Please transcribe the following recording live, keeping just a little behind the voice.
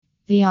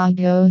The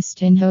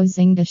Agostinho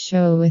Zinga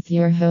Show with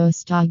your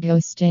host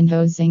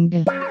Agostinho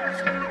Zinga.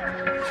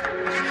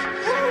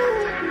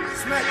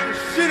 Smack the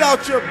shit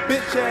out your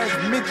bitch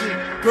ass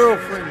midget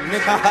girlfriend,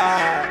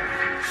 nigga.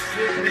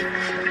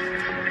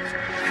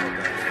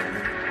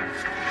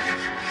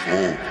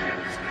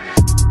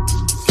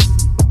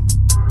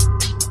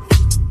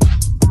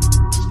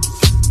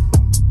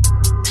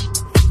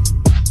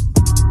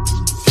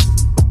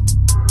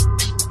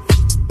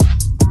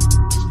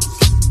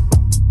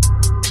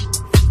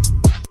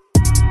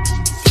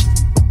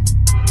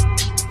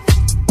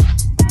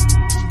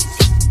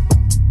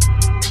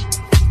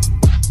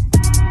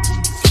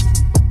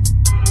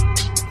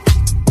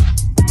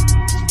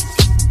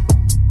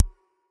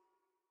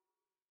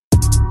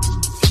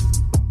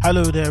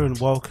 Hello there and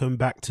welcome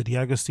back to the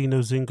Agostinho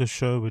Zinga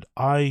Show with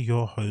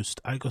your host,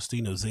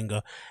 Agostinho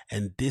Zinga,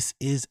 and this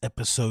is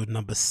episode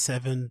number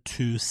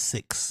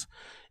 726.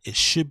 It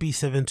should be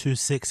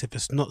 726. If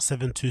it's not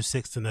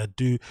 726, then I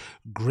do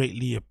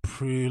greatly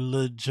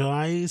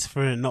apologize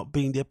for it not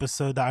being the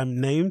episode that I'm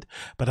named,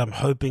 but I'm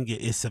hoping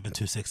it is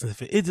 726. And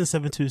if it isn't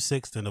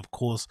 726, then of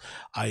course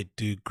I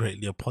do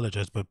greatly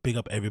apologize. But big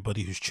up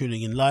everybody who's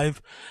tuning in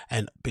live,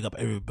 and big up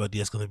everybody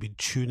that's going to be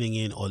tuning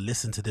in or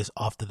listen to this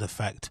after the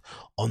fact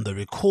on the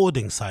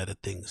recording side of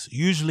things.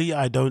 Usually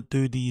I don't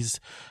do these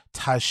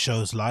Taz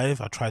shows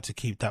live. I try to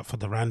keep that for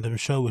the random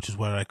show, which is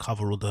where I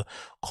cover all the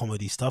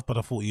comedy stuff. But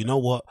I thought, you know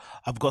what?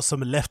 I've got some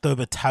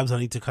leftover tabs I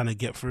need to kind of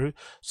get through.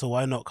 So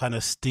why not kind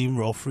of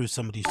steamroll through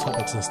some of these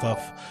topics and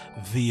stuff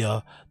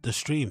via the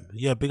stream?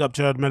 Yeah, big up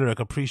Jared Melerick.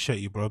 Appreciate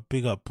you, bro.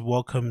 Big up.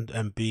 Welcome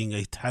and being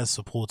a Taz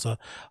supporter.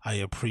 I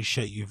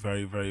appreciate you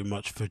very, very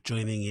much for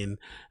joining in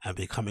and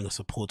becoming a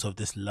supporter of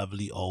this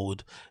lovely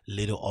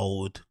little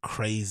old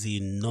crazy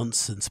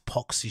nonsense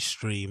poxy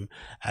stream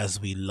as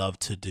we love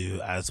to do.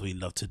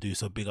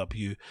 So big up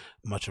you.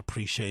 Much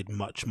appreciated.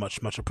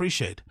 Much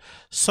appreciated.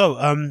 So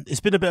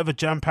it's been a bit of a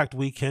jam-packed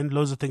weekend.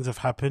 Loads of things have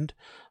happened.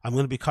 I'm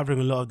going to be covering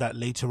a lot of that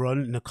later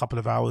on in a couple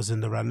of hours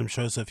in the random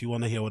show. So if you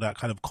want to hear all that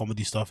kind of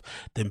comedy stuff,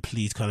 then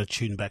please kind of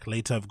tune back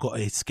later. I've got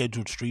a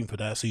scheduled stream for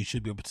that, so you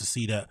should be able to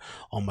see that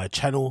on my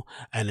channel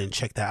and then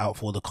check that out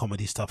for all the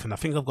comedy stuff. And I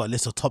think I've got a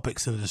list of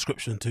topics in the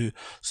description too,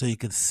 so you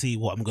can see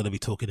what I'm going to be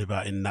talking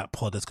about in that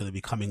pod that's going to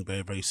be coming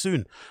very, very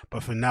soon.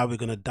 But for now, we're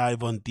going to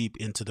dive on deep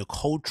into the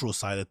cultural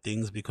side of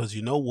things, because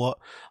you know what?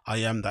 I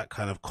am that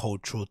kind of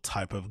cultural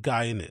type of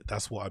guy, in it.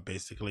 That's what I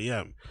basically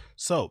am.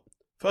 So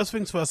first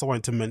things first, I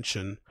wanted to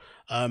mention,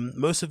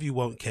 most of you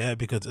won't care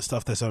because it's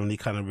stuff that's only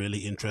kind of really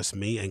interests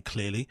me, and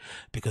clearly,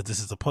 because this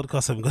is a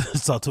podcast, I'm going to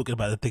start talking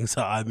about the things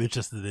that I'm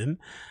interested in.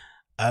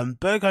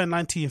 Berghain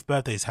 19th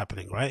birthday is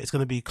happening, right? It's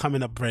going to be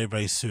coming up very,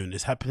 very soon.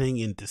 It's happening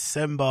in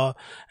December,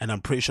 and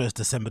I'm pretty sure it's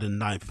December the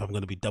 9th, if I'm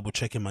going to be double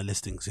checking my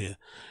listings here.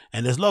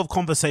 And there's a lot of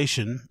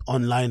conversation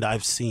online that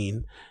I've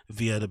seen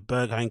via the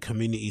Berghain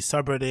community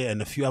subreddit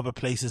and a few other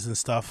places and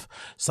stuff,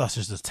 such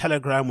as the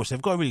Telegram, which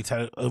they've got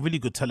a really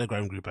good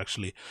Telegram group,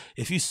 actually.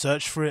 If you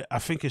search for it, I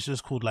think it's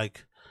just called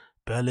like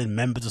Berlin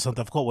members or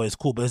something. I forgot what it's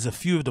called, but there's a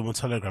few of them on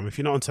Telegram. If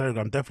you're not on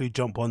Telegram, definitely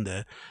jump on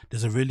there.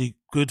 There's a really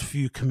good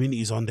few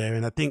communities on there,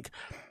 and I think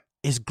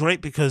it's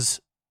great because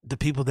the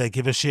people there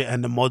give a shit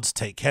and the mods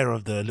take care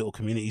of the little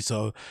community.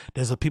 So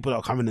there's people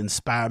that come in and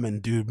spam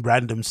and do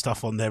random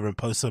stuff on there and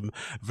post some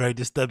very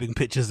disturbing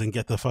pictures and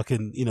get the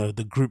fucking,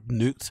 the group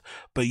nuked.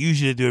 But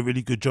usually they do a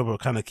really good job of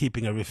kind of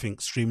keeping everything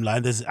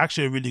streamlined. There's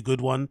actually a really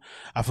good one,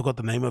 I forgot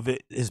the name of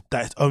it, is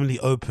that it's only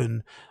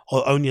open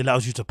or only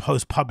allows you to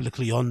post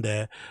publicly on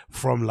there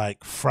from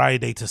like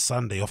Friday to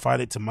Sunday or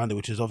Friday to Monday,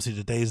 which is obviously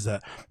the days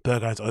that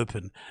Berghain's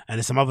open. And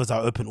there's some others that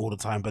are open all the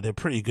time, but they're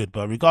pretty good.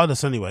 But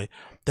regardless, anyway,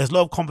 there's a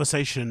lot of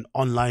conversation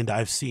online that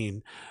I've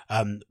seen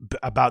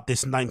about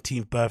this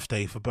 19th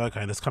birthday for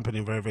Berghain that's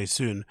coming very, very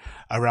soon,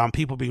 around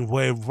people being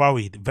very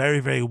worried, very,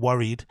 very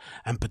worried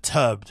and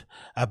perturbed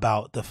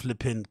about the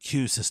flipping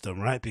queue system,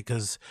 right?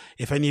 Because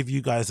if any of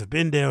you guys have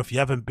been there, if you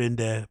haven't been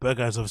there,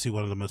 Berghain is obviously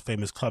one of the most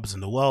famous clubs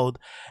in the world,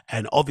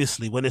 and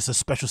obviously when it's a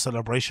special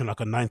celebration like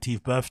a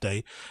 19th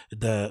birthday,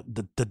 the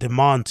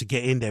demand to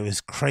get in there is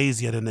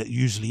crazier than it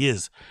usually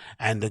is,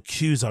 and the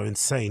queues are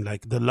insane.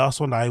 Like the last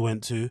one I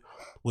went to,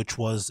 which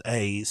was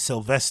a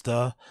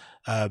Sylvester,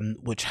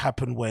 which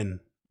happened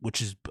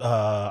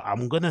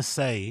I'm gonna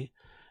say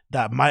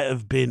that might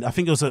have been, I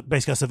think it was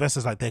basically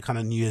Sylvester's like their kind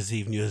of New Year's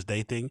Eve, New Year's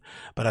Day thing,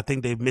 but I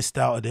think they missed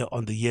out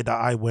on the year that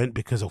I went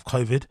because of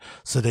COVID,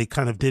 so they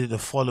kind of did it the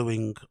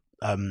following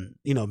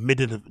they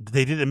did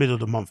it middle of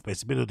the month,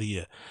 basically middle of the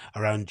year,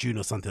 around June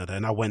or something like that,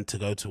 and I went to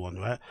go to one,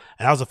 right?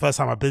 And that was the first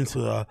time I've been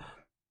to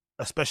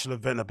a special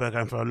event at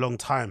Berghain for a long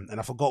time, and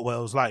I forgot what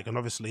it was like. And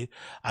obviously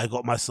I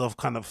got myself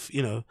kind of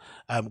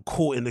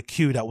caught in the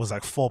queue that was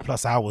like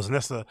 4+ hours, and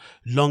that's the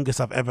longest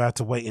I've ever had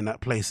to wait in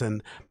that place.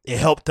 And it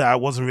helped that I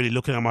wasn't really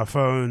looking at my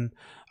phone.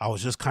 I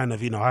was just kind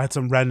of, I had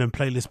some random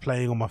playlist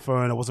playing on my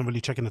phone. I wasn't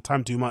really checking the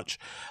time too much.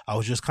 I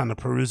was just kind of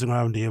perusing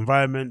around the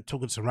environment,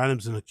 talking to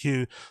randoms in the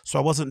queue. So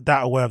I wasn't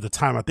that aware of the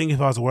time. I think if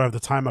I was aware of the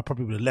time, I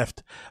probably would have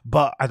left,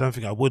 but I don't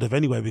think I would have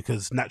anyway,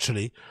 because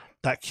naturally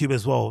that queue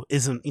as well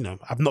isn't, you know,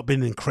 I've not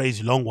been in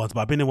crazy long ones,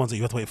 but I've been in ones that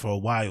you have to wait for a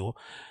while.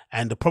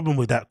 And the problem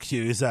with that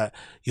queue is that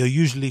you're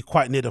usually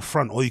quite near the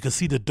front, or you can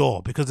see the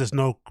door because there's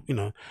no, you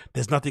know,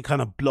 there's nothing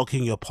kind of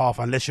blocking your path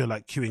unless you're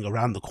like queuing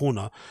around the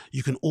corner.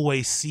 You can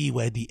always see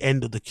where the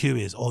end of the queue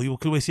is, or you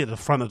can always see at the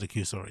front of the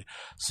queue, sorry.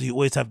 So you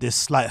always have this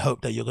slight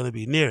hope that you're going to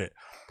be near it.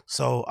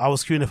 So I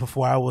was queuing there for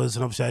 4 hours,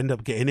 and obviously I ended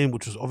up getting in,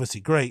 which was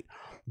obviously great,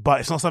 but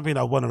it's not something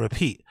that I want to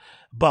repeat.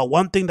 But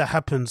one thing that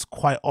happens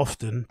quite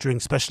often during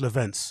special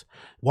events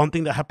is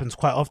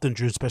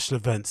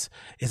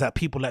that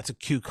people like to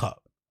queue cut.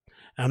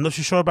 And I'm not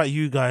too sure about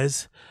you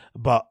guys,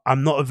 but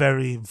I'm not a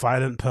very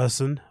violent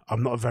person.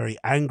 I'm not a very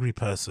angry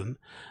person.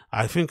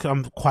 I think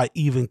I'm quite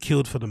even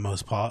keeled for the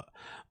most part.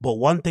 But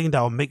one thing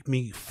that will make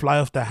me fly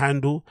off the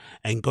handle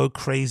and go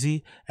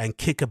crazy and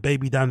kick a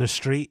baby down the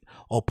street,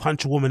 or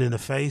punch a woman in the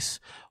face,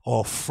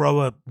 or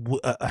throw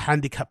a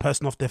handicapped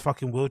person off their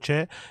fucking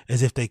wheelchair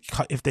is if they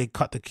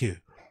cut the queue.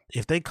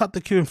 If they cut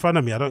the queue in front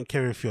of me, I don't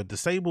care if you're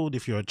disabled,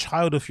 if you're a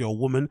child, if you're a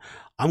woman,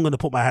 I'm going to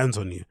put my hands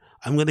on you.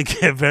 I'm going to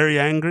get very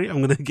angry.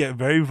 I'm going to get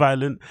very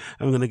violent.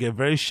 I'm going to get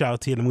very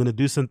shouty, and I'm going to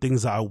do some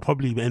things that will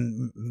probably,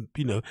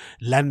 you know,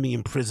 land me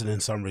in prison in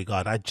some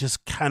regard. I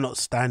just cannot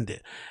stand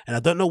it. And I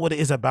don't know what it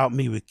is about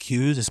me with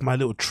queues. It's my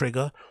little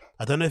trigger.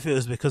 I don't know if it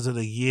was because of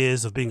the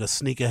years of being a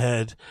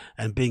sneakerhead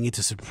and being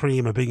into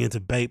Supreme and being into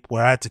Bape,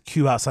 where I had to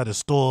queue outside of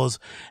stores.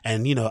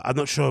 And, you know, I'm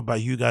not sure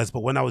about you guys, but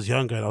when I was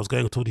younger and I was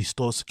going to all these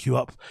stores to queue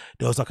up,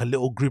 there was like a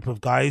little group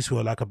of guys who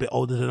were like a bit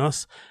older than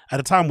us. At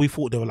the time, we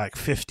thought they were like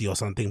 50 or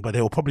something, but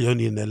they were probably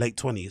only in their late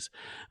 20s.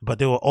 But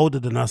they were older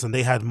than us, and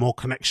they had more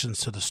connections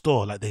to the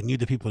store. Like, they knew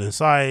the people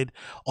inside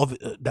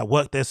that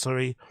worked there,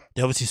 sorry.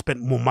 They obviously spent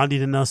more money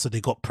than us, so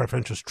they got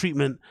preferential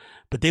treatment.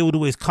 But they would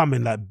always come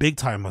in like big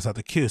timers at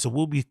the queue. So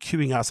we'll be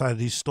queuing outside of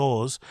these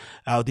stores,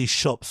 out of these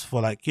shops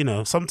for like, you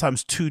know,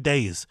 sometimes 2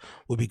 days.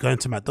 We'll be going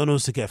to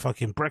McDonald's to get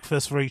fucking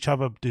breakfast for each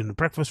other, doing the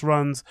breakfast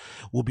runs.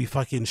 We'll be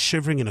fucking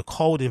shivering in the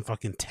cold in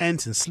fucking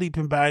tents and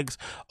sleeping bags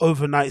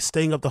overnight,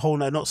 staying up the whole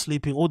night, not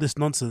sleeping, all this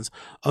nonsense,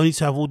 only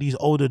to have all these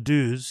older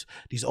dudes,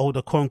 these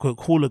older quote unquote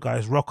cooler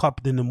guys rock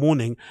up in the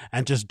morning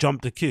and just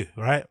jump the queue,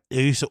 right? It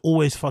used to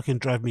always fucking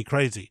drive me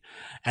crazy.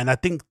 And I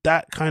think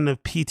that kind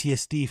of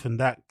PTSD from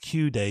that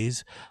queue days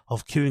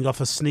of queuing up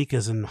for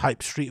sneakers and hype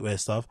streetwear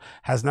stuff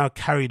has now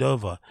carried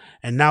over.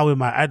 And now in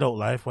my adult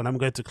life, when I'm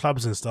going to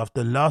clubs and stuff,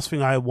 the last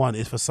thing I want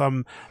is for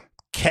some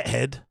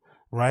kethead,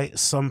 right?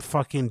 Some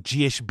fucking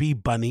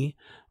GHB bunny,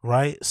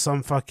 right?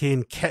 Some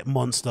fucking ket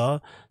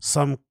monster,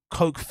 some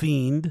coke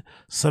fiend,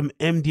 some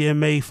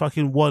MDMA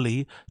fucking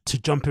wally to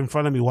jump in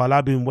front of me while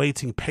I've been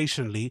waiting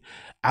patiently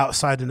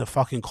outside in the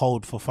fucking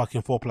cold for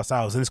fucking 4+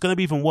 hours. And it's going to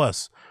be even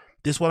worse.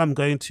 This one I'm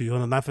going to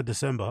on the 9th of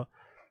December.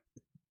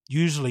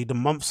 Usually the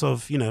months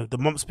of, you know, the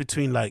months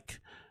between like,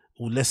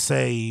 well, let's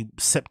say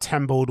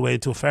September all the way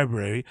until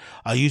February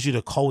are usually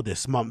the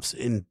coldest months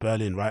in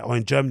Berlin, right? Or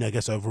in Germany, I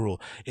guess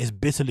overall. It's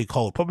bitterly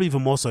cold, probably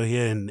even more so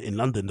here in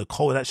London. The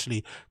cold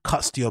actually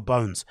cuts to your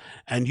bones.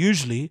 And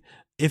usually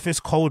if it's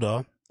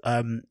colder,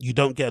 you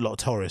don't get a lot of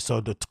tourists, so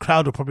the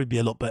crowd will probably be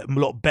a lot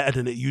better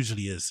than it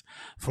usually is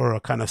for a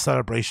kind of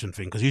celebration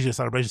thing, because usually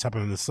celebrations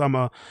happen in the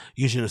summer.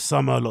 Usually in the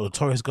summer, a lot of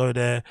tourists go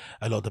there,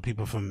 a lot of the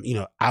people from, you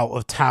know, out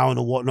of town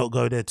or whatnot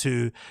go there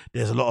too.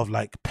 There's a lot of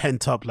like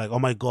pent up, like, oh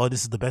my god,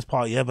 this is the best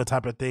party ever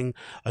type of thing.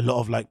 A lot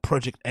of like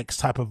Project X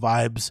type of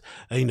vibes,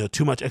 you know,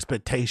 too much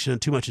expectation,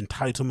 too much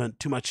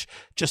entitlement,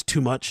 just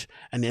too much,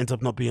 and it ends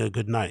up not being a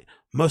good night.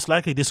 Most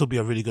likely this will be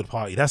a really good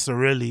party. That's a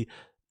really,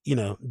 you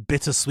know,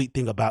 bittersweet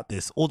thing about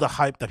this. All the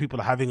hype that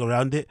people are having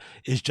around it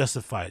is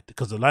justified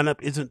because the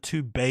lineup isn't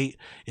too bait.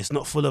 It's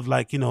not full of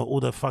like, you know, all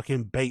the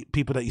fucking bait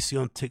people that you see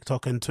on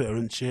TikTok and Twitter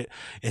and shit.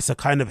 It's a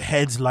kind of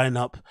heads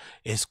lineup.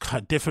 It's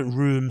different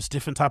rooms,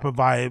 different type of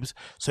vibes.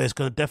 So it's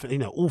going to definitely,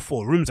 you know, all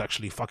 4 rooms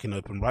actually fucking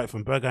open, right?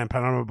 From Burger and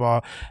Panorama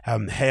Bar,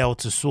 Hale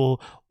to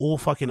Saul, all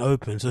fucking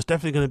open. So it's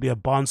definitely going to be a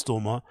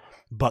barnstormer,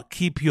 but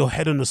keep your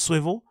head on the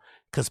swivel,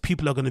 because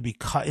people are going to be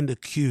cutting the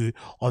queue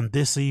on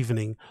this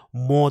evening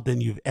more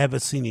than you've ever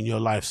seen in your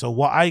life. So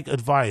what I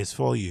advise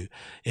for you,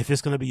 if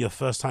it's going to be your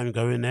first time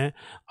going there,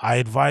 my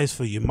advice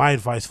for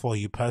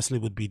you personally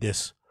would be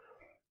this.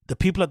 The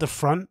people at the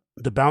front,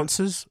 the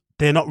bouncers,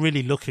 they're not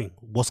really looking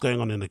what's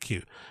going on in the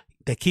queue.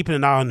 They're keeping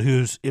an eye on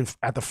who's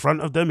at the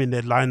front of them in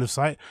their line of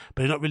sight,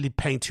 but they're not really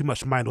paying too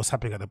much mind what's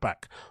happening at the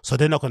back. So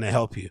they're not going to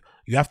help you.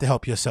 You have to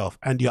help yourself.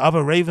 And your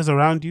other ravers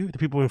around you, the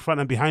people in front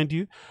and behind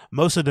you,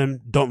 most of them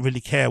don't really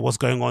care what's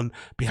going on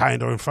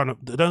behind or in front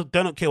of them.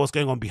 They don't care what's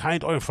going on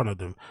behind or in front of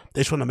them.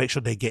 They just want to make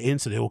sure they get in,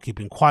 so they're all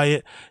keeping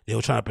quiet. They're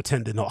all trying to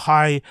pretend they're not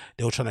high.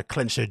 They're all trying to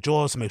clench their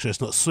jaws to make sure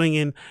it's not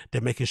swinging.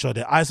 They're making sure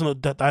their eyes are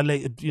not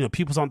dilated, you know,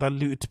 pupils aren't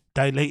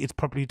dilated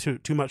properly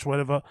too much,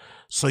 whatever.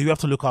 So you have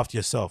to look after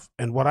yourself.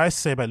 And what I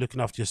say about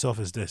looking after yourself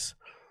is this: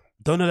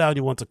 don't allow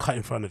anyone to cut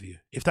in front of you.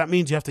 If that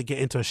means you have to get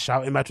into a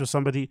shouting match with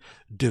somebody,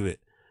 do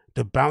it.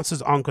 The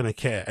bouncers aren't going to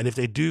care. And if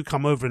they do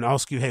come over and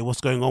ask you, hey,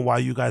 what's going on? Why are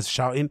you guys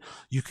shouting?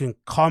 You can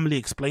calmly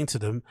explain to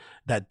them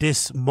that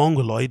this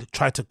mongoloid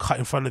tried to cut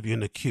in front of you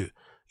in the queue.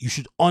 You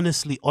should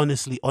honestly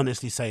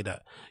say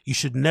that. You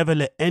should never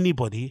let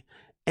anybody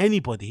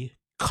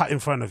cut in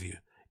front of you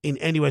in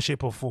any way,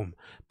 shape or form.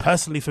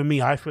 Personally, for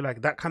me, I feel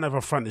like that kind of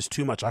affront is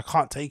too much. I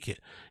can't take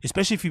it,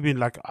 especially if you've been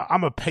like,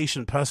 I'm a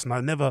patient person.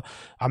 I'm never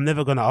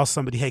going to ask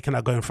somebody, hey, can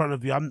I go in front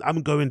of you?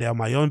 I'm going there on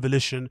my own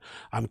volition.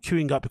 I'm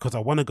queuing up because I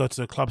want to go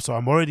to the club. So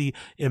I'm already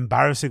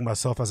embarrassing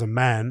myself as a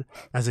man,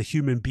 as a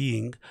human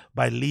being,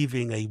 by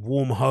leaving a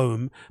warm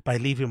home, by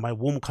leaving my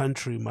warm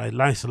country, my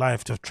nice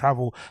life, to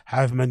travel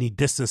however many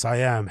distance I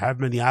am,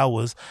 however many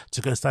hours,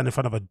 to go and stand in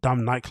front of a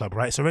dumb nightclub,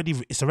 right? It's already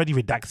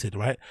redacted,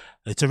 right?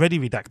 It's already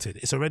redacted.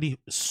 It's already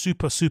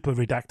super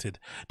redacted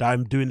that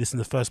I'm doing this in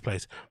the first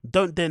place.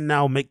 Don't then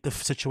now make the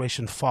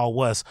situation far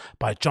worse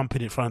by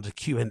jumping in front of the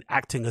queue and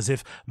acting as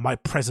if my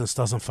presence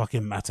doesn't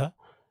fucking matter.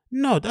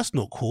 No, that's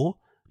not cool.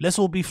 Let's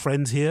all be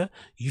friends here.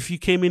 If you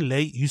came in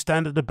late, you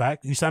stand at the back,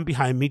 you stand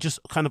behind me, just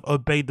kind of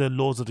obey the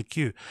laws of the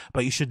queue.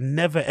 But you should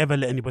never, ever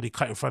let anybody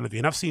cut in front of you.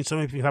 And I've seen so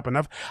many people happen.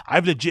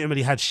 I've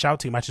legitimately had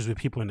shouting matches with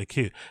people in the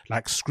queue,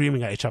 like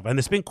screaming at each other. And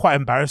it's been quite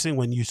embarrassing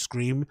when you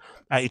scream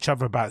at each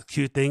other about a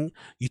queue thing.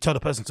 You tell the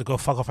person to go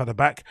fuck off at the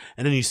back,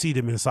 and then you see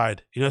them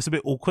inside. You know, it's a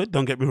bit awkward,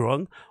 don't get me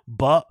wrong,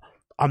 but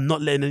I'm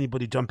not letting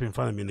anybody jump in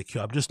front of me in the queue.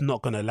 I'm just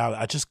not going to allow it.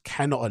 I just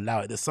cannot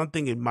allow it. There's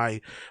something in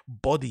my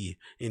body,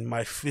 in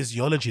my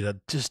physiology,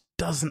 that just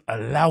doesn't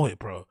allow it,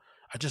 bro.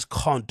 I just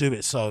can't do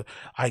it. So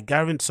I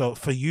guarantee, so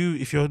for you,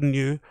 if you're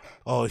new,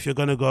 or if you're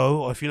going to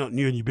go, or if you're not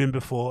new and you've been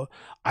before,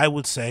 I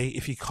would say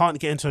if you can't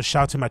get into a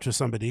shouting match with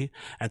somebody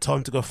and tell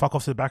them to go fuck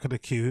off to the back of the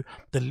queue,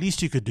 the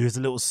least you could do is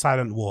a little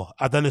silent war.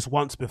 I've done this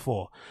once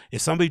before.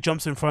 If somebody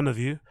jumps in front of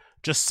you,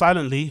 just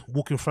silently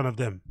walk in front of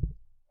them.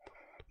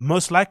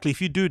 Most likely,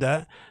 if you do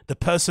that, the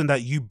person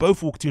that you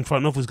both walked in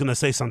front of is going to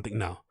say something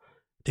now.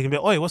 They can be,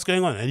 oi, what's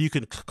going on? And you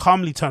can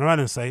calmly turn around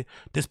and say,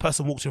 this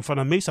person walked in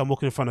front of me, so I'm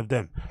walking in front of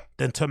them.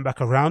 Then turn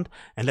back around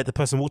and let the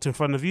person walk in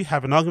front of you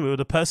have an argument with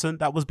the person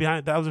that was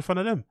in front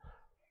of them.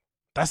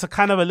 That's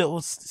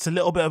it's a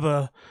little bit of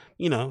a,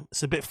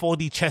 it's a bit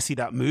 4D chessy,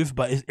 that move,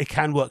 but it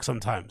can work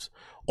sometimes.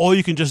 Or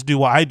you can just do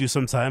what I do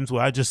sometimes,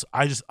 where I just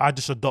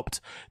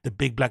adopt the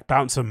big black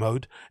bouncer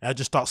mode, and I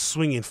just start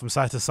swinging from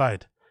side to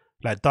side.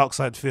 Like Dark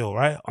Side Phil,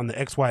 right? On the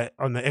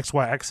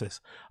XY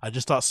axis. I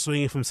just start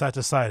swinging from side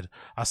to side.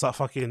 I start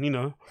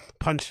fucking,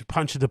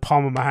 punching the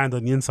palm of my hand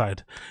on the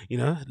inside,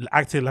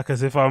 acting like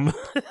as if I'm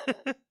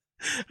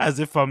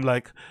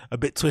like a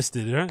bit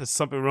twisted, There's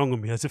something wrong with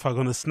me, as if I'm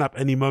gonna snap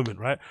any moment,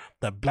 right?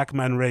 That black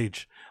man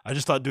rage. I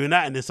just start doing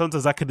that, and then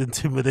sometimes I can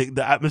intimidate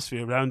the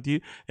atmosphere around you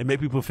and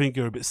make people think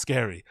you're a bit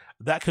scary.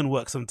 That can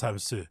work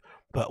sometimes too.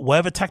 But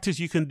whatever tactics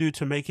you can do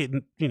to make it,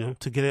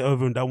 to get it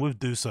over and done with,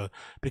 do so.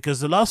 Because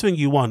the last thing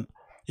you want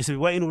is to be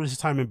waiting all this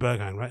time in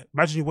Berghain, right?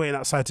 Imagine you're waiting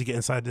outside to get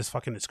inside this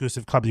fucking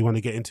exclusive club you want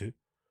to get into.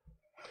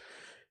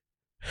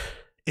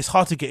 It's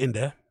hard to get in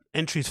there.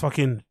 Entry's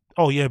fucking...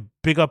 Oh, yeah,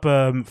 big up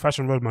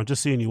Fashion Roadman.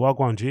 Just seeing you.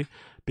 Wagwan, G.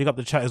 Big up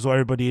the chat as well,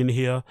 everybody in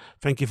here.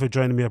 Thank you for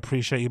joining me. I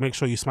appreciate you. Make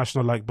sure you smash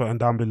the like button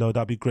down below.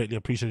 That'd be greatly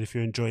appreciated if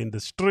you're enjoying the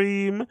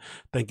stream.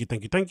 Thank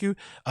you.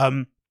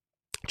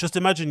 Just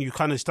imagine you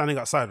kind of standing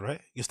outside, right?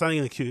 You're standing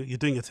in the queue, you're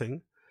doing your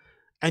thing,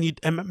 and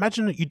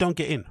imagine that you don't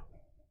get in.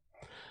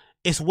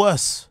 It's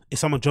worse if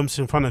someone jumps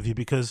in front of you,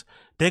 because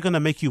they're going to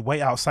make you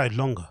wait outside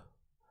longer,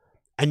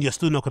 and you're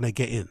still not going to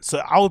get in.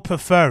 So I would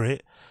prefer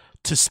it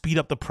to speed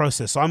up the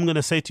process. So I'm going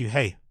to say to you,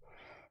 hey,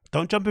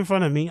 don't jump in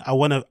front of me. I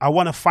want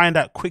to find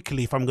out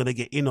quickly if I'm going to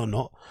get in or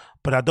not,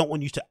 but I don't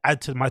want you to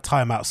add to my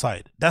time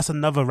outside. That's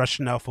another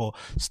rationale for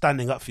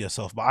standing up for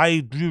yourself. But I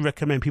do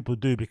recommend people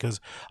do,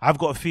 because I've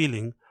got a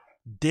feeling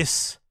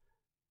this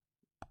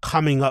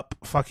coming up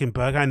fucking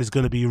Berghain is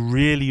going to be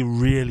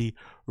really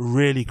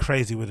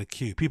crazy with a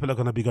queue. People are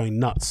going to be going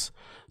nuts.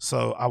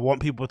 So I want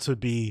people to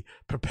be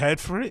prepared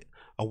for it.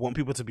 I want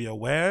people to be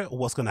aware of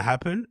what's going to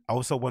happen. I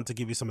also want to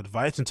give you some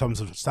advice in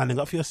terms of standing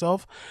up for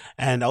yourself.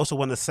 And I also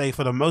want to say,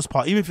 for the most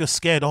part, even if you're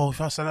scared, if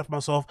I stand up for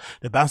myself,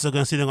 the bouncers are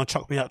going to see, they're going to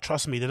chuck me out.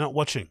 Trust me, they're not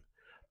watching.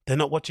 They're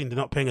not watching, they're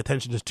not paying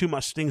attention. There's too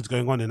much things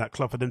going on in that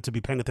club for them to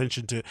be paying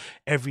attention to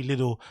every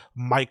little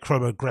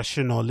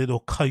microaggression or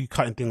little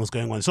cutting thing that's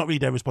going on. It's not really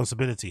their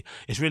responsibility.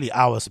 It's really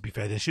ours, to be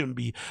fair. They shouldn't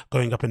be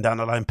going up and down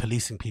the line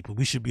policing people.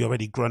 We should be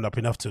already grown up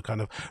enough to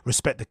kind of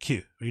respect the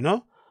queue,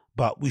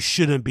 But we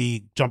shouldn't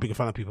be jumping in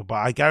front of people. But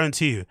I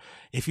guarantee you,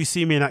 if you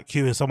see me in that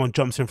queue and someone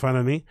jumps in front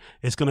of me,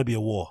 it's going to be a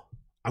war.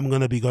 I'm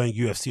going to be going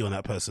UFC on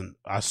that person.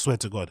 I swear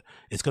to God,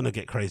 it's going to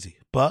get crazy.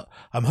 But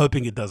I'm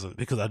hoping it doesn't,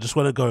 because I just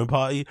want to go and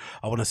party.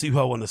 I want to see who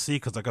I want to see,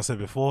 because like I said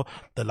before,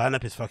 the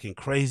lineup is fucking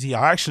crazy.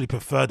 I actually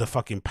prefer the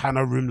fucking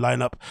panel room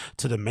lineup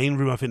to the main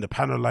room. I think the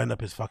panel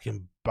lineup is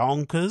fucking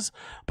bonkers,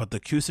 but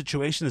the queue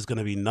situation is going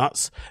to be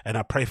nuts. And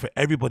I pray for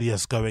everybody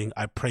that's going.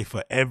 I pray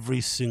for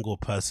every single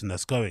person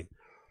that's going.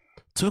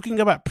 Talking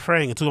about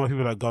praying and talking about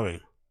people that are going.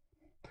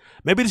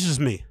 Maybe this is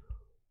just me.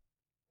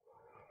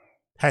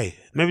 Hey,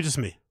 maybe just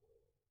me.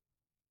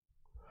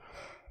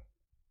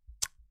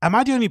 Am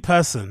I the only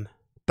person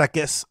that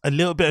gets a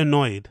little bit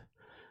annoyed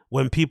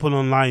when people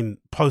online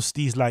post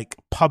these like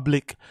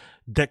public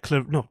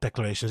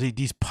declarations,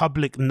 these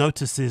public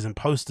notices and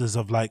posters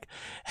of like,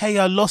 hey,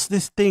 I lost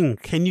this thing.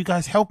 Can you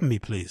guys help me,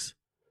 please?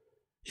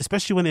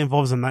 Especially when it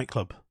involves a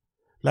nightclub.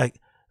 Like,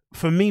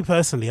 for me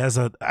personally, as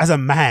a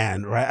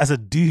man, right, as a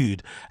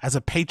dude, as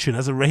a patron,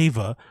 as a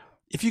raver,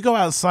 if you go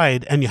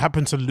outside and you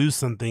happen to lose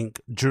something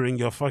during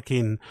your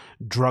fucking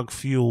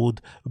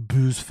drug-fueled,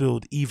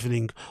 booze-filled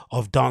evening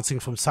of dancing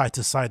from side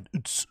to side,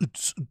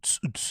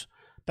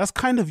 that's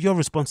kind of your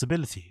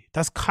responsibility.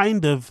 That's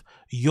kind of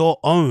your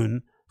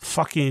own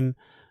fucking,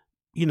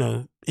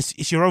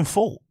 it's your own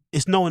fault.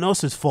 It's no one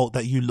else's fault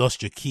that you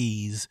lost your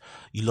keys,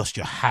 you lost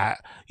your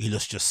hat, you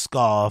lost your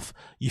scarf,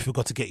 you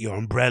forgot to get your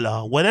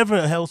umbrella, whatever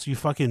else you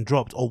fucking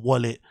dropped, or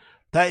wallet.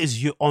 That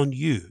is on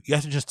you. You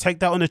have to just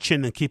take that on the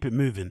chin and keep it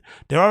moving.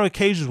 There are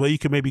occasions where you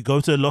can maybe go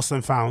to a lost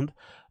and found,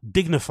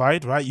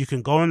 dignified, right? You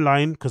can go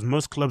online because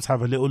most clubs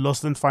have a little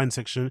lost and find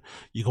section.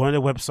 You go on their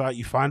website,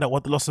 you find out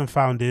what the lost and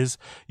found is,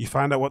 you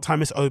find out what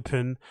time it's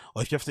open,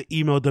 or if you have to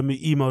email them, you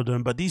email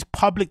them. But these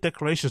public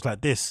declarations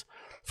like this,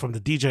 from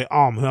the DJ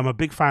Arm, who I'm a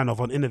big fan of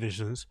on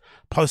Innovisions,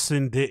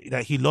 posting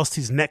that he lost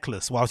his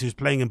necklace whilst he was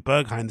playing in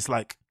Berghain. It's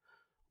like,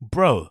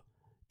 bro,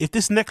 if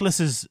this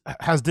necklace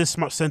has this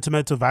much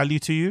sentimental value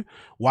to you,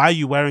 why are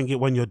you wearing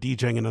it when you're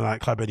DJing in a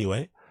nightclub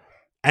anyway?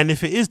 And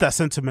if it is that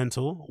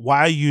sentimental,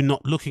 why are you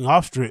not looking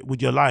after it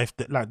with your life?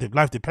 That like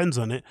life depends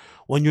on it.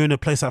 When you're in a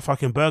place like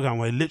fucking Berghain,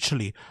 where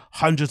literally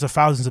hundreds of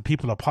thousands of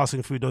people are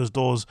passing through those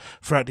doors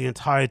throughout the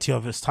entirety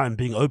of its time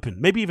being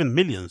open, maybe even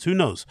millions, who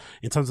knows,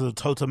 in terms of the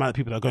total amount of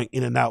people that are going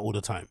in and out all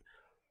the time.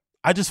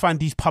 I just find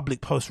these public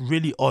posts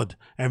really odd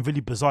and really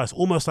bizarre. It's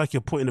almost like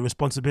you're putting the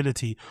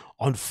responsibility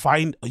on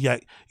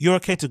you're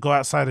okay to go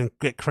outside and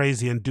get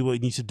crazy and do what you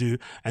need to do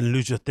and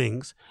lose your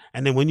things.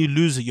 And then when you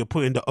lose it, you're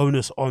putting the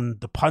onus on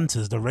the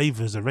punters, the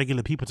ravers, the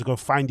regular people to go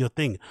find your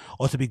thing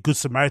or to be good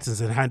Samaritans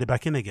and hand it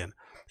back in again.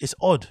 It's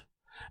odd.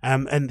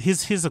 And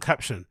here's the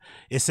caption.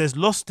 It says,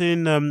 lost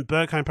in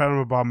Berghain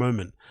Panorama Bar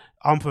moment.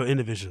 Amper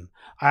Innovision.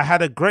 I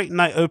had a great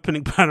night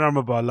opening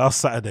Panorama Bar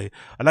last Saturday.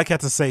 I like how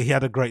to say he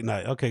had a great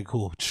night. Okay,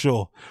 cool.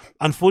 Sure.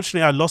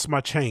 Unfortunately, I lost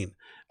my chain.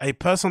 A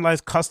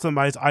personalized,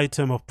 customized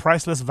item of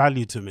priceless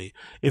value to me.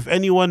 If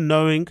anyone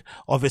knowing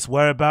of its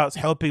whereabouts,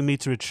 helping me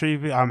to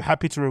retrieve it, I'm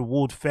happy to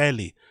reward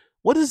fairly.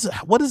 What does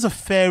a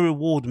fair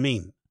reward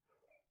mean?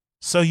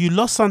 So you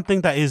lost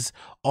something that is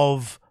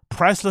of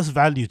priceless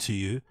value to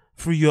you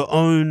through your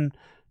own,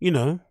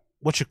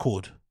 what you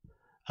called?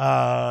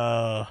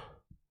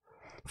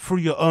 Through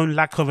your own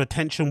lack of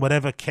attention,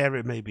 whatever care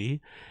it may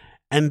be.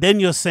 And then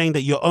you're saying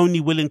that you're only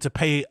willing to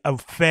pay a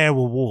fair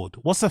reward.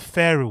 What's a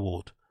fair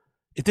reward?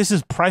 If this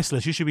is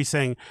priceless, you should be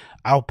saying,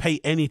 I'll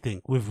pay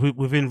anything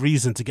within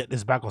reason to get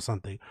this back or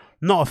something.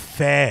 Not a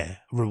fair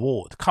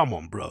reward. Come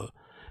on, bro.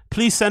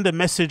 Please send a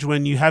message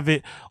when you have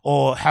it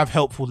or have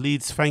helpful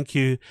leads. Thank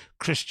you,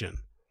 Christian.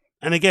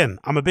 And again,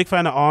 I'm a big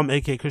fan of Arm,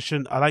 aka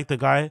Christian. I like the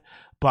guy,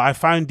 but I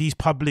find these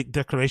public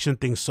declaration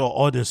things so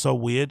odd and so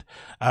weird.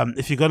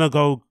 If you're going to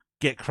go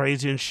get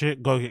crazy and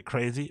shit, go get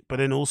crazy, but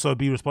then also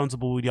be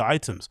responsible with your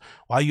items.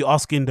 Why are you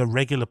asking the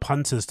regular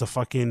punters to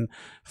fucking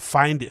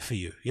find it for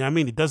you? You know what I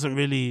mean? It doesn't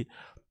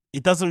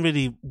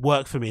really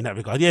work for me in that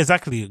regard. Yeah,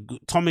 exactly.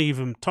 Tommy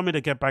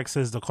the Get Back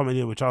says the comment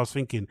here, which I was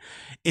thinking,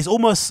 it's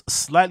almost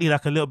slightly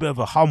like a little bit of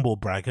a humble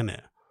brag, isn't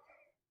it?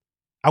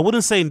 I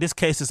wouldn't say in this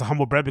case it's a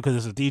humble brag because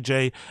it's a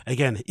DJ.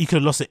 Again, he could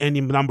have lost it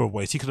any number of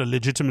ways. He could have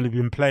legitimately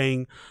been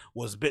playing,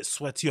 was a bit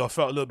sweaty or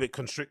felt a little bit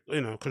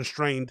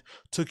constrained,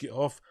 took it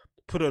off,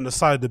 put it on the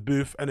side of the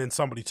booth, and then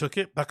somebody took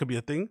it. That could be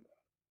a thing.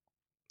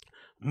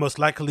 Most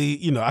likely,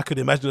 I could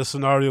imagine a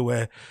scenario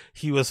where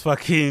he was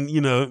fucking,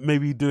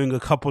 maybe doing a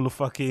couple of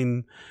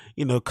fucking,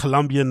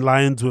 Colombian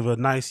lines with a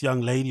nice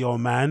young lady or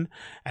man.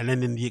 And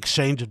then in the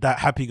exchange of that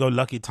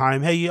happy-go-lucky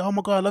time, hey, oh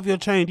my God, I love your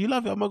chain. Do you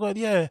love it? Oh my God,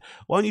 yeah.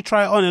 Why don't you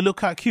try it on and look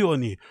how cute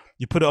on you?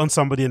 You put it on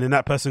somebody and then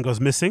that person goes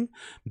missing.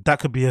 That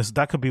could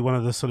be one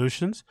of the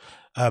solutions.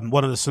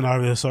 One of the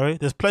scenarios, sorry.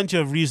 There's plenty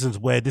of reasons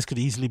where this could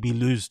easily be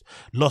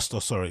lost,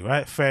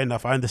 right? Fair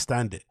enough. I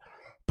understand it.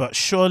 But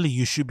surely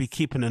you should be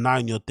keeping an eye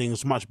on your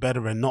things much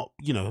better and not,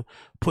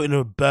 putting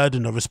a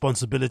burden or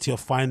responsibility of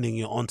finding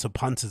it onto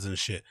punters and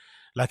shit.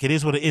 Like, it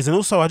is what it is. And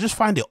also, I just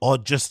find it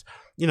odd, just,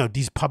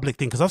 these public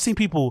things. Because I've seen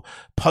people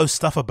post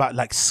stuff about,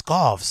 like,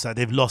 scarves that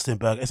they've lost in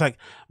Berghain. It's like,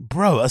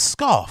 bro, a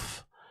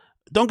scarf.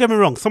 Don't get me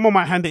wrong. Someone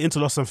might hand it into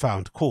Lost and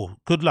Found. Cool.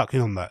 Good luck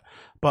on that.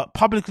 But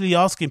publicly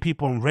asking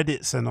people on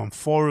Reddits and on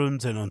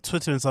forums and on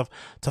Twitter and stuff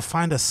to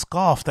find a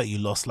scarf that you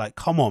lost. Like,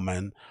 come on,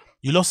 man.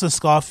 You lost a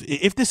scarf.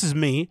 If this is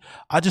me,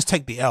 I just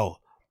take the L.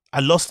 I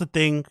lost the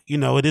thing.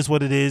 It is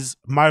what it is.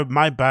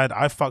 My bad.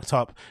 I fucked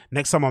up.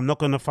 Next time I'm not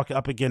going to fuck it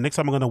up again. Next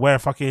time I'm going to wear a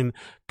fucking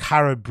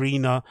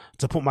carabiner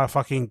to put my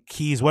fucking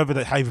keys,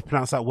 how you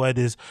pronounce that word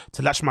is,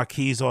 to latch my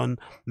keys on.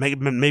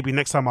 Maybe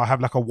next time I'll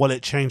have like a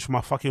wallet change for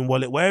my fucking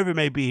wallet. Wherever it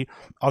may be,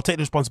 I'll take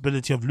the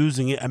responsibility of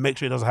losing it and make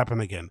sure it doesn't happen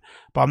again.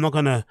 But I'm not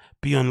going to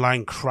be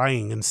online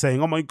crying and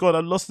saying, oh my God, I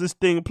lost this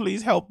thing.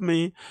 Please help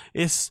me.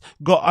 It's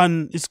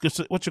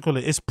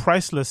it's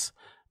priceless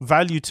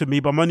value to me,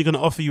 but I'm only going to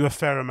offer you a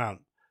fair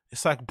amount.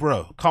 It's like,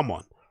 bro, come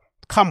on.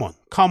 come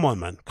on,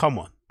 man. Come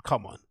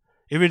on.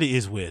 It really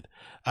is weird.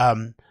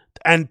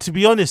 And to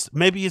be honest,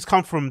 maybe it's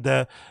come from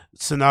the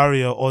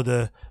scenario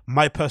or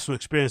my personal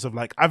experience of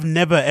like, I've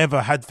never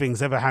ever had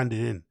things ever handed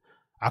in.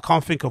 I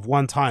can't think of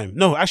one time.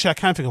 No, actually I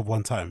can think of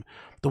one time.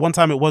 The one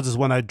time it was is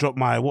when I dropped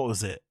my, what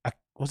was it?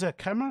 Was it a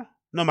camera?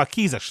 No, my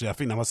keys actually. I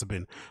think that must have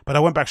been. But I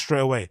went back straight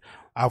away.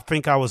 I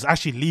think I was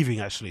actually leaving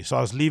actually. So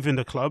I was leaving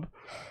the club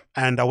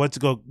and I went to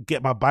go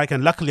get my bike.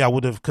 And luckily I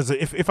would have, because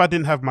if I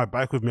didn't have my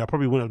bike with me, I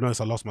probably wouldn't have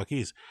noticed I lost my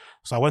keys.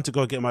 So I went to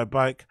go get my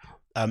bike.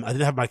 I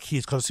didn't have my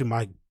keys because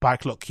my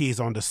bike lock keys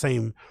are on the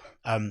same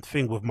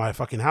thing with my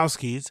fucking house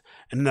keys.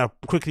 And then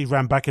I quickly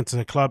ran back into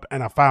the club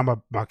and I found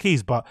my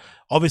keys. But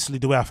obviously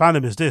the way I found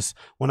them is this.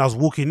 When I was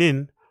walking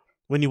in,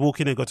 when you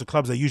walk in and go to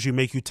clubs, they usually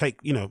make you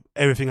take,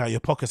 everything out of your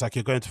pockets like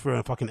you're going through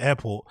a fucking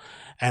airport.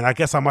 And I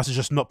guess I must have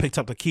just not picked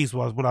up the keys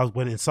when I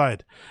went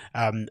inside.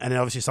 And then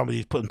obviously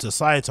somebody put them to the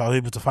side, so I was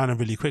able to find them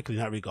really quickly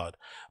in that regard.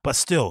 But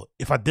still,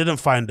 if I didn't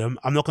find them,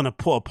 I'm not going to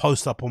put a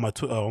post up on my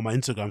Twitter or my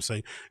Instagram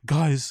saying,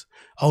 guys,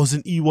 I was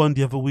in E1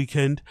 the other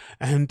weekend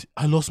and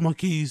I lost my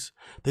keys.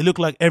 They look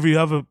like every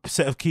other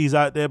set of keys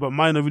out there, but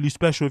mine are really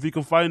special. If you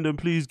can find them,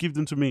 please give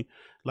them to me.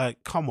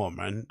 Like, come on,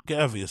 man. Get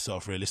over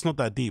yourself, really. It's not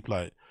that deep.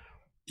 Like,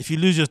 if you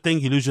lose your thing,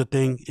 you lose your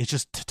thing. It's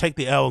just to take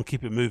the L and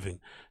keep it moving.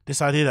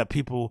 This idea that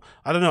people,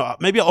 I don't know,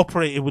 maybe I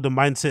operated with the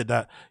mindset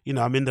that,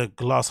 I'm in the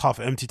glass half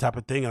empty type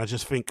of thing. And I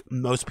just think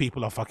most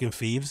people are fucking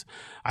thieves.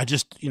 I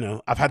just,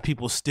 I've had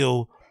people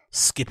still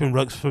skipping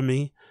ropes for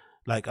me.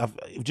 Like I've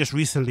just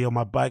recently on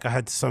my bike, I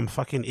had some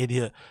fucking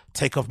idiot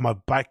take off my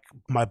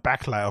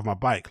backlight of my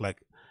bike.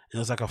 Like it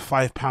was like a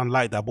 £5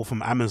 light that I bought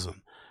from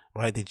Amazon.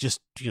 Right, they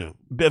just, a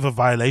bit of a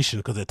violation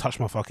because they touched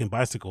my fucking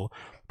bicycle,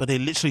 but they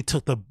literally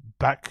took the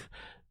back,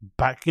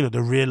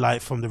 the rear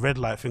light from the red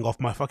light thing off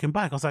my fucking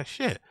bike. I was like,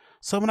 shit,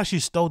 someone actually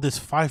stole this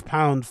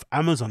 £5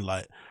 Amazon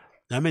light.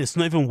 I mean, it's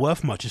not even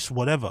worth much, it's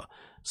whatever.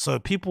 So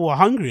people are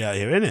hungry out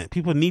here, innit?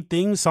 People need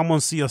things.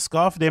 Someone see a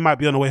scarf, they might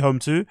be on the way home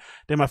too.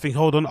 They might think,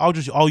 hold on,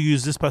 I'll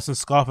use this person's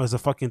scarf as a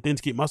fucking thing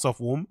to keep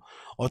myself warm,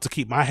 or to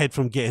keep my head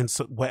from getting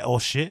wet or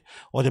shit.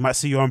 Or they might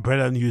see your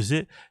umbrella and use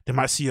it. They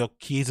might see your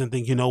keys and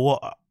think, you know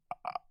what?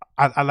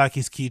 I like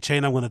his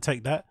keychain, I'm going to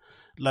take that.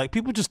 Like,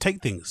 people just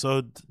take things.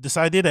 So this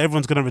idea that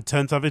everyone's going to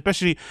return something,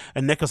 especially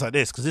a necklace like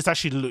this, because it's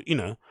actually,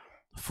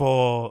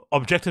 for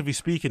objectively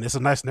speaking, it's a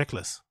nice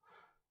necklace,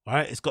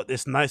 right? It's got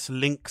this nice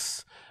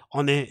links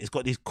on it. It's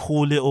got these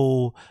cool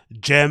little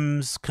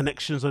gems,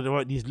 connections on it,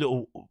 right? These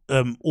little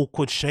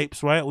awkward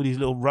shapes, right? All these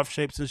little rough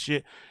shapes and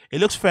shit. It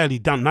looks fairly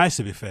done nice,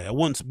 to be fair. I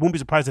wouldn't be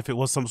surprised if it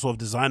was some sort of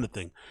designer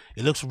thing.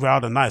 It looks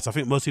rather nice. I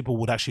think most people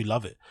would actually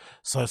love it.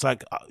 So it's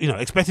like,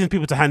 expecting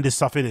people to hand this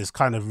stuff in is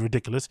kind of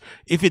ridiculous.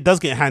 If it does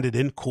get handed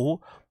in,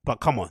 cool. But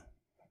come on,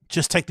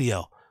 just take the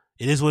L.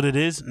 It is what it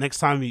is. Next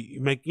time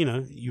you make,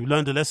 you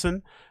learned a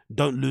lesson,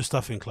 don't lose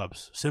stuff in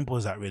clubs. Simple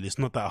as that, really. It's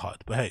not that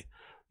hard. But hey,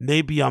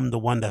 maybe I'm the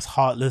one that's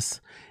heartless.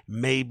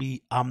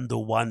 Maybe I'm the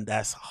one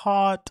that's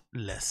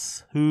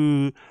heartless.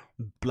 Who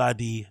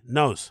bloody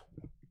knows?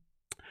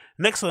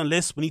 Next on the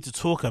list, we need to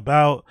talk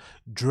about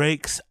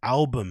Drake's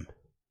album,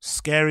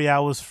 Scary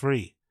Hours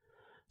 3.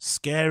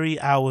 Scary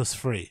Hours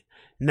 3.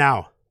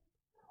 Now,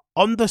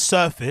 on the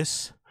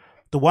surface,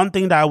 the one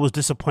thing that I was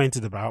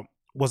disappointed about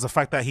was the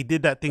fact that he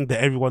did that thing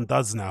that everyone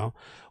does now.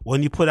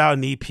 When you put out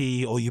an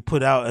EP or you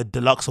put out a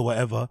deluxe or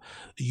whatever,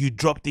 you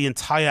drop the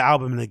entire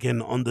album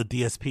again on the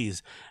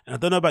DSPs. And I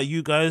don't know about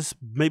you guys,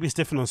 maybe it's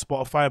different on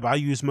Spotify, but I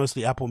use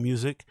mostly Apple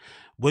Music.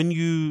 When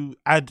you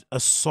add a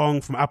song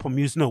from Apple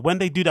Music, when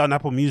they do that on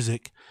Apple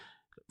Music,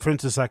 for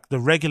instance, like the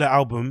regular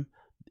album,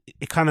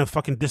 it kind of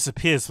fucking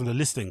disappears from the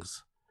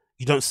listings.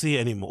 You don't see it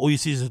anymore. All you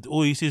see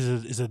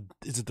is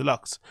a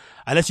deluxe.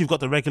 Unless you've got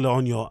the regular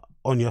on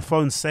your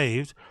phone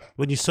saved,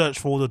 when you search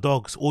for All the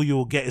Dogs, all you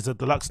will get is a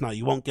deluxe now.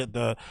 You won't get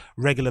the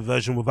regular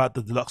version without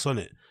the deluxe on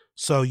it.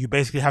 So you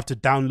basically have to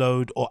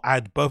download or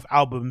add both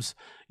albums.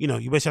 You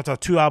basically have to have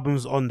 2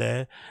 albums on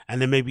there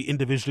and then maybe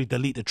individually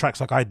delete the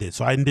tracks like I did.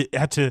 So I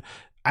had to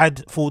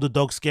add For the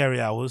Dog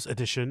Scary Hours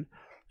edition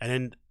and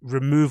then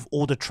remove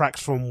all the tracks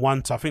from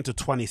 1 to, I think, to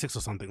 26 or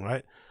something,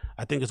 right?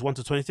 I think it's 1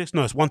 to 26.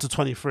 No, it's 1 to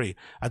 23.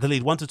 I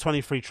deleted 1 to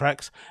 23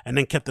 tracks and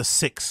then kept the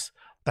 6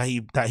 that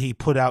he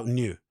put out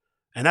new.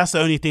 And that's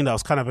the only thing that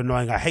was kind of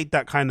annoying. I hate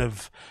that kind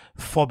of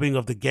fobbing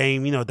of the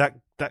game.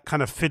 That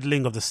kind of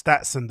fiddling of the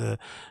stats and the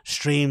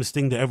streams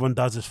thing that everyone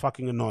does is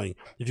fucking annoying.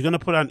 If you're going to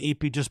put out an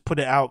EP, just put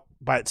it out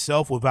by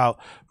itself without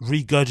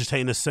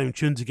regurgitating the same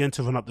tunes again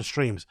to run up the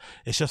streams.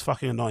 It's just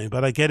fucking annoying.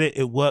 But I get it.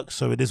 It works,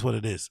 so it is what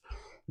it is.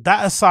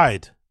 That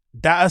aside,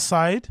 that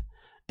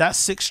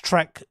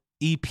 6-track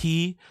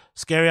EP,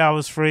 Scary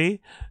Hours 3,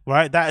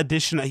 right? That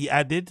addition that he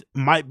added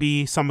might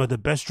be some of the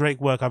best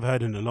Drake work I've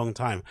heard in a long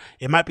time.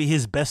 It might be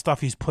his best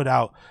stuff he's put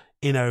out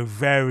in a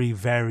very,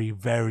 very,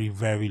 very,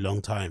 very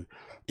long time.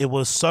 It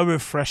was so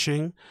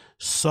refreshing,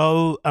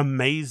 so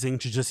amazing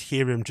to just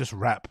hear him just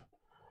rap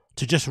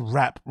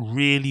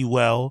really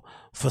well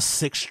for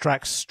 6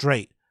 tracks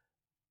straight.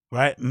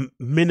 right?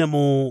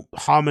 Minimal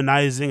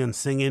harmonizing and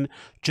singing,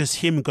 just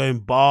him going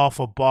bar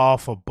for bar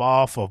for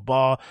bar for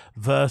bar,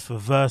 verse for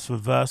verse for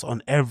verse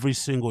on every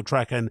single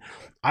track. And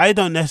I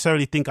don't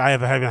necessarily think I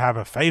ever have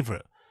a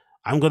favorite.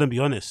 I'm going to be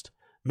honest.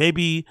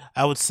 Maybe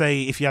I would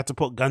say, if you had to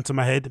put gun to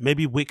my head,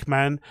 maybe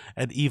Wickman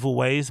and Evil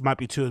Ways might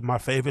be two of my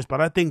favorites, but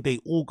I think they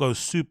all go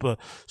super,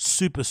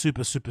 super,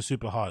 super, super,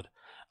 super hard.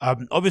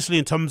 Obviously,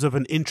 in terms of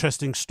an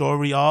interesting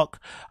story arc,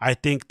 I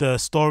think the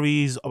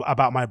stories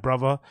about my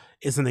brother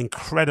is an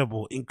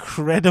incredible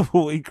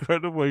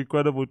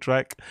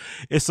track.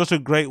 It's such a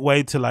great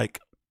way to like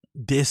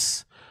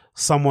diss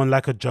someone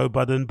like a Joe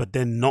Budden, but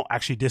then not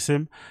actually diss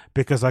him,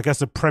 because I guess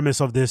the premise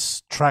of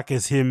this track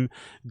is him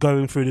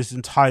going through this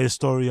entire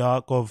story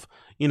arc of,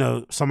 you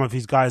know, some of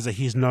his guys that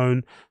he's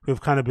known who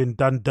have kind of been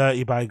done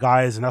dirty by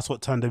guys, and that's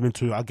what turned him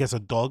into, I guess, a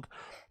dog.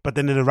 But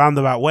then in a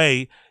roundabout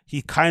way,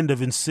 he kind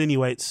of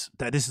insinuates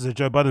that this is a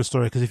Joe Budden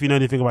story, because if you know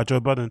anything about Joe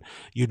Budden,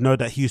 you'd know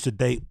that he used to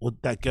date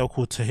with that girl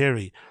called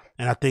Tahiri.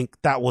 And I think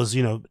that was,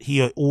 you know,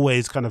 he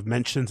always kind of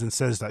mentions and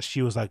says that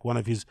she was like one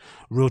of his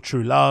real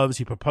true loves.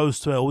 He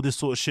proposed to her, all this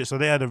sort of shit. So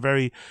they had a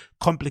very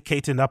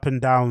complicated up and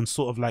down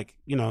sort of like,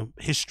 you know,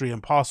 history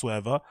and past,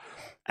 whatever.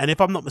 And if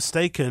I'm not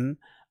mistaken,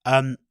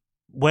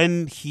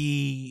 when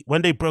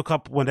they broke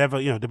up, whenever,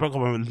 you know, they broke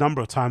up a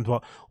number of times,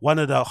 but one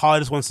of the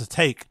hardest ones to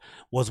take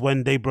was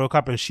when they broke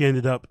up and she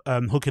ended up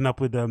hooking up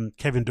with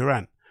Kevin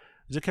Durant.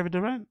 Is it Kevin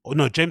Durant? Oh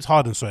no, James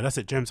Harden. Sorry, that's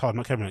it. James Harden,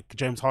 not Kevin Durant.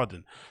 James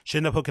Harden. She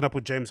ended up hooking up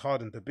with James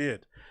Harden, the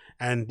beard.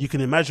 And you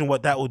can imagine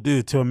what that will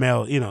do to a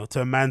male, you know,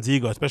 to a man's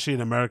ego, especially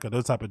in America,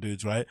 those type of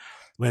dudes, right?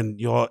 When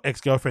your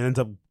ex-girlfriend ends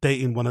up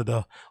dating one of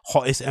the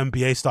hottest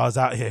NBA stars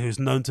out here who's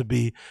known to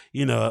be,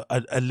 you know,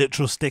 a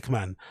literal stick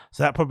man.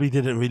 So that probably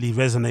didn't really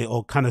resonate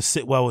or kind of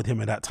sit well with him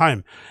at that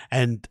time.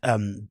 And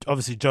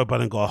obviously Joe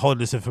Budden got a hold of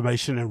this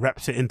information and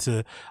wrapped it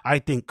into, I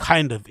think,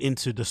 kind of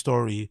into the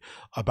story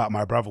about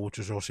my brother, which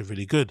was also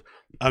really good.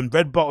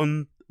 Red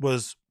Bottom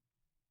was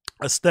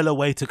a stellar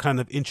way to kind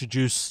of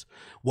introduce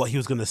what he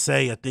was going to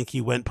say. I think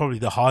he went probably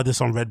the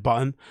hardest on Red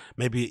Button.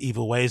 Maybe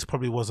Evil Ways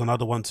probably was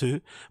another one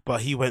too,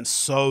 but he went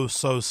so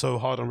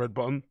hard on Red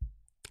Button.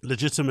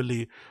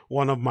 Legitimately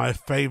one of my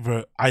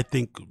favorite, I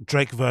think,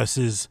 Drake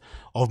verses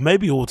of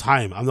maybe all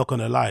time. I'm not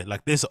gonna lie,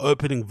 like this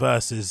opening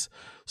verse is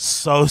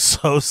so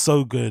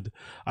good.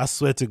 I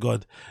swear to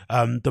God.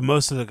 The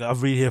most, like,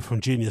 I've read here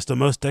from Genius, the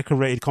most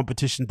decorated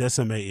competition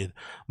decimated.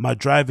 My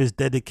drive is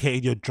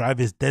dedicated, your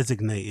drive is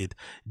designated.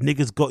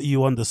 Niggas got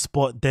you on the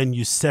spot, then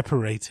you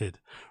separated.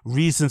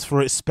 Reasons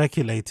for it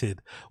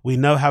speculated. We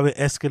know how it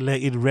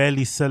escalated,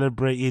 rarely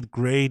celebrated.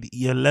 Grade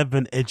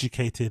 11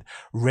 educated.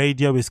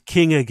 Radio is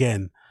king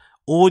again.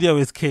 Audio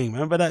is king.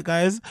 Remember that,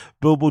 guys?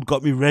 Billboard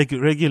got me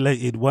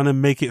regulated. Want to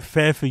make it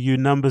fair for you,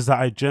 numbers that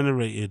I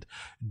generated.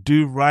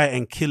 Do right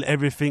and kill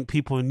everything.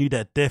 People knew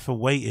that death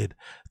awaited.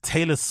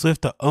 Taylor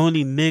Swift, the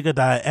only nigga that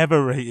I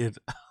ever rated.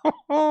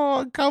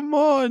 Oh, come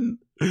on.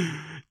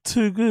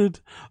 Too good.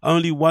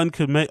 Only one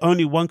could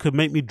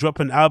make me drop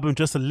an album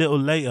just a little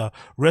later.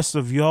 Rest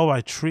of y'all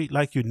I treat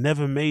like you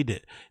never made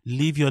it.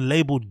 Leave your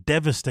label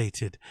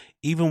devastated.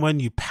 Even when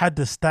you pad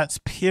the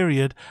stats,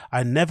 period,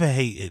 I never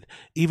hated.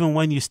 Even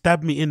when you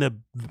stab me in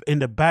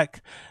the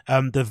back,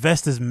 the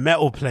vest is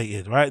metal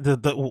plated, right?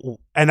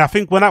 And I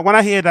think when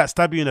I hear that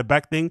stab you in the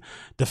back thing,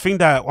 the thing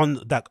that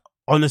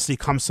honestly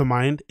comes to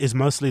mind is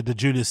mostly the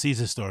Julius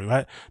Caesar story,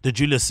 right? The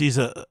Julius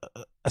Caesar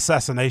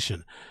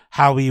assassination,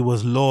 how he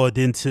was lured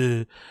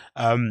into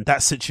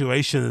that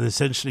situation and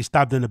essentially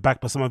stabbed in the back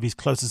by some of his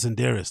closest and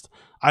dearest.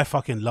 I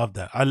fucking love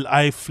that.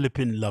 I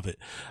flipping love it.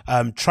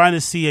 Trying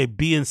to see a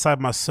B inside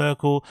my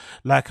circle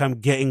like I'm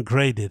getting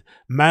graded.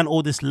 Man,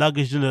 all this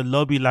luggage in the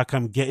lobby like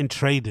I'm getting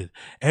traded.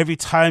 Every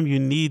time you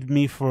need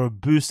me for a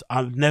boost,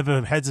 I've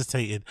never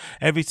hesitated.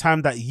 Every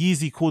time that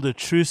Yeezy called a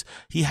truce,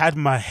 he had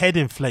my head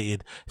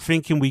inflated,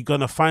 thinking we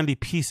gonna finally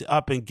piece it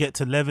up and get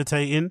to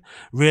levitating.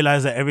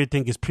 Realize that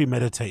everything is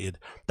premeditated.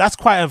 That's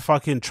quite a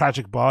fucking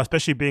tragic bar,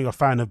 especially being a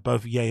fan of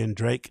both Ye and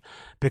Drake,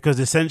 because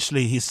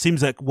essentially he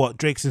seems like what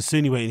Drake's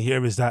insinuating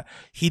here is that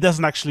he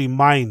doesn't actually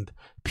mind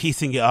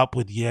piecing it up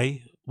with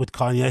Ye, with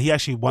Kanye. He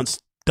actually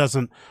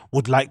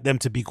would like them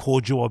to be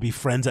cordial or be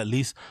friends at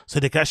least, so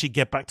they can actually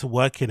get back to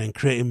working and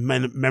creating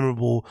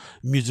memorable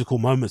musical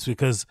moments,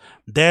 because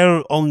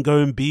their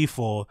ongoing beef,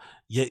 or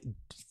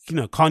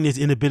Kanye's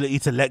inability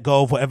to let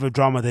go of whatever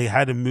drama they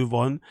had and move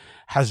on,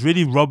 has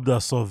really robbed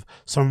us of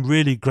some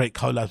really great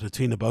collabs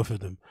between the both of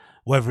them.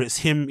 Whether it's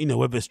him,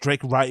 whether it's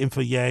Drake writing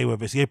for Ye,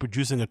 whether it's Ye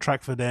producing a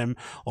track for them,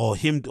 or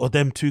him or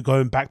them two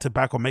going back to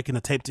back or making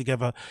a tape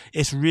together,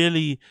 it's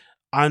really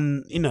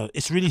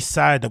it's really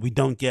sad that we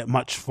don't get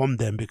much from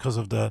them because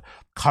of the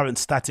current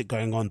static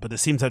going on. But it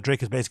seems that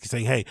Drake is basically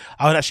saying, hey,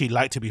 I would actually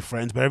like to be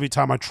friends, but every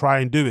time I try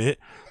and do it,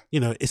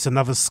 it's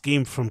another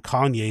scheme from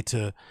Kanye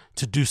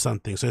to do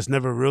something. So it's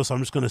never real. So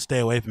I'm just going to stay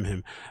away from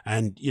him.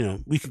 And,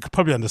 we can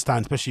probably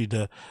understand, especially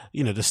the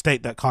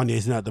state that Kanye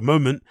is in at the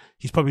moment.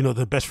 He's probably not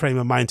the best frame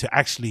of mind to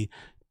actually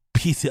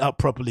piece it up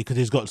properly because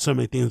he's got so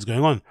many things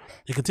going on.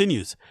 It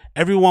continues.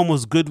 Everyone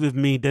was good with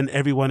me, then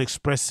everyone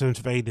expressed and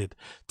faded.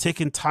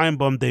 Ticking time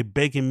bomb, they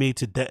begging me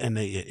to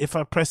detonate it. If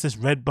I press this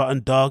red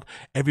button, dog,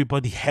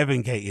 everybody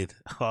heaven gated.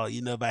 Oh,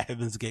 you know about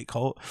Heaven's Gate,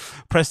 Colt.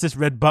 Press this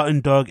red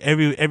button, dog,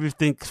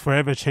 everything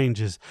forever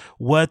changes.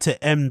 Word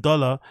to M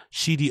Dollar,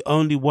 she the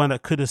only one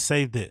that could have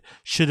saved it.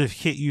 Should have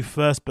hit you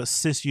first, but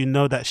sis, you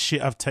know that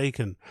shit I've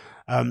taken.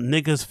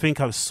 Niggas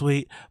think I'm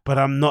sweet, but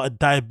I'm not a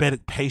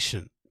diabetic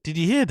patient. Did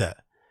you hear that?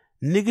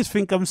 Niggas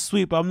think I'm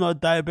sweet, but I'm not a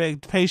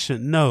diabetic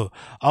patient. No,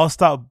 I'll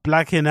start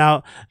blacking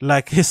out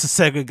like it's a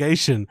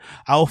segregation.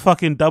 I'll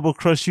fucking double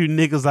cross you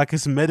niggas like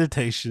it's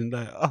meditation.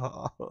 Like,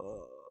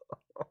 oh.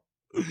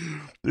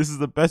 This is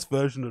the best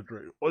version of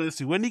Drake.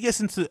 Honestly, when he gets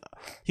into,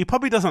 he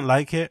probably doesn't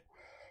like it.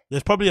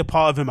 There's probably a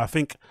part of him, I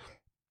think,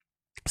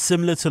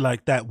 similar to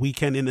like that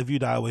Weeknd interview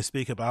that I always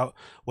speak about,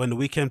 when the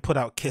Weeknd put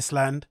out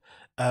Kissland.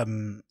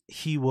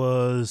 He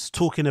was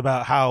talking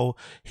about how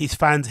his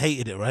fans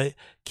hated it, right?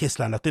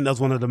 Kissland. I think that was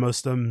one of the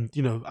most,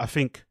 I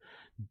think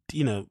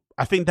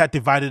that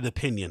divided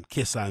opinion,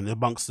 Kissland,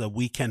 amongst the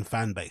Weeknd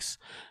fan base.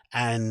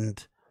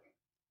 And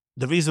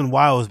the reason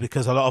why was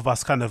because a lot of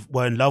us kind of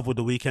were in love with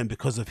the Weeknd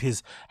because of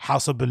his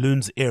House of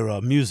Balloons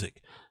era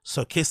music.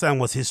 So Kissland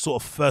was his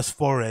sort of first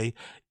foray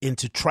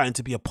into trying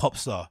to be a pop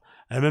star.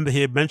 I remember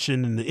he had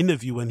mentioned in the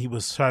interview when he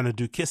was trying to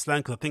do Kissland,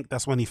 because I think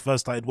that's when he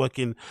first started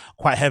working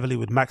quite heavily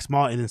with Max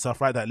Martin and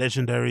stuff, right? That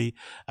legendary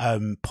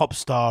pop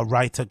star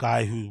writer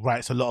guy who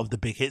writes a lot of the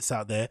big hits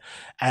out there.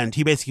 And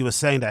he basically was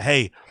saying that,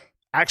 hey,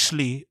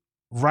 actually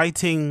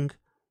writing,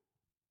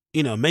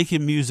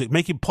 making music,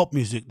 making pop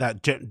music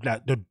that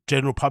the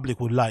general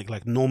public would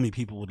like normally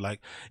people would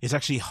like, is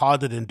actually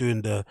harder than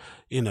doing the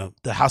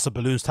House of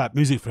Balloons type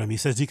music for him. He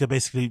says he could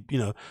basically,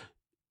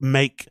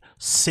 make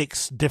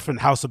 6 different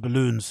House of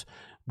Balloons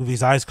with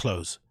his eyes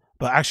closed,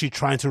 but actually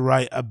trying to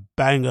write a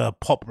banger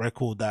pop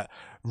record that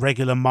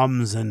regular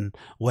mums and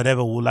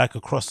whatever will like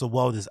across the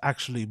world is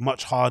actually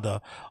much harder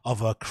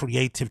of a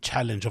creative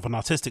challenge, of an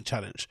artistic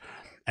challenge.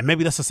 And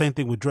maybe that's the same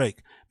thing with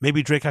Drake.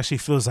 Maybe Drake actually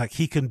feels like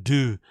he can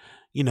do,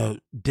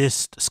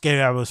 this Scary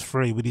Hours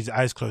 3 with his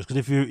eyes closed.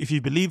 Because if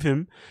you believe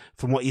him,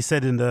 from what he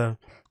said in the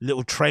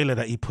little trailer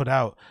that he put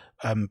out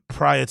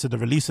prior to the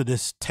release of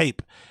this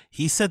tape,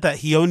 he said that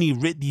he only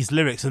wrote these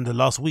lyrics in the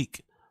last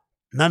week.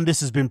 None of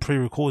this has been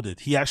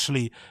pre-recorded. He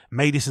actually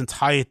made this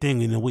entire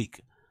thing in a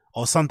week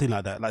or something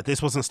like that. Like,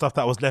 this wasn't stuff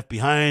that was left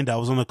behind, that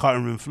was on the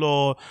cutting room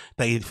floor,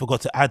 that he forgot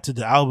to add to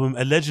the album.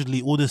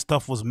 Allegedly, all this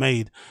stuff was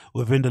made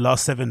within the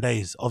last 7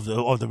 days of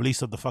the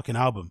release of the fucking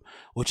album,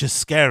 which is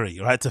scary,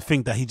 right? To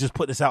think that he just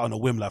put this out on a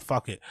whim, like,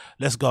 fuck it,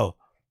 let's go.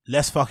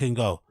 Let's fucking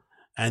go.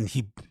 And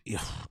he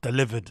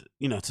delivered,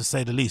 to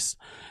say the least.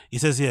 He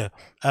says here,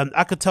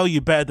 I could tell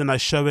you better than I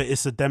show it.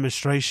 It's a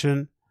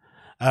demonstration.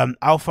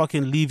 I'll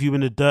fucking leave you in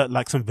the dirt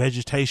like some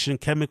vegetation.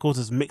 Chemicals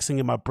is mixing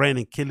in my brain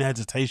and killing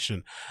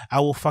hesitation. I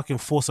will fucking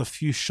force a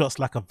few shots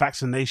like a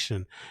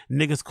vaccination.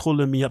 Niggas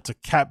calling me up to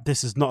cap.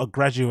 This is not a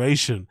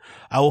graduation.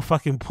 I will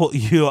fucking put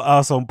your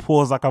ass on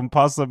pause like I'm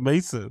Pastor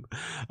Mason.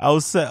 I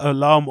will set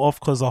alarm off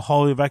cause a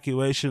whole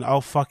evacuation.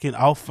 I'll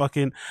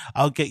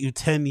get you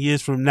 10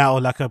 years from now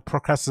like a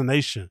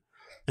procrastination.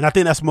 And I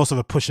think that's most of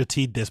a Pusha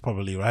T diss,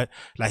 probably, right?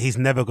 Like, he's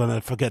never gonna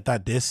forget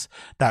that diss,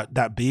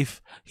 that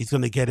beef. He's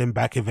gonna get him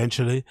back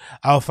eventually.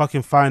 I'll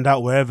fucking find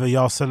out wherever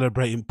y'all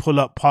celebrating. Pull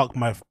up, park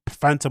my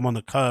Phantom on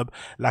the curb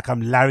like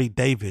I'm Larry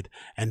David,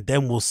 and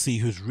then we'll see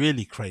who's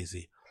really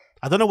crazy.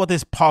 I don't know what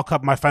this park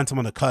up my Phantom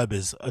on the curb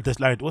is. What's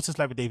this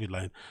Larry David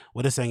line?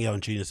 What is saying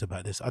on Genius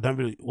about this? I don't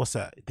really. What's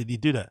that? Did he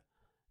do that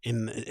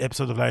in an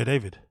episode of Larry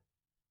David?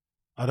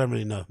 I don't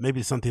really know.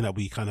 Maybe it's something that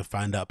we kind of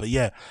find out. But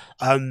yeah,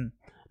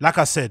 like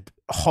I said,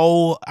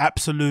 whole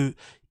absolute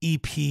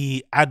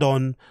EP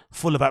add-on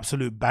full of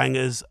absolute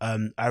bangers.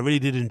 I really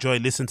did enjoy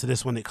listening to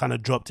this when it kind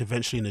of dropped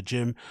eventually in the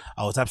gym.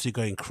 I was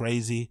absolutely going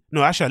crazy.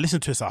 No, actually, I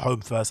listened to this at home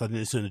first. I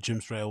didn't listen to the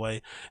gym straight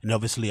away. And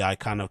obviously, I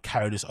kind of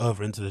carried this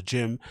over into the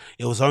gym.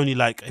 It was only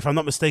like, if I'm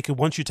not mistaken,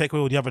 once you take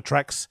away all the other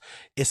tracks,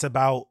 it's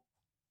about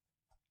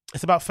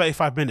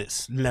 35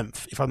 minutes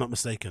length, if I'm not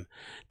mistaken.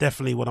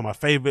 Definitely one of my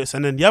favorites.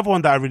 And then the other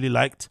one that I really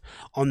liked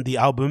on the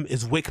album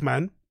is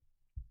Wickman.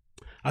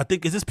 I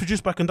think, is this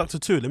produced by Conductor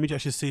 2? Let me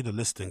actually see the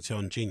listings here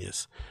on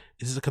Genius.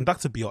 Is this a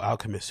Conductor B or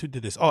Alchemist? Who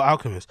did this? Oh,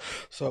 Alchemist.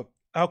 So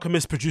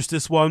Alchemist produced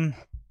this one.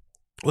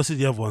 What's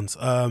the other ones?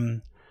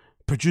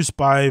 Produced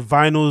by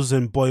Vinyls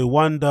and Boy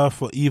Wonder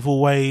for Evil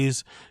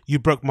Ways. You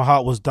Broke My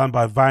Heart was done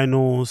by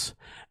Vinyls.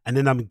 And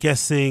then I'm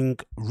guessing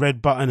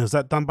Red Button, is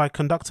that done by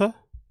Conductor?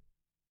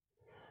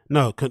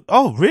 No.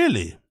 Oh,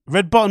 really?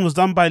 Red Button was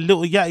done by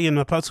Lil Yachty and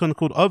a person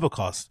called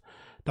Overcast.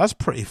 That's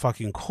pretty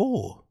fucking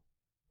cool.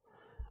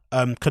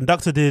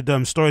 Conductor did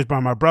Stories by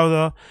My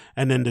Brother,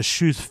 and then The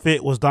Shoes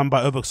Fit was done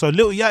by Overcast. So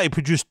Lil Yachty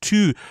produced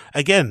 2.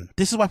 Again,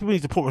 this is why people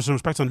need to put some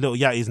respect on Lil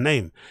Yachty's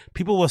name.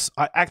 People were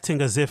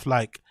acting as if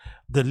like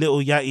the Lil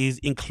Yachty's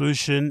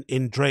inclusion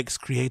in Drake's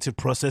creative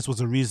process was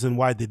a reason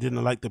why they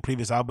didn't like the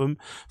previous album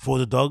for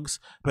the Dogs.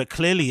 But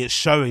clearly it's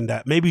showing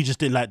that maybe he just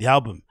didn't like the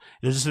album.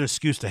 It was just an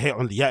excuse to hate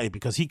on Lil Yachty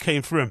because he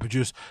came through and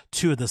produced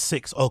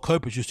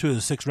co-produced 2 of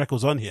the 6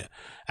 records on here.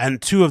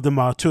 And 2 of them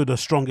are 2 of the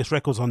strongest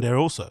records on there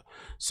also.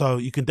 So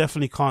you can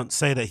definitely can't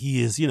say that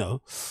he is,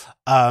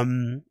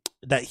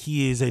 that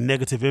he is a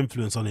negative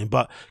influence on him.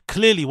 But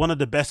clearly one of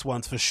the best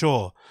ones for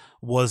sure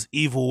was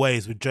Evil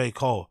Ways with J.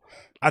 Cole.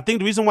 I think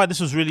the reason why this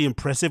was really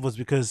impressive was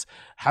because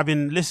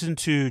having listened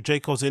to J.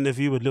 Cole's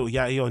interview with Lil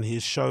Yachty on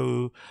his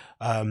show,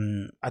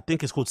 I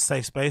think it's called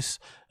Safe Space.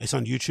 It's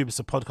on YouTube. It's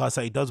a podcast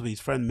that he does with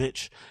his friend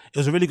Mitch. It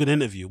was a really good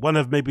interview. One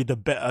of maybe the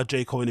better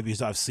J. Cole interviews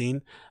that I've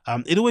seen.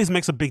 It always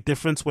makes a big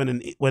difference when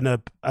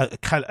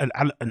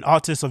an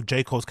artist of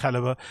J. Cole's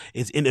caliber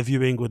is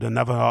interviewing with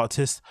another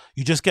artist.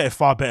 You just get a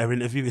far better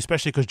interview,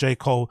 especially because J.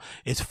 Cole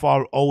is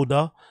far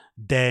older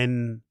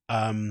than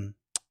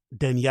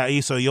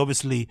Yachty, so he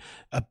obviously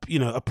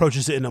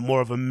approaches it in a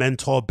more of a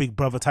mentor, big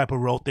brother type of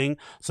role thing.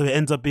 So it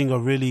ends up being a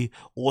really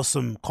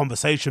awesome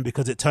conversation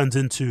because it turns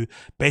into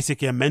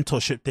basically a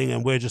mentorship thing,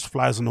 and we're just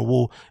flies on the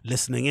wall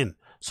listening in.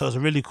 So it was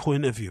a really cool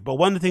interview. But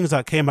one of the things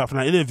that came out from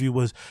that interview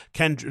was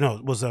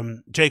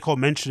J. Cole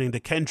mentioning the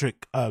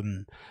Kendrick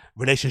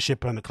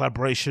relationship and the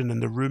collaboration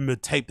and the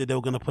rumored tape that they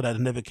were going to put out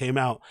that never came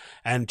out.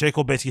 And J.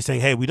 Cole basically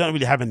saying, hey, we don't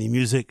really have any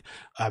music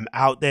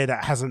out there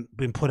that hasn't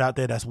been put out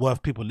there that's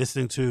worth people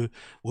listening to.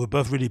 We're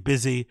both really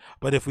busy,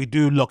 but if we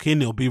do lock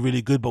in, it'll be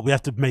really good, but we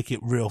have to make it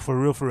real. For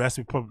real, it has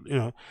to be probably,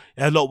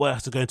 a lot of work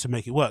has to go into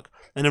make it work.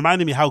 And it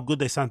reminded me how good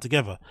they sound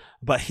together.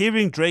 But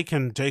hearing Drake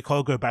and J.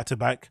 Cole go back to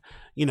back,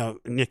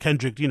 and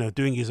Kendrick,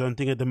 doing his own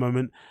thing at the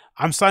moment,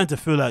 I'm starting to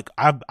feel like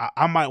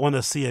I might want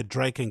to see a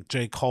Drake and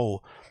J.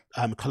 Cole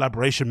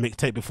collaboration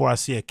mixtape before I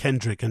see a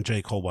Kendrick and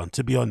J. Cole one,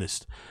 to be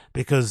honest,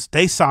 because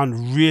they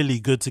sound really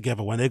good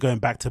together when they're going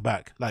back to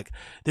back. Like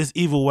this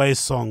Evil Ways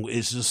song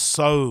is just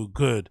so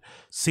good.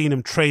 Seeing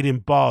them trading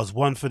bars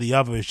one for the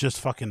other is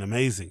just fucking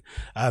amazing.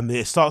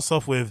 It starts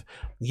off with,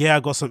 yeah, I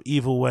got some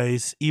evil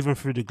ways, even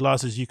through the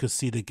glasses you could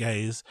see the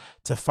gaze.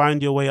 To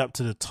find your way up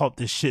to the top,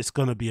 this shit's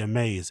gonna be a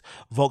maze.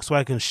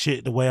 Volkswagen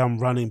shit, the way I'm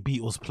running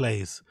Beatles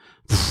plays.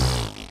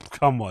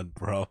 Come on,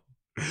 bro.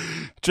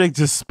 Drake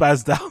just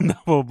spazzed down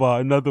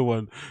another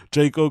one.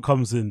 J. Cole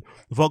comes in.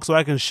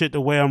 Volkswagen shit, the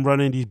way I'm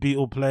running these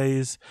Beatle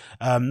plays.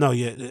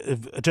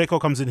 J. Cole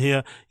comes in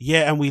here.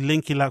 Yeah, and we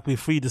link it like we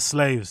freed the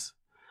slaves.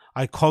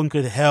 I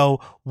conquered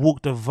hell,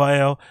 walked the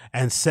veil,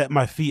 and set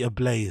my feet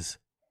ablaze.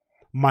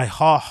 My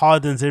heart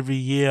hardens every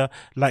year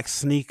like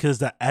sneakers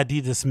that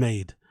Adidas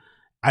made.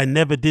 I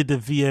never did the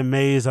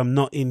VMAs, I'm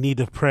not in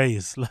need of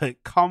praise.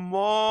 Like, come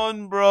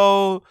on,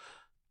 bro.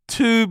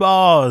 2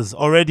 bars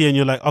already, and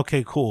you're like,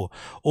 okay, cool.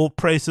 All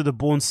praise to the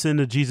born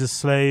sinner, Jesus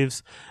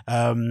slaves.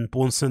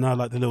 Born sinner,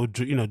 like the little,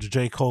 the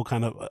J. Cole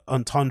kind of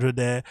entendre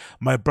there.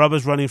 My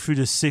brothers running through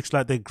the 6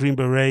 like they're Green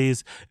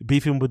Berets,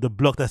 beefing with the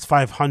block that's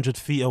 500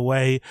 feet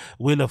away.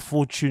 Wheel of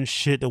Fortune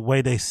shit, the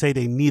way they say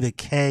they need a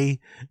K.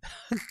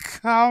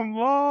 Come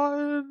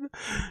on.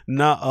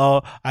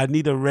 Nuh-uh. I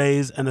need a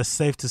raise and a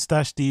safe to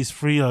stash these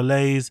free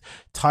Lays.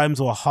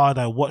 Times were hard.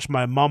 I watched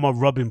my mama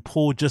robbing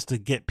Paul just to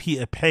get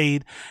Peter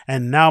paid,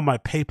 and now my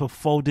paper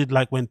folded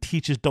like when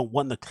teachers don't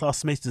want the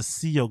classmates to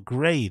see your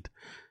grade.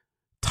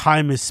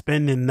 Time is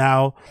spending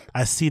now.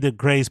 I see the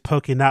grays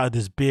poking out of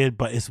this beard,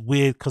 but it's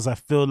weird because I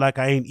feel like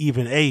I ain't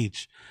even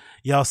age.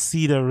 Y'all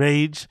see the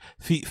rage,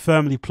 feet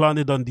firmly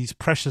planted on these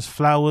precious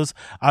flowers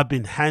I've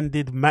been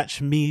handed.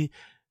 Match me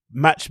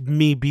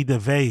be the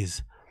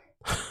vase.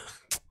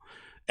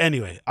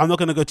 Anyway, I'm not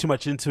going to go too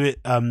much into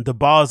it. The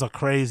bars are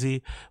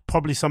crazy.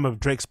 Probably some of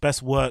Drake's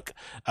best work.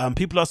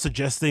 People are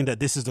suggesting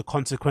that this is the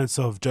consequence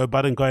of Joe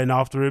Budden going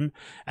after him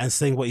and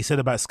saying what he said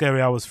about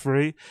Scary Hours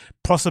 3.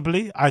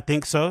 Possibly, I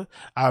think so.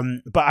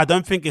 But I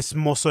don't think it's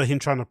more so him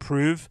trying to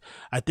prove.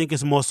 I think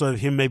it's more so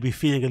him maybe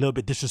feeling a little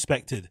bit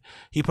disrespected.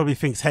 He probably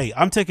thinks, hey,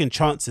 I'm taking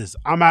chances.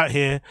 I'm out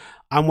here.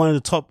 I'm one of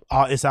the top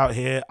artists out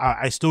here.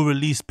 I still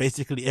release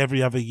basically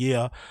every other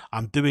year.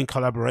 I'm doing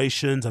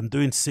collaborations. I'm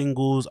doing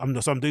singles.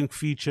 I'm doing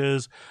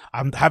features.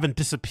 I haven't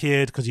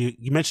disappeared, because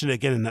you mentioned it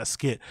again in that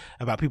skit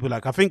about people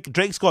like, I think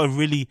Drake's got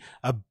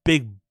a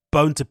big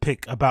bone to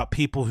pick about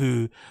people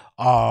who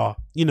are,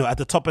 at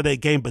the top of their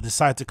game, but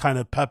decide to kind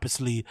of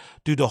purposely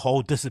do the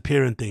whole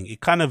disappearing thing.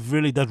 It kind of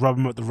really does rub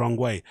him up the wrong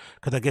way,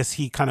 because I guess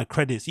he kind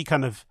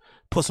of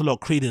puts a lot of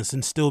credence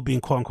in still being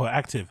quote unquote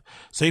active.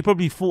 So he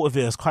probably thought of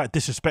it as quite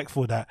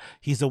disrespectful that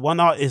he's the one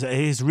artist that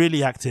is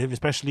really active,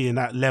 especially in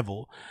that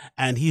level,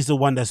 and he's the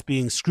one that's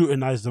being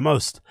scrutinized the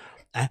most.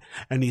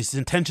 And his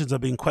intentions are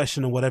being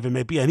questioned or whatever it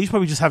may be, and he's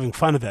probably just having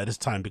fun of it at this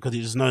time, because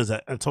he just knows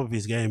that at the top of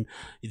his game,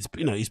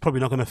 he's probably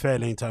not going to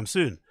fail anytime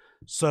soon.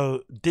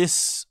 So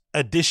this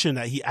addition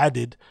that he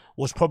added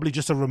was probably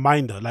just a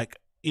reminder, like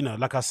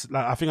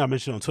I think I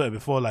mentioned on Twitter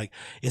before, like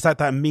it's like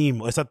that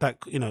meme, or it's like that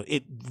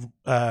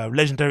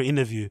legendary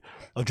interview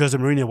of Jose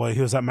Mourinho where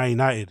he was at Man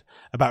United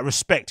about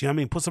respect. You know what I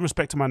mean? Put some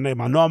respect to my name.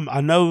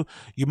 I know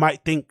you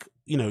might think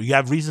you know, you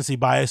have recency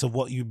bias of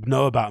what you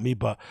know about me,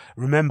 but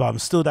remember, I'm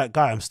still that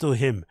guy. I'm still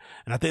him.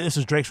 And I think this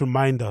is Drake's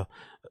reminder,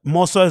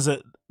 more so as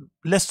a,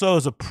 less so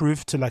as a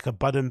proof to like a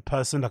Budden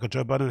person, like a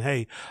Joe Budden,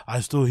 hey,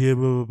 I'm still here,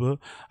 blah, blah, blah.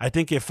 I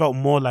think it felt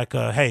more like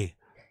a, hey,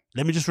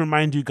 let me just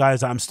remind you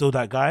guys that I'm still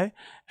that guy.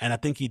 And I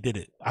think he did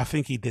it. I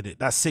think he did it.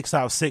 That's 6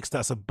 out of 6.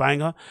 That's a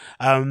banger.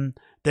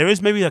 There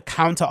is maybe a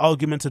counter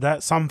argument to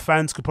that. Some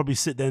fans could probably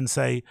sit there and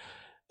say,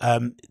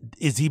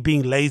 is he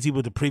being lazy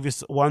with the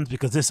previous ones?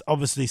 Because this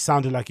obviously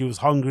sounded like he was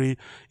hungry.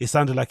 It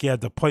sounded like he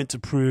had the point to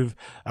prove,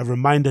 a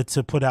reminder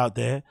to put out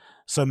there.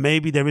 So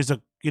maybe there is a,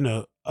 you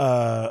know,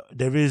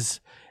 there is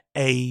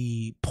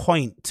a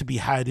point to be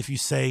had if you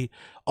say,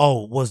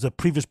 oh, was the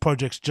previous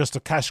projects just a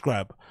cash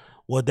grab?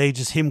 Were they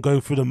just him going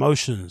through the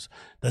motions?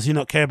 Does he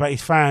not care about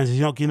his fans? Is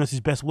he not giving us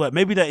his best work?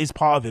 Maybe that is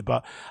part of it,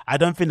 but I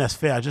don't think that's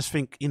fair. I just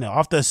think, you know,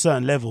 after a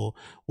certain level,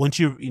 once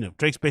you know,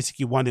 Drake's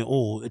basically won it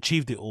all,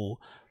 achieved it all,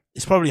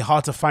 it's probably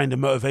hard to find the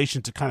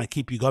motivation to kind of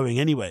keep you going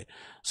anyway.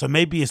 So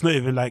maybe it's not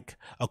even like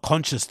a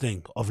conscious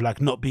thing of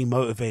like not being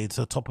motivated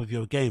to the top of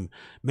your game.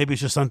 Maybe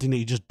it's just something that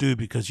you just do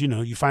because, you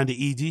know, you find it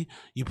easy,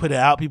 you put it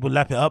out, people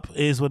lap it up,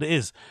 it is what it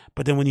is.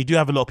 But then when you do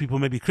have a lot of people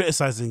maybe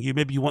criticizing you,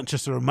 maybe you want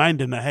just to remind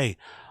them that, hey,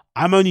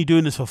 I'm only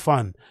doing this for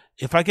fun.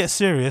 If I get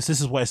serious, this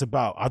is what it's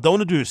about. I don't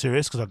want to do it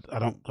serious because I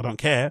don't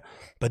care,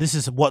 but this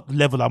is what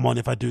level I'm on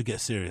if I do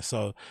get serious.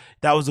 So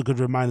that was a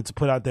good reminder to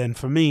put out there. And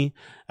for me,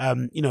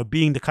 you know,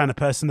 being the kind of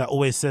person that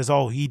always says,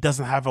 oh, he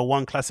doesn't have a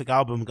one classic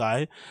album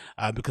guy,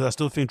 because I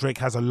still think Drake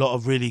has a lot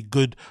of really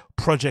good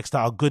projects that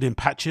are good in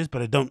patches,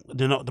 but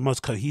they're not the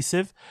most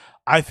cohesive.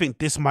 I think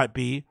this might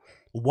be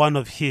one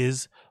of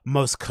his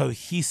most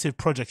cohesive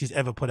projects he's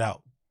ever put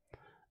out.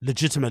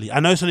 Legitimately,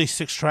 I know it's only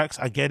 6 tracks,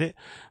 I get it,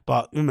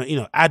 but you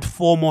know, add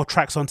 4 more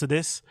tracks onto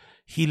this.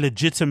 He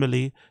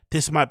legitimately,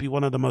 this might be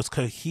one of the most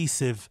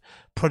cohesive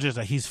projects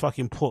that he's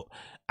fucking put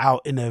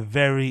out in a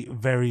very,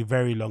 very,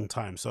 very long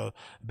time. So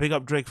big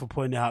up Drake for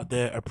pointing it out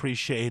there.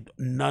 Appreciated,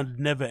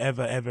 never,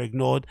 ever, ever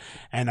ignored.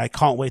 And I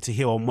can't wait to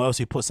hear what else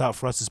he puts out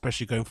for us,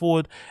 especially going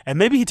forward. And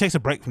maybe he takes a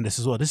break from this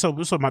as well. This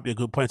might be a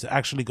good point to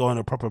actually go on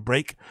a proper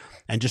break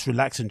and just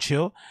relax and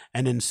chill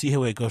and then see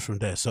how it goes from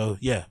there. So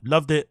yeah,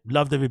 loved it.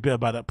 Loved every bit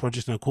about that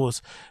project. And of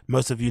course,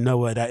 most of you know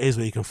where that is,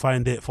 where you can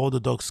find it. For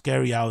the Dog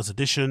Scary Hours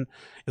edition.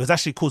 It was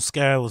actually called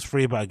Scary Hours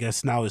Free, but I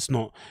guess now it's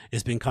not.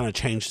 It's been kind of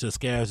changed to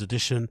Scary Hours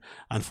edition.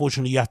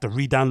 Unfortunately, you have to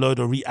re-download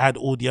or re-add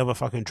all the other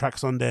fucking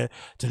tracks on there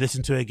to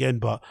listen to it again.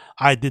 But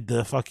I did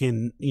the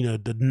fucking, you know,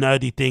 the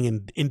nerdy thing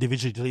and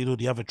individually delete all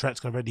the other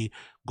tracks. I already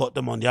got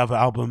them on the other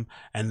album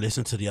and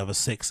listened to the other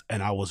 6,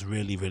 and I was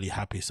really, really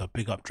happy. So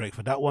big up Drake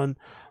for that one.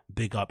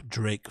 Big up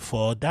Drake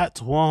for that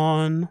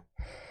one.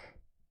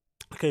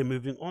 Okay,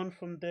 moving on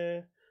from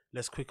there.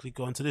 Let's quickly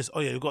go into this.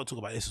 Oh yeah, we've got to talk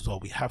about this as well.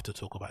 We have to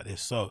talk about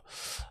this. So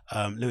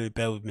let me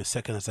bear with me a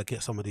second as I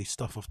get some of these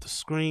stuff off the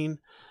screen.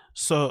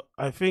 So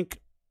I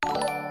think,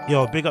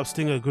 yo, big up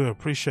Stinger Guru.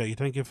 Appreciate you.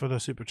 Thank you for the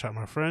super chat,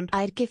 my friend.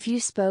 I'd if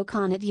you spoke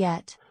on it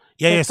yet.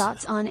 Yeah, the yes.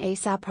 Thoughts on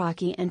ASAP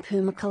Rocky and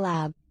Puma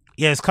collab.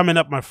 Yeah, it's coming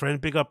up, my friend.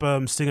 Big up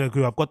Stinger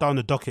Guru. I've got that on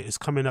the docket. It's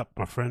coming up,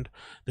 my friend.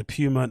 The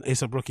Puma and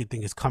A$AP Rocky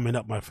thing is coming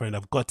up, my friend.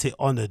 I've got it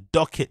on the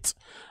docket.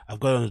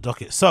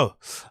 So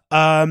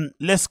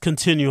let's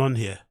continue on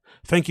here.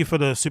 Thank you for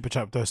the super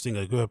chat, though,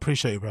 Stinger. Good,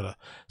 appreciate you, brother.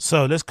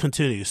 So let's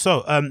continue.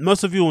 So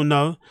most of you will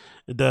know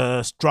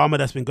the drama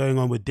that's been going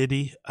on with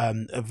Diddy.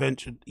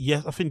 Eventually,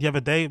 yes, I think the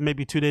other day,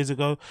 maybe 2 days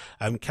ago,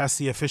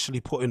 Cassie officially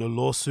put in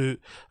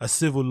a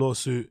civil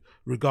lawsuit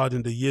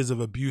regarding the years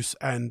of abuse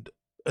and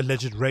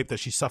alleged rape that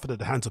she suffered at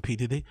the hands of P.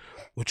 Diddy,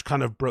 which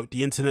kind of broke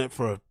the internet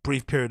for a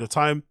brief period of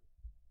time.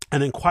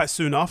 And then quite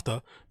soon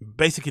after,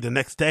 basically the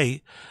next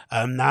day,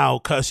 now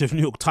courtesy of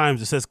New York Times,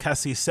 it says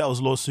Cassie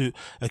settles lawsuit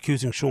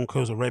accusing Sean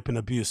Combs of rape and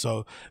abuse.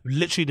 So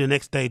literally the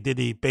next day,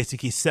 Diddy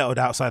basically settled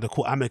outside the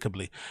court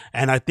amicably.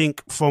 And I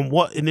think from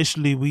what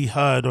initially we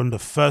heard on the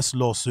first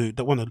lawsuit,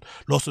 that when the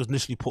lawsuit was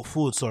initially put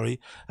forward,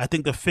 I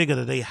think the figure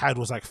that they had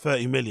was like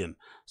 30 million.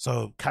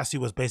 So Cassie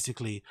was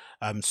basically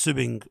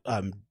suing,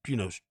 you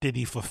know,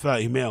 Diddy for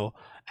 30 mil.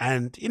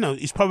 And, you know,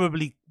 it's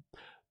probably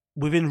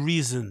within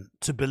reason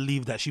to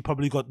believe that she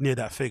probably got near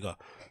that figure.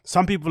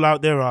 Some people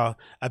out there are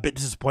a bit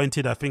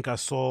disappointed. I think I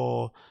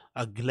saw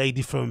a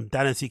lady from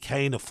Danity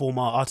Kane, a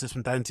former artist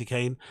from Danity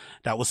Kane,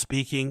 that was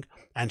speaking,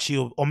 and she,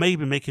 or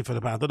maybe making for the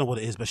band, I don't know what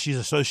it is, but she's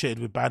associated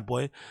with Bad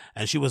Boy,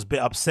 and she was a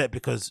bit upset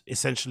because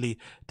essentially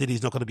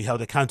Diddy's not going to be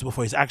held accountable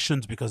for his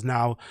actions because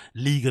now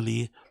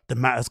legally the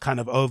matter's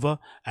kind of over,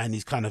 and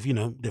he's kind of, you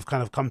know, they've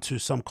kind of come to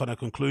some kind of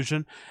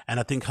conclusion. And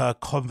I think her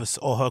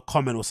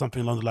comment was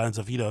something along the lines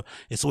of, you know,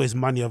 it's always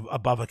money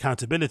above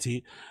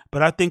accountability.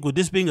 But I think with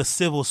this being a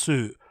civil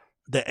suit,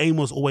 the aim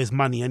was always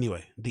money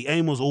anyway. The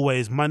aim was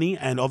always money,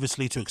 and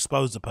obviously to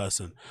expose the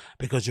person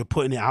because you're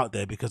putting it out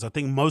there. Because I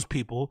think most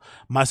people,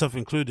 myself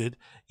included,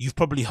 you've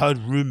probably heard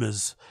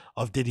rumors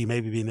of Diddy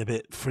maybe being a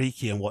bit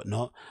freaky and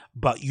whatnot,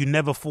 but you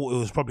never thought it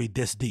was probably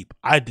this deep.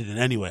 I didn't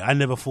anyway. I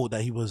never thought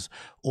that he was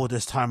all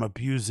this time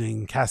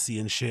abusing Cassie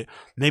and shit.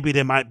 Maybe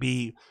there might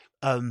be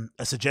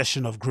a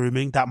suggestion of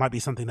grooming, that might be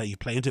something that you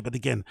play into. But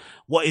again,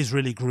 what is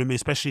really grooming,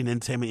 especially in the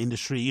entertainment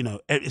industry, you know,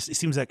 it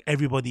seems like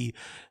everybody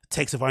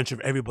takes advantage of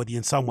everybody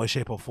in some way,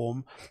 shape or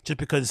form. Just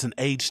because it's an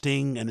age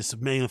thing and it's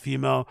male and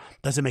female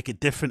doesn't make it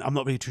different. I'm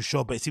not really too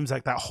sure, but it seems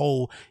like that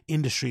whole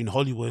industry in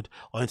Hollywood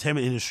or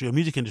entertainment industry or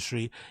music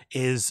industry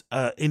is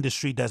an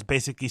industry that's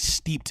basically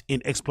steeped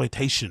in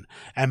exploitation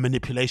and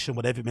manipulation,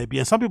 whatever it may be.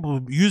 And some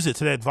people use it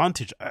to their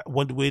advantage,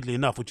 weirdly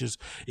enough, which is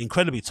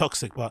incredibly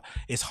toxic, but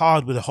it's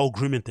hard with the whole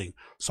grooming thing.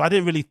 So I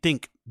didn't really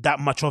think that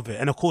much of it.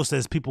 And of course,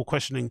 there's people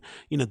questioning,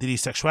 you know,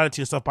 Diddy's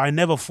sexuality and stuff, but I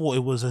never thought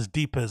it was as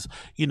deep as,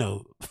 you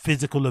know,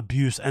 physical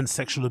abuse and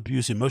sexual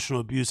abuse,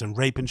 emotional abuse and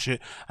rape and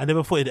shit. I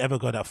never thought it'd ever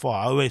go that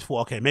far. I always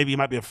thought, okay, maybe he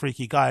might be a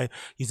freaky guy.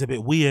 He's a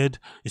bit weird,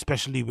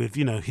 especially with,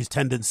 you know, his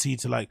tendency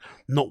to like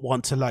not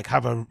want to like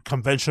have a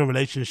conventional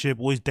relationship,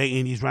 always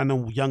dating these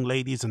random young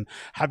ladies and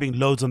having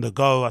loads on the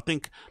go. I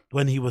think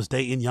when he was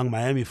dating Young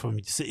Miami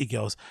from City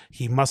Girls,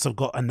 he must have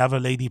got another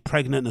lady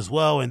pregnant as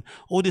well, and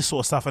all this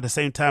sort of stuff at the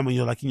same time. When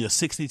you're like in your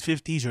 60s,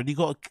 50s,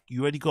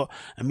 you already got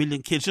a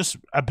million kids. Just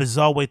a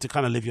bizarre way to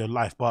kind of live your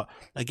life. But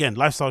again,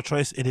 lifestyle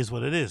choice, it is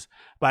what it is.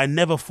 But I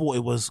never thought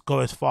it was go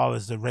as far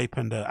as the rape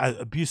and the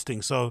abuse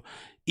thing. So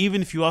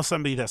even if you are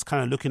somebody that's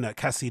kind of looking at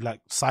Cassie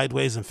like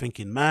sideways and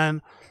thinking,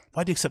 man,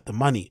 why do you accept the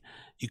money?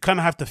 You kind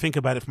of have to think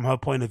about it from her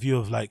point of view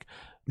of like,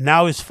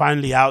 now it's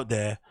finally out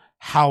there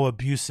how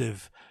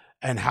abusive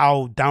and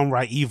how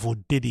downright evil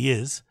Diddy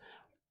is,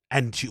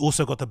 and she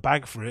also got the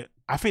bag for it.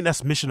 I think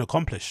that's mission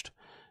accomplished.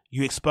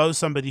 You expose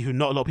somebody who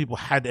not a lot of people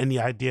had any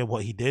idea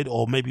what he did,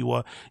 or maybe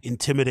were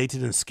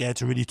intimidated and scared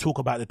to really talk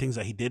about the things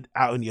that he did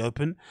out in the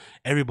open.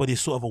 Everybody's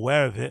sort of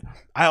aware of it.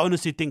 I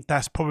honestly think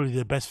that's probably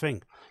the best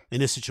thing in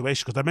this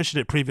situation, because I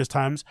mentioned it previous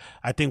times.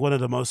 I think one of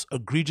the most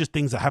egregious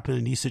things that happen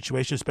in these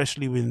situations,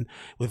 especially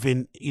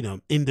within you know,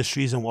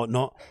 industries and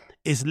whatnot,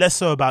 is less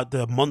so about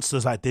the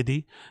monsters like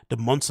Diddy, the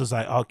monsters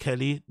like R.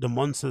 Kelly, the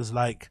monsters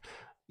like,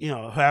 you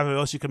know, whoever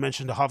else you can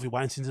mention, the Harvey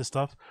Weinsteins and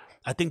stuff.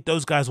 I think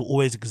those guys will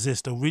always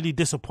exist. A really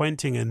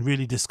disappointing and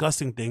really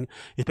disgusting thing,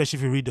 especially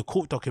if you read the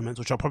court documents,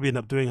 which I'll probably end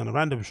up doing on a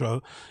random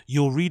show.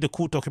 You'll read the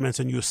court documents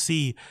and you'll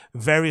see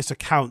various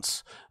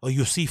accounts, or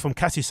you'll see from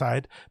Cassie's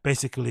side,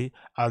 basically,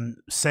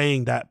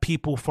 saying that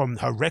people from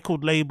her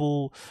record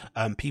label,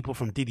 people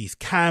from Diddy's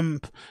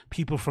camp,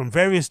 people from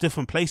various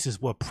different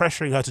places were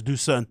pressuring her to do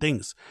certain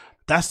things.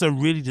 That's the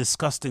really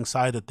disgusting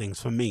side of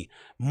things for me,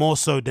 more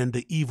so than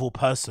the evil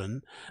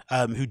person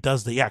who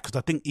does the act. Because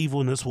I think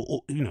evilness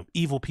will, you know,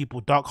 evil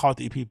people,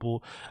 dark-hearted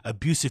people,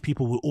 abusive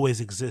people will always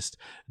exist.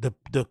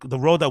 The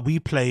role that we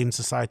play in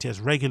society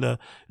as regular,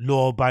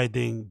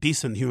 law-abiding,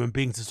 decent human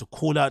beings is to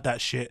call out that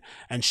shit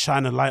and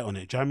shine a light on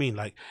it. Do you know what I mean?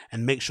 Like,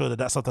 and make sure that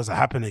that stuff doesn't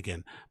happen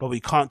again. But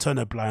we can't turn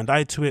a blind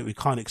eye to it. We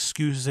can't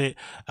excuse it.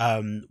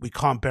 We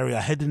can't bury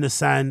our head in the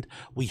sand.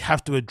 We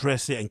have to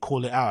address it and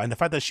call it out. And the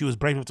fact that she was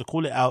brave enough to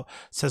call it out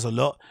says a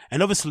lot.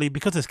 And obviously,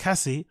 because it's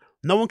Cassie,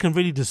 no one can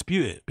really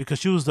dispute it, because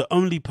she was the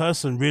only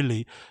person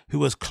really who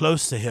was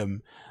close to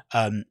him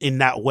in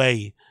that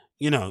way,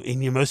 you know, in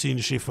the music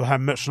industry, for how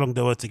much long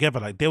they were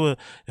together. Like, they were,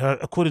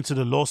 according to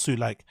the lawsuit,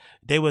 like,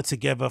 they were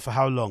together for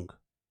how long?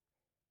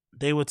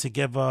 They were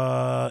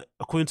together,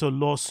 according to a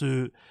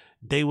lawsuit,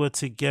 they were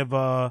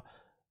together,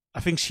 I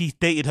think she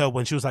dated her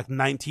when she was like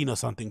 19 or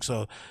something.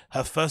 So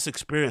her first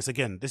experience,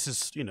 again, this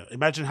is, you know,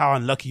 imagine how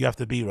unlucky you have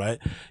to be, right?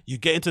 You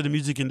get into the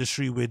music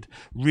industry with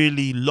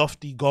really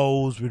lofty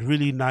goals, with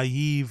really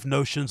naive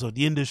notions of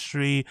the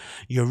industry.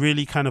 You're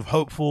really kind of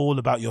hopeful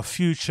about your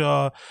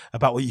future,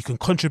 about what you can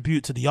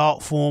contribute to the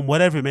art form,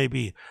 whatever it may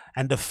be.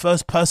 And the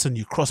first person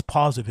you cross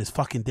paths with is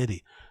fucking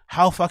Diddy.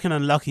 How fucking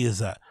unlucky is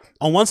that?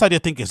 On one side, I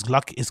think it's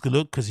luck, it's good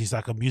luck, because he's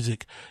like a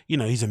music, you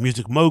know, he's a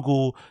music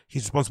mogul.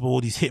 He's responsible for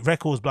all these hit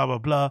records, blah, blah,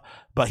 blah.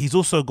 But he's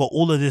also got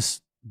all of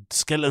this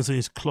skeletons in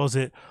his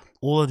closet,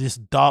 all of this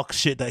dark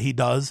shit that he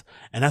does.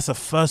 And that's the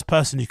first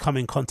person you come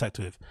in contact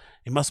with.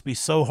 It must be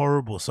so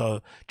horrible.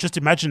 So just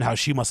imagine how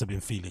she must have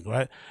been feeling,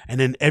 right? And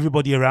then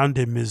everybody around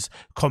him is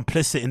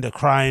complicit in the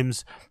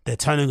crimes. They're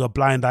turning a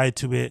blind eye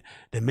to it.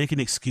 They're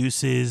making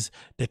excuses.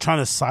 They're trying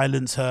to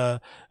silence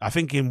her. I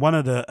think in one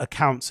of the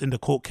accounts in the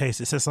court case,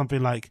 it says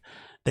something like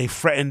they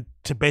threatened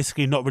to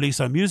basically not release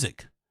her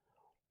music.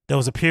 There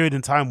was a period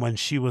in time when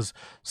she was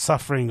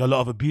suffering a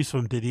lot of abuse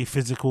from Diddy,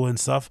 physical and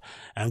stuff,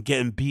 and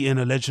getting beaten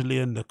allegedly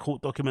in the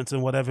court documents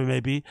and whatever it may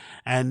be.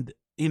 And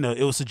you know,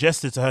 it was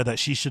suggested to her that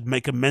she should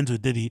make amends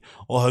with Diddy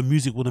or her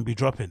music wouldn't be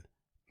dropping.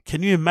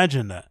 Can you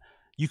imagine that?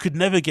 You could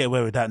never get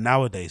away with that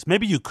nowadays.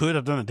 Maybe you could,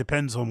 I don't know, it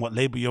depends on what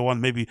label you're on.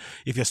 Maybe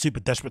if you're super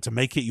desperate to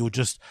make it, you'll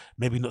just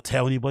maybe not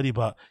tell anybody.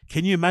 But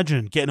can you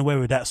imagine getting away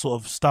with that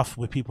sort of stuff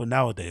with people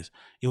nowadays?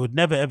 It would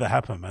never ever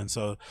happen, man.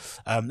 So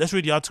let's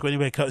read the article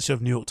anyway, courtesy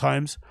of New York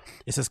Times.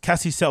 It says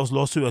Cassie settles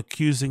lawsuit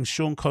accusing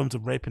Sean Combs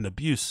of rape and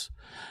abuse.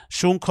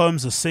 Sean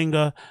Combs, the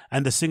singer,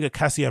 and the singer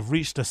Cassie have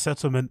reached a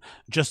settlement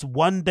just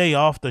one day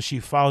after she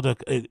filed an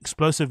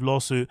explosive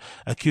lawsuit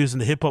accusing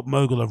the hip-hop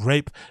mogul of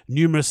rape,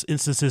 numerous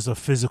instances of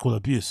physical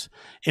abuse.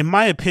 In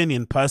my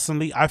opinion,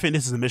 personally, I think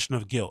this is a admission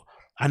of guilt.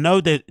 I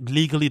know that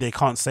legally they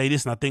can't say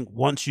this, and I think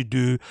once you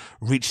do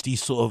reach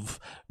these sort of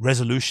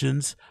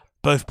resolutions,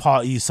 both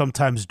parties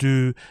sometimes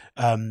do,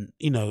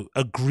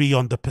 agree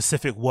on the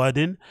specific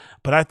wording.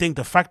 But I think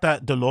the fact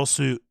that the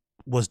lawsuit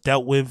was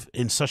dealt with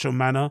in such a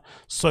manner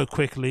so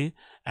quickly,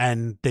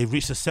 and they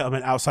reached a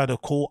settlement outside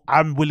of court,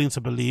 I'm willing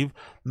to believe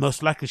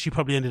most likely she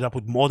probably ended up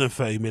with more than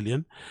 30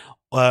 million,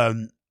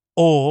 and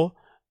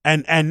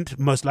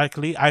most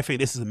likely I think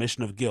this is a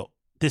mission of guilt.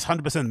 This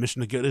 100%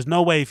 mission of guilt. There's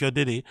no way if you're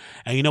Diddy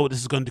and you know what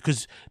this is going to do,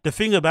 because the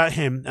thing about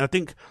him, and I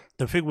think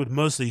the thing with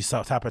most of these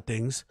type of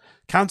things,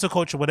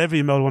 counterculture, whatever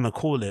you may want to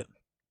call it,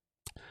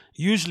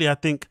 usually I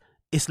think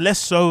it's less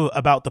so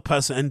about the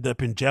person ended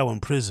up in jail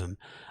and prison.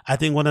 I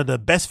think one of the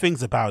best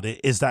things about it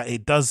is that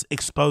it does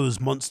expose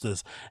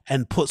monsters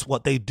and puts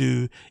what they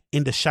do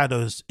in the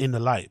shadows in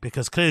the light,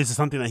 because clearly this is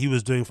something that he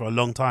was doing for a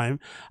long time.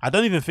 I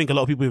don't even think a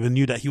lot of people even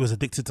knew that he was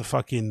addicted to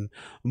fucking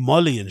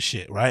Molly and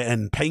shit, right?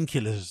 And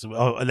painkillers,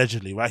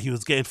 allegedly, right? He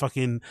was getting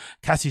fucking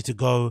Cassie to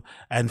go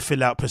and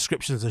fill out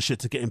prescriptions and shit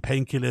to get him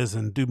painkillers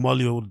and do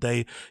Molly all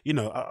day.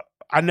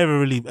 I never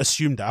really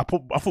assumed that.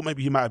 I thought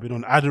maybe he might have been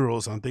on Adderall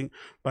or something,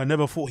 but I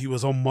never thought he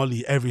was on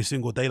Molly every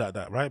single day like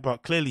that, right?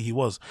 But clearly he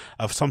was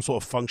of some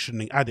sort of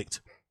functioning addict.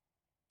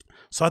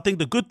 So I think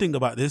the good thing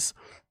about this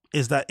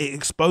is that it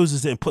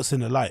exposes it and puts it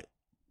in the light.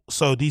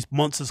 So these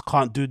monsters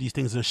can't do these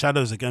things in the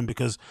shadows again,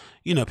 because,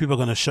 people are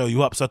going to show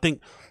you up. So I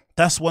think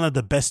that's one of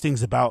the best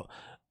things about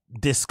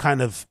this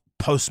kind of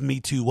post-Me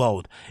Too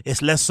world.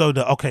 It's less so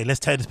that, okay, let's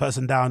tear this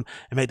person down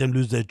and make them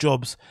lose their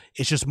jobs.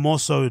 It's just more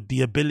so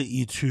the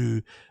ability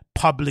to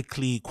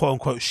publicly, quote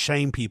unquote,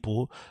 shame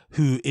people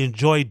who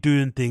enjoy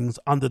doing things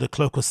under the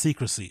cloak of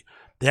secrecy.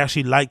 They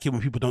actually like it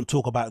when people don't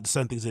talk about the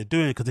certain things they're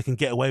doing because they can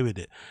get away with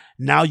it.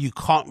 Now you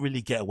can't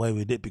really get away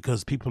with it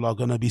because people are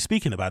going to be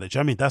speaking about it. Do you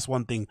know what I mean? That's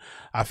one thing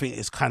I think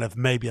is kind of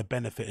maybe a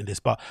benefit in this.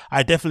 But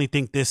I definitely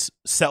think this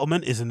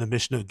settlement is an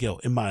admission of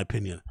guilt, in my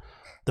opinion.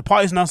 The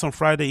parties announced on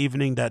Friday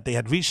evening that they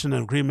had reached an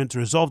agreement to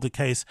resolve the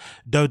case,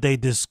 though they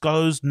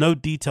disclosed no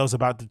details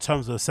about the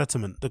terms of the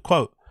settlement. The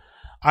quote,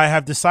 "I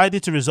have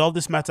decided to resolve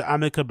this matter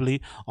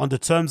amicably on the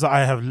terms that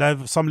I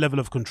have some level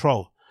of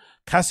control."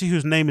 Cassie,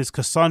 whose name is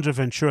Cassandra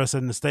Ventura,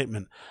 said in a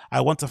statement,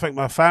 "I want to thank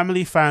my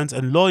family, fans,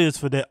 and lawyers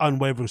for their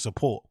unwavering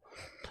support."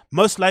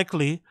 Most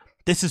likely,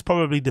 this is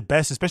probably the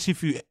best,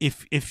 especially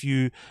if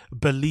you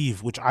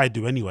believe, which I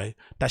do anyway,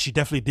 that she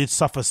definitely did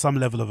suffer some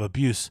level of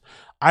abuse.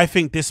 I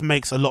think this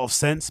makes a lot of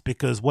sense,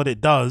 because what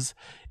it does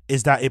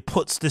is that it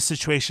puts this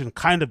situation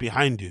kind of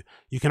behind you.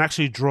 You can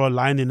actually draw a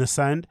line in the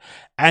sand,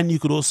 and you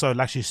could also,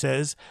 like she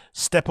says,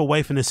 step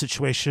away from the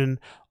situation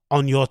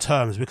on your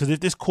terms. Because if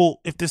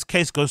this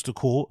case goes to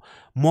court,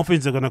 more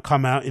things are going to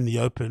come out in the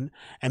open,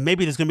 and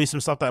maybe there's going to be some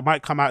stuff that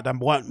might come out that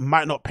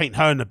might not paint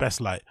her in the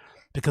best light.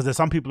 Because there's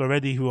some people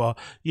already who are,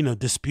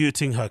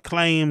 disputing her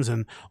claims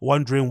and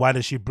wondering why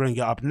does she bring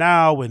it up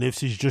now, and if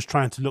she's just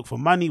trying to look for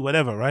money,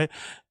 whatever, right?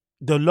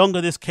 The longer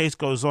this case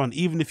goes on,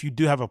 even if you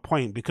do have a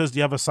point, because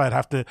the other side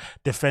have to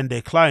defend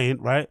their client,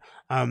 right?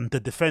 The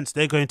defense,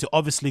 they're going to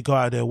obviously go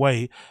out of their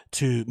way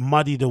to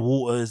muddy the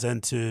waters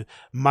and to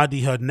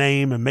muddy her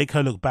name and make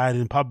her look bad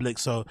in public.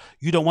 So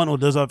you don't want all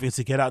those other things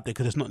to get out there,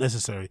 because it's not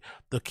necessary.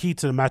 The key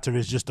to the matter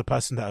is just the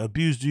person that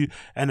abused you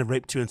and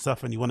raped you and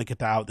stuff, and you want to get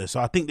that out there. So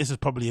I think this is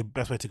probably the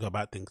best way to go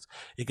about things.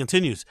 It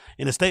continues.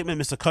 In a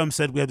statement, Mr. Combs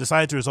said, "We have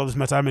decided to resolve this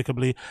matter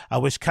amicably. I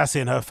wish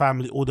Cassie and her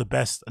family all the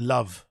best.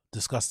 Love."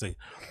 Disgusting.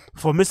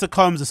 For Mr.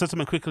 Combs, the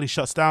settlement quickly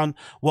shuts down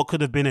what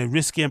could have been a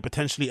risky and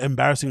potentially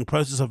embarrassing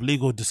process of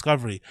legal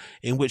discovery,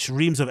 in which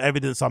reams of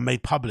evidence are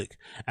made public,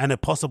 and a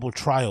possible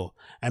trial.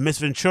 And Ms.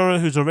 Ventura,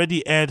 who's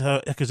already aired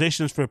her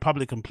accusations for a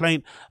public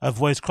complaint,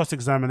 avoids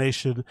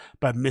cross-examination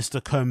by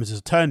Mr. Combs'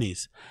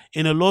 attorneys.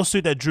 In a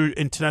lawsuit that drew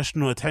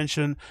international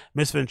attention,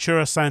 Ms.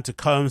 Ventura signed to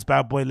Combs'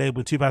 Bad Boy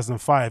label in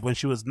 2005 when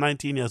she was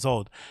 19 years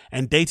old,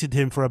 and dated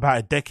him for about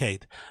a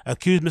decade.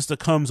 Accused Mr.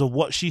 Combs of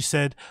what she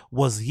said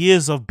was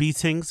years of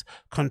beatings,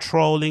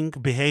 controlling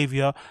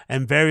behavior,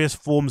 and various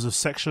forms of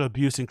sexual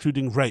abuse,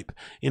 including rape.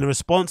 In a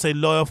response, a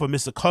lawyer for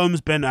Mr.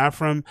 Combs, Ben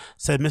Afram,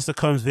 said Mr.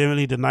 Combs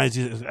vehemently denies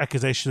these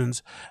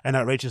accusations and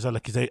outrageous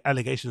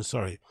allegations.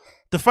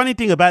 The funny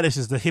thing about this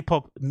is the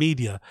hip-hop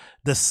media,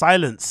 the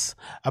silence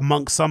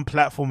amongst some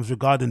platforms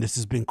regarding this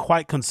has been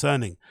quite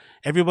concerning.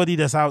 Everybody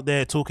that's out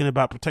there talking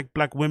about protect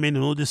black women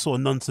and all this sort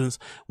of nonsense,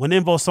 when it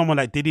involves someone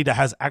like Diddy that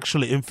has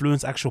actual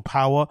influence, actual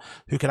power,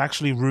 who can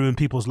actually ruin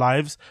people's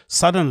lives,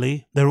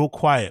 suddenly they're all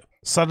quiet.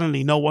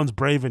 Suddenly no one's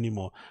brave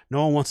anymore.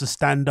 No one wants to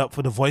stand up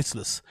for the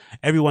voiceless.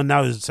 Everyone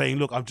now is saying,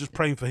 look, I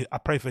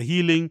pray for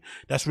healing.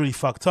 That's really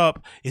fucked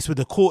up. It's with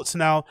the courts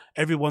now.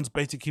 Everyone's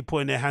basically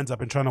putting their hands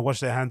up and trying to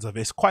wash their hands of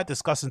it. It's quite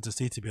disgusting to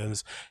see, to be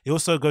honest. It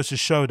also goes to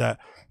show that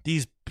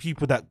these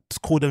people that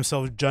call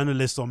themselves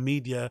journalists or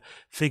media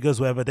figures,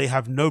 wherever, they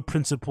have no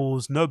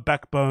principles, no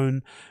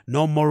backbone,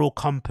 no moral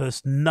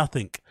compass,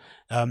 nothing.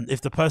 If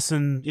the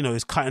person,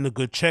 is cutting a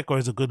good check or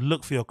is a good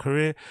look for your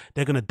career,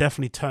 they're going to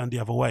definitely turn the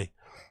other way.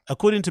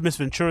 According to Miss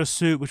Ventura's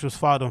suit, which was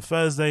filed on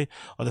Thursday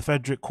on the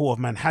Federal Court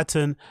of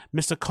Manhattan,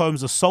 Mr.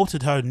 Combs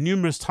assaulted her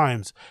numerous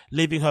times,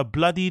 leaving her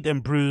bloodied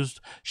and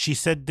bruised. She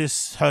said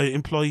his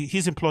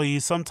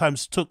employees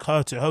sometimes took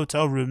her to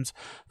hotel rooms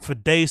for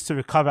days to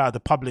recover out of the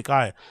public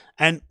eye.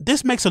 And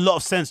this makes a lot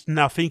of sense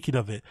now thinking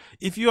of it.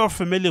 If you are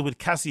familiar with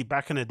Cassie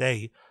back in the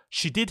day,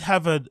 she did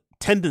have a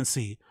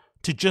tendency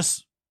to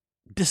just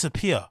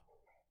disappear.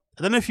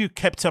 I don't know if you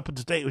kept up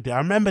to date with it. I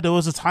remember there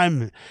was a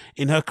time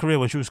in her career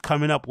when she was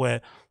coming up where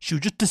she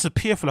would just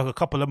disappear for like a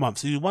couple of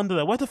months. So you wonder,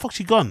 like, where the fuck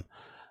she gone?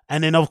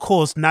 And then, of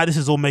course, now this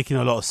is all making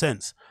a lot of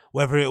sense.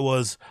 Whether it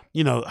was,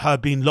 you know, her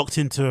being locked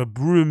into a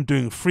room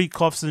doing freak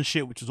offs and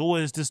shit, which was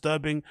always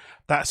disturbing.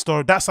 That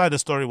side of the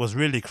story was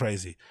really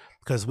crazy.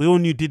 Because we all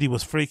knew Diddy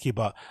was freaky,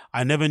 but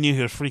I never knew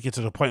he was freaky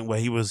to the point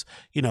where he was,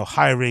 you know,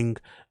 hiring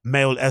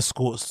male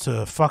escorts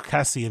to fuck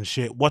Cassie and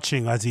shit,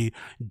 watching as he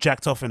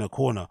jacked off in a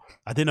corner.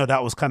 I didn't know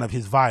that was kind of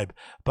his vibe,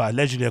 but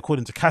allegedly,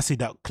 according to Cassie,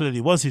 that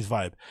clearly was his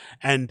vibe.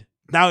 And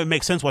now it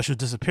makes sense why she was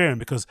disappearing,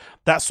 because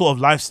that sort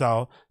of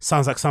lifestyle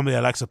sounds like somebody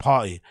that likes to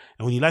party.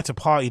 And when you like to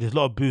party, there's a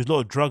lot of booze, a lot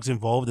of drugs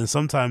involved. And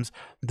sometimes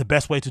the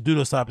best way to do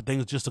those type of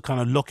things is just to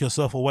kind of lock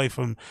yourself away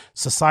from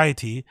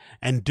society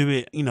and do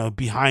it, you know,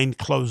 behind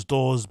closed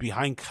doors,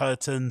 behind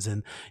curtains,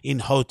 and in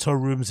hotel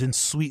rooms, in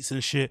suites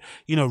and shit,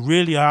 you know,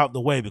 really out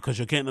the way, because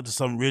you're getting into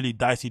some really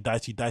dicey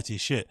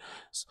shit.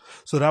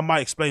 So that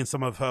might explain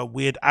some of her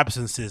weird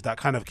absences that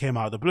kind of came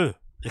out of the blue.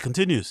 It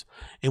continues.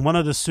 In one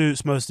of the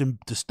suit's most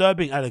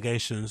disturbing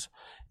allegations,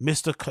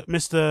 Miss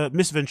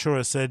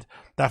Ventura said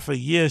that for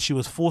years she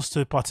was forced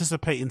to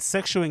participate in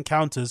sexual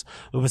encounters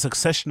with a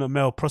succession of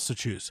male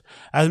prostitutes,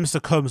 as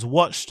Mr. Combs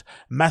watched,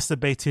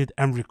 masturbated,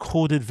 and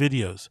recorded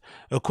videos.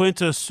 According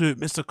to the suit,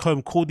 Mr.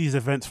 Combs called these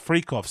events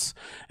freak-offs,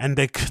 and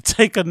they could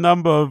take a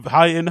number of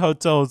high-end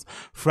hotels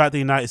throughout the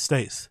United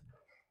States.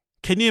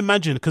 Can you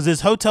imagine? Because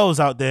there's hotels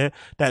out there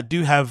that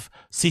do have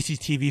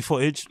CCTV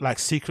footage, like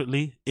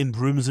secretly in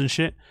rooms and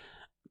shit.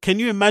 Can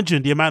you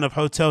imagine the amount of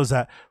hotels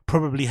that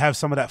probably have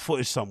some of that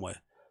footage somewhere?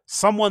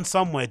 Someone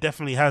somewhere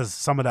definitely has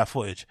some of that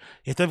footage.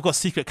 If they've got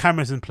secret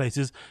cameras in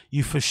places,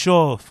 you for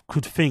sure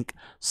could think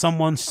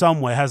someone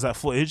somewhere has that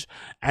footage.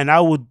 And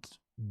I would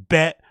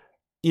bet,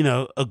 you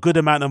know, a good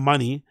amount of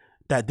money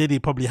that Diddy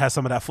probably has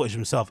some of that footage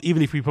himself.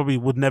 Even if he probably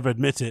would never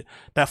admit it,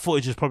 that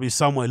footage is probably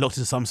somewhere locked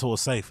in some sort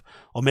of safe,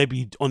 or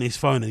maybe on his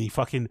phone, and he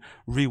fucking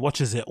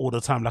rewatches it all the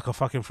time like a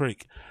fucking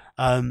freak.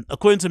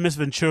 According to Miss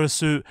Ventura's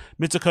suit,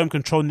 Mr. Combs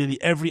controlled nearly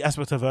every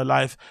aspect of her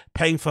life,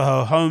 paying for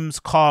her homes,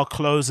 car,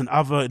 clothes, and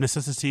other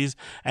necessities,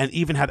 and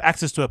even had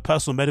access to her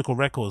personal medical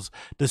records.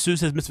 The suit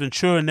says Miss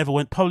Ventura never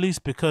went police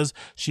because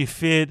she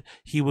feared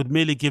he would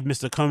merely give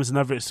Mr. Combs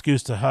another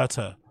excuse to hurt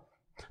her.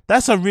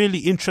 That's a really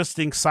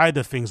interesting side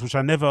of things, which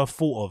I never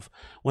thought of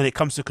when it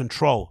comes to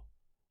control,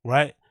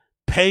 right?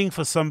 Paying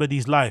for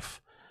somebody's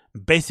life,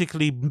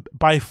 basically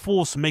by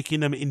force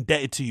making them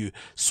indebted to you.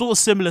 Sort of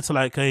similar to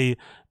like a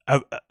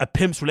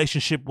pimp's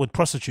relationship with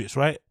prostitutes,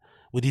 right?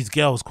 With these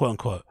girls, quote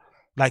unquote.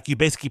 Like you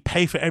basically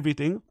pay for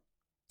everything.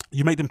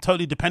 You make them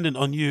totally dependent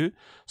on you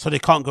so they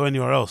can't go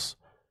anywhere else.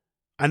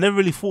 I never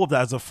really thought of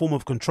that as a form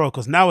of control,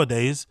 because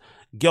nowadays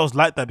girls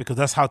like that because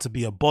that's how to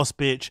be a boss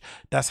bitch.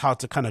 That's how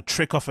to kind of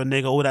trick off a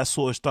nigga, all that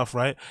sort of stuff,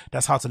 right?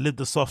 That's how to live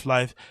the soft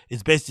life.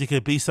 It's basically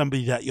be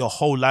somebody that your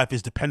whole life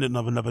is dependent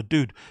of another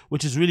dude,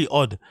 which is really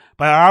odd.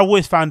 But I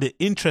always found it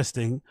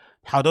interesting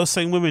how those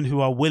same women who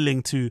are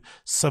willing to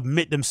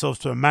submit themselves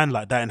to a man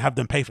like that and have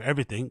them pay for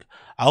everything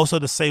are also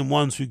the same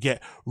ones who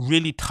get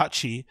really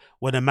touchy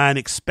when a man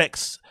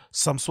expects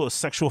some sort of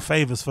sexual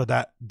favors for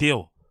that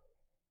deal.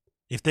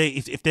 If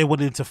they're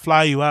willing to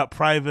fly you out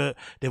private,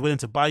 they're willing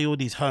to buy you all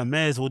these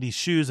Hermes, all these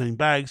shoes and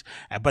bags,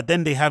 but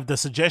then they have the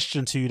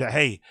suggestion to you that,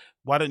 hey,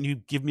 why don't you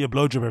give me a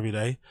blowjob every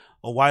day?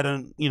 Or why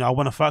don't, you know, I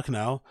want to fuck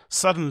now.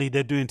 Suddenly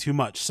they're doing too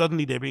much.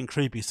 Suddenly they're being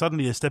creepy.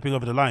 Suddenly they're stepping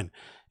over the line.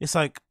 It's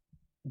like,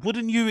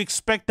 wouldn't you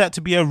expect that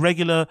to be a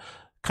regular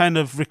kind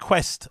of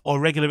request or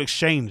regular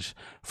exchange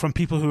from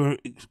people who are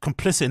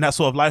complicit in that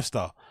sort of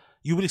lifestyle?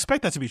 You would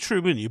expect that to be true,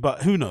 wouldn't you?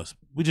 But who knows?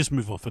 We just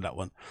move on for that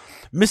one.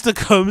 Mr.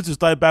 Combs, who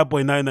started Bad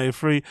Boy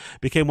 1993,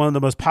 became one of the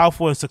most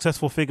powerful and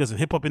successful figures in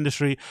hip-hop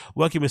industry,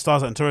 working with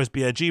stars like Notorious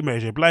B.I.G., Mary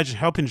J. Blige,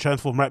 helping to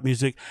transform rap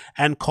music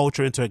and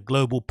culture into a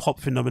global pop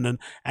phenomenon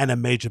and a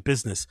major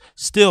business.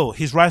 Still,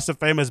 his rise to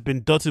fame has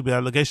been dotted with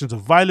allegations of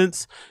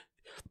violence,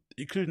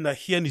 including that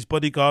he and his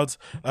bodyguards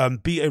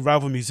beat a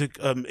rival music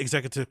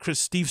executive,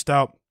 Steve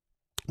Stout,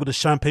 with a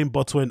champagne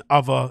bottle and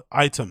other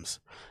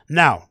items.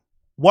 Now,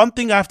 one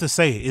thing I have to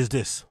say is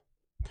this.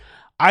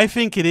 I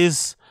think it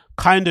is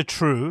kind of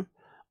true.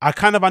 I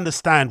kind of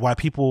understand why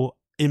people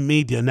in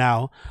media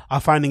now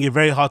are finding it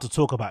very hard to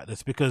talk about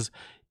this, because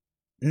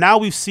now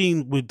we've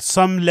seen with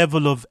some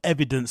level of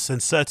evidence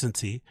and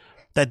certainty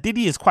that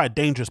Diddy is quite a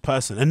dangerous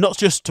person, and not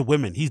just to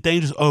women. He's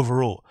dangerous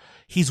overall.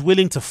 He's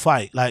willing to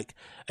fight. Like,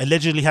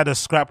 allegedly had a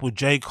scrap with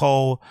J.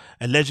 Cole,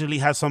 allegedly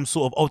had some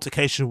sort of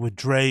altercation with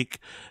Drake.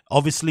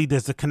 Obviously,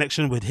 there's the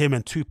connection with him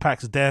and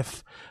Tupac's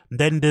death.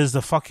 Then there's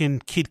the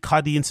fucking Kid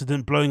Cudi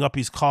incident blowing up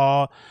his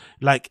car.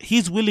 Like,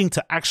 he's willing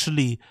to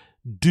actually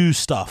do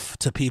stuff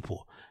to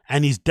people.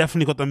 And he's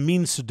definitely got the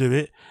means to do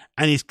it.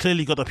 And he's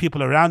clearly got the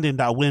people around him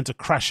that are willing to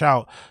crash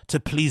out to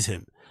please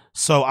him.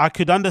 So I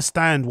could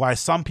understand why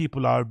some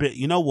people are a bit,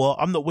 you know what,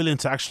 I'm not willing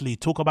to actually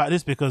talk about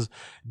this because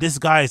this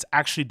guy is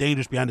actually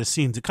dangerous behind the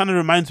scenes. It kind of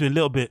reminds me a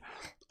little bit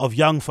of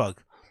Young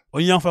Thug.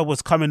 When Young Thug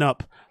was coming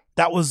up,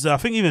 that was, I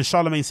think even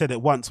Charlemagne said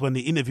it once when they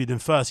interviewed him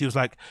first. He was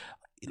like,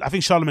 I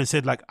think Charlemagne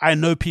said, like, I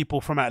know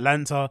people from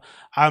Atlanta.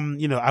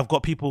 You know, I've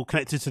got people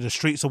connected to the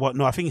streets or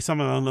whatnot. I think he's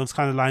something along those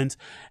kind of lines.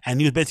 And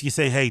he was basically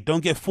saying, hey,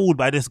 don't get fooled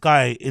by this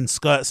guy in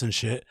skirts and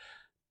shit.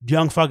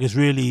 Young Thug is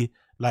really,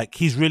 like,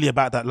 he's really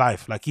about that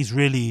life. Like, he's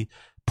really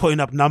putting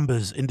up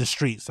numbers in the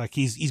streets. Like,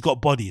 he's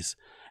got bodies.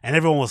 And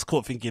everyone was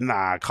caught thinking,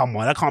 nah, come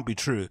on, that can't be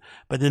true.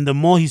 But then the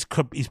more his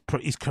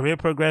career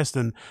progressed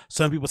and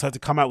some people started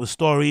to come out with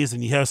stories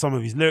and you hear some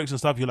of his lyrics and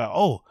stuff, you're like,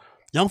 oh,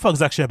 Young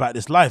Thug's actually about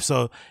this life.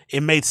 So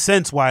it made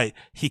sense why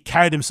he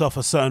carried himself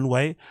a certain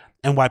way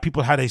and why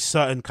people had a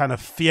certain kind of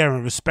fear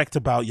and respect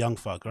about Young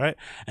Thug, right?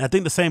 And I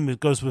think the same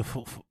goes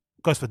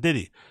for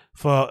Diddy.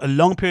 For a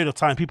long period of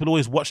time, people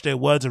always watch their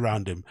words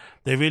around him.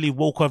 They really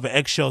walk over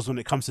eggshells when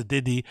it comes to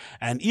Diddy.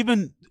 And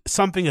even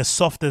something as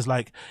soft as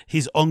like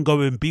his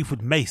ongoing beef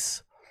with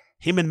Mace.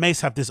 Him and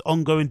Mace have this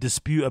ongoing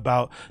dispute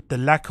about the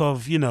lack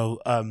of, you know,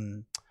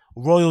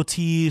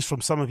 royalties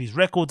from some of his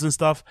records and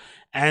stuff.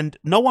 And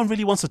no one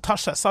really wants to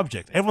touch that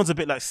subject. Everyone's a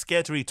bit like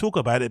scared to really talk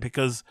about it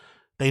because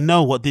they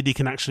know what Diddy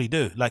can actually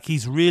do. Like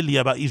he's really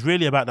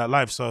about that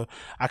life. So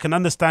I can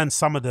understand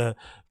some of the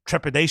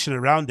trepidation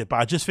around it, but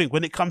I just think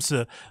when it comes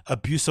to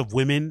abuse of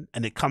women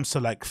and it comes to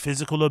like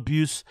physical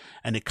abuse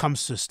and it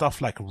comes to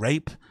stuff like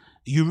rape,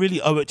 you really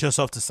owe it to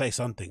yourself to say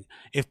something.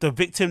 If the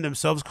victim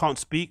themselves can't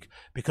speak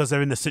because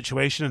they're in the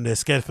situation and they're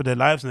scared for their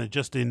lives and they're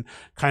just in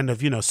kind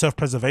of, you know,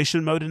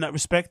 self-preservation mode in that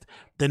respect,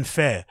 then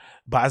fair.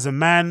 But as a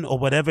man or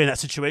whatever in that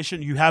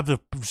situation, you have the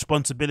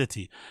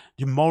responsibility,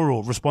 the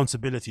moral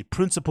responsibility,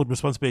 principled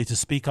responsibility to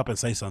speak up and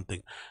say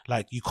something.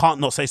 Like you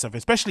can't not say something,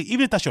 especially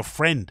even if that's your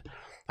friend.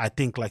 I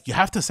think like you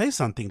have to say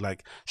something.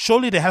 Like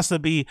surely there has to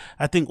be,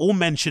 I think all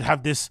men should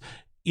have this,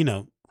 you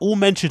know, all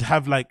men should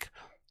have like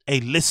a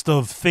list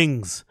of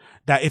things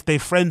that if their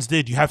friends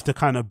did, you have to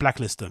kind of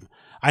blacklist them.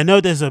 I know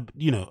there's a,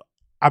 you know,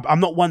 I'm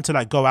not one to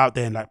like go out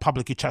there and like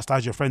publicly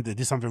chastise your friend that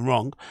did something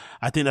wrong.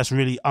 I think that's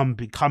really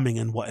unbecoming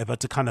and whatever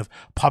to kind of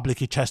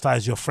publicly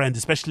chastise your friend,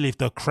 especially if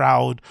the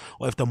crowd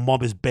or if the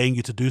mob is begging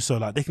you to do so.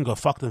 Like they can go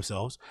fuck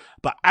themselves.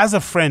 But as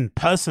a friend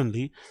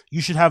personally,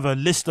 you should have a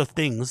list of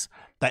things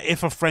that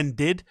if a friend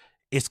did,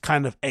 it's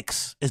kind of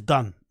X, it's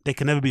done. They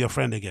can never be your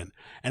friend again.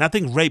 And I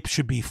think rape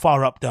should be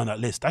far up down that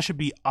list. That should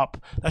be up.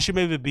 That should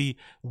maybe be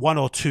 1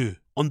 or 2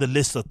 on the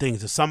list of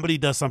things. If somebody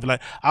does something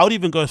like, I would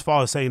even go as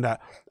far as saying that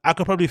I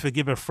could probably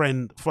forgive a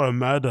friend for a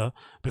murder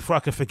before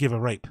I could forgive a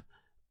rape.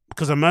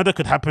 Because a murder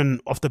could happen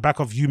off the back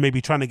of you maybe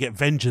trying to get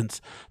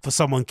vengeance for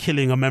someone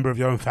killing a member of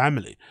your own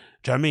family.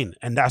 Do you know what I mean?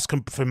 And that's,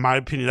 in my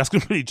opinion, that's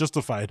completely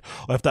justified.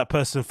 Or if that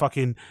person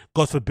fucking,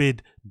 God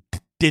forbid,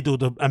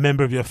 diddled a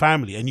member of your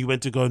family and you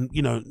went to go and,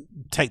 you know,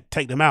 take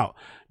them out.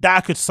 That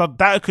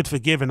I could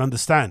forgive and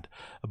understand.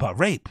 About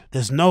rape,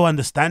 there's no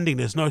understanding,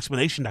 there's no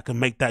explanation that can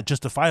make that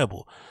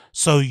justifiable.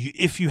 So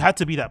if you had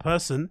to be that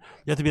person,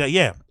 you have to be like,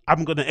 yeah,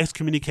 I'm going to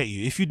excommunicate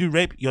you. If you do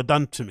rape, you're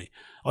done to me.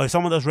 Or if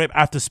someone does rape, I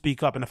have to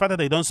speak up. And the fact that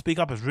they don't speak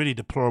up is really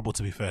deplorable,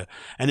 to be fair.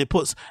 And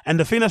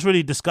the thing that's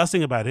really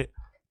disgusting about it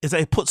is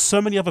that it puts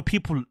so many other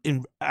people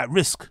at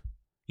risk.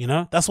 You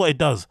know, that's what it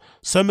does.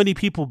 So many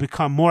people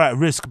become more at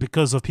risk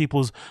because of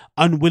people's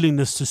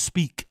unwillingness to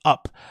speak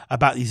up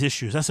about these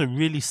issues. That's a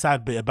really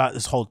sad bit about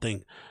this whole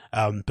thing.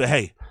 But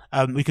hey,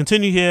 we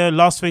continue here.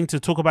 Last thing to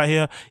talk about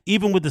here,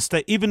 even with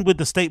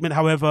the statement,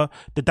 however,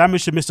 the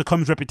damage to Mr.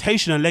 Combs'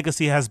 reputation and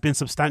legacy has been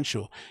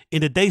substantial.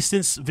 In the days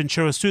since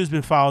Ventura's suit has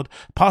been filed,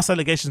 past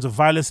allegations of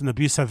violence and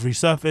abuse have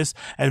resurfaced,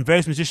 and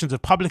various musicians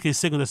have publicly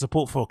signaled their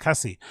support for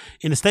Cassie.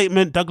 In a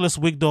statement, Douglas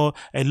Wigdor,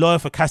 a lawyer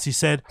for Cassie,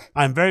 said,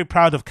 "I am very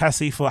proud of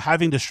Cassie for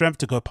having the strength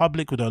to go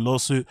public with her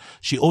lawsuit.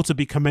 She ought to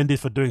be commended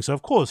for doing so."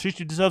 Of course, she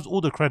deserves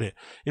all the credit.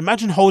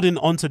 Imagine holding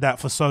on to that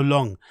for so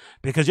long,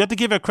 because you have to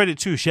give her credit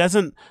too. She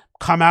hasn't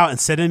come out and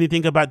said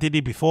anything about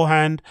Diddy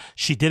beforehand.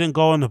 She didn't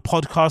go on the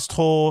podcast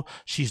tour.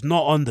 She's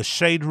not on the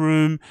Shade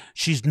Room.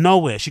 She's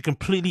nowhere. She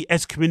completely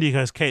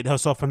excommunicated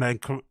herself and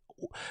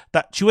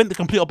that she went the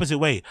complete opposite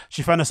way.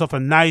 She found herself a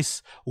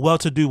nice,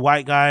 well-to-do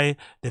white guy.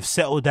 They've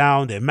settled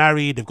down. They're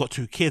married. They've got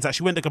 2 kids.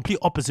 She went the complete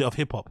opposite of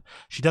hip-hop.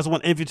 She doesn't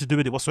want anything to do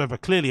with it whatsoever,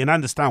 clearly, and I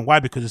understand why,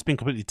 because it's been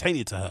completely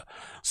tainted to her.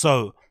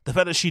 So the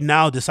fact that she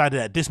now decided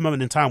at this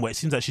moment in time where it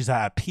seems like she's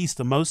at peace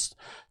the most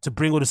to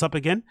bring all this up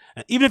again,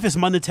 and even if it's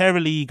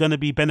monetarily going to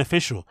be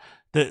beneficial,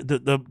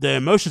 the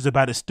emotions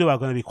about it still are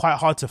going to be quite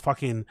hard to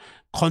fucking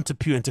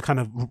contribute and to kind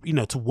of, you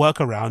know, to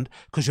work around,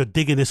 because you're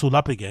digging this all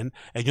up again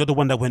and you're the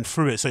one that went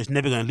through it, so it's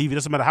never going to leave you. It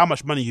doesn't matter how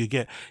much money you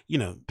get. You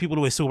know, people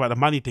always talk about the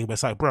money thing, but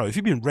it's like, bro, if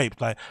you've been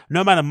raped, like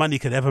no amount of money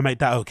could ever make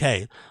that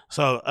okay.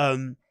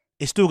 So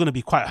it's still going to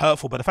be quite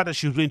hurtful. But the fact that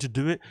she was willing to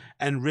do it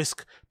and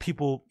risk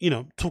people, you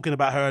know, talking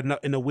about her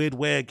in a weird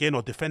way again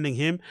or defending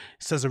him,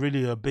 says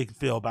a big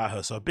deal about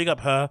her. So big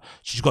up her.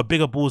 She's got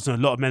bigger balls than a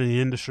lot of men in the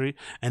industry,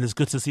 and it's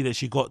good to see that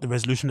she got the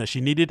resolution that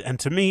she needed. And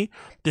to me,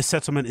 this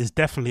settlement is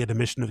definitely an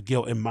admission of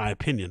guilt, in my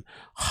opinion.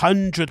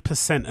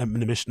 100%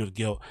 an admission of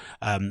guilt,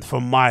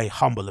 from my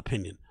humble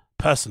opinion,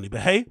 personally.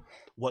 But hey,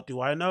 what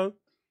do I know?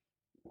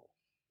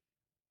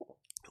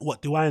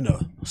 What do I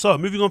know? So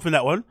moving on from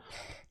that one,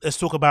 let's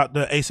talk about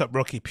the A$AP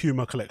Rocky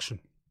Puma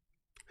collection.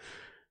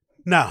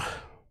 Now,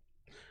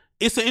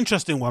 it's an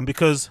interesting one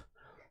because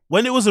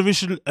when it was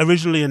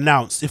originally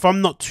announced, let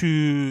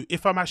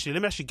me actually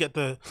get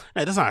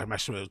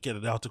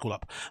the article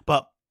up.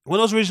 But when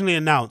it was originally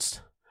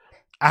announced,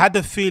 I had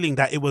the feeling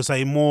that it was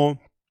a more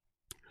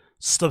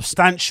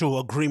substantial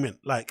agreement,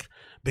 like,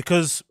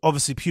 because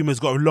obviously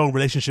Puma's got a long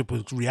relationship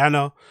with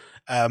Rihanna,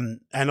 and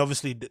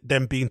obviously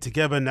them being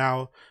together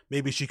now,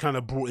 maybe she kind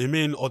of brought him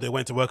in, or they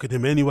went to work with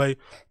him anyway.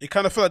 It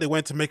kind of felt like they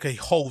went to make a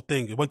whole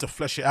thing. They went to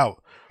flesh it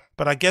out.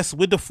 But I guess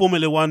with the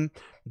Formula One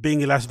being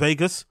in Las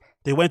Vegas,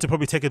 they went to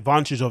probably take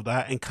advantage of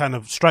that and kind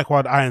of strike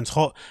while the iron's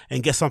hot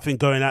and get something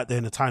going out there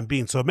in the time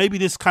being. So maybe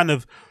this kind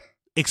of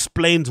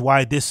explains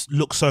why this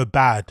looks so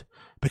bad,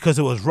 because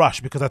it was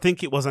rushed. Because I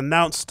think it was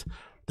announced,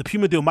 the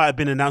Puma deal might have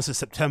been announced in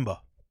September.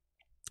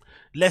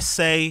 Let's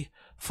say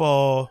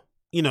for,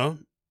 you know,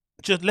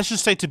 let's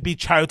just say to be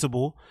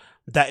charitable,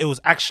 that it was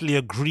actually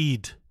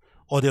agreed,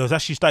 or they was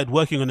actually started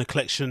working on the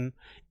collection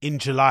in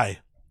July.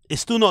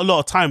 It's still not a lot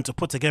of time to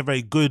put together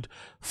a good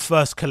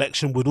first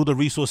collection with all the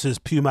resources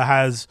Puma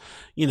has,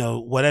 you know,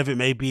 whatever it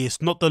may be.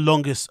 It's not the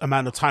longest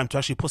amount of time to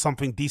actually put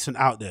something decent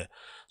out there.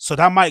 So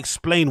that might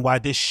explain why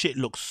this shit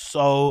looks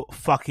so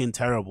fucking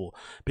terrible.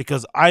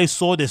 Because I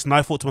saw this and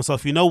I thought to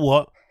myself, you know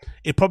what?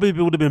 It probably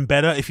would have been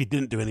better if you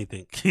didn't do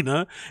anything, you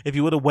know? If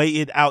you would have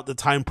waited out the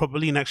time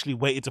properly and actually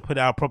waited to put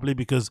it out properly.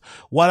 Because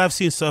what I've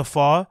seen so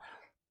far,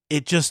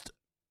 it just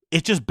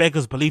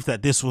beggars belief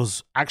that this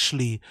was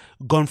actually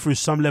gone through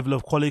some level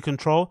of quality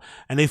control,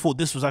 and they thought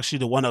this was actually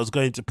the one that was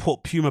going to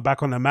put Puma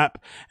back on the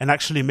map and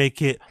actually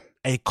make it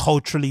a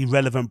culturally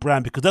relevant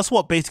brand, because that's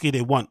what basically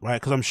they want, right?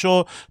 Because I'm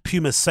sure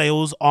Puma's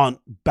sales aren't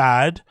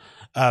bad.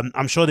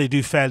 I'm sure they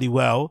do fairly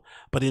well,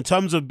 but in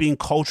terms of being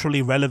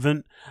culturally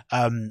relevant,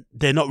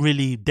 they're not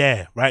really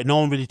there, right? No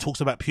one really talks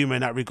about Puma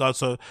in that regard.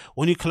 So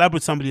when you collab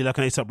with somebody like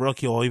an A$AP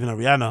Rocky or even a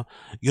Rihanna,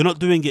 you're not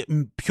doing it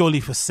purely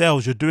for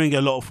sales. You're doing it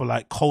a lot for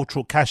like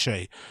cultural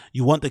cachet.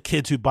 You want the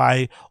kids who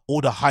buy all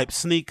the hyped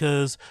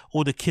sneakers,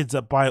 all the kids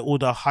that buy all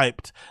the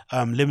hyped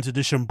limited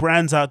edition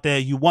brands out there.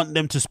 You want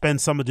them to spend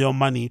some of their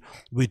money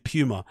with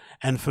Puma.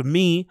 And for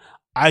me,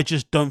 I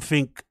just don't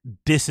think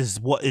this is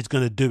what is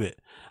going to do it.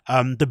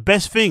 The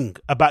best thing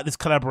about this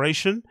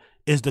collaboration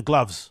is the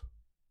gloves.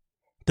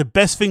 The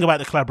best thing about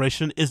the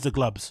collaboration is the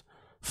gloves,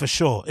 for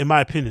sure, in my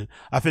opinion.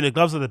 I think the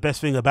gloves are the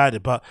best thing about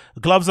it, but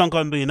gloves aren't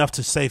going to be enough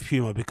to save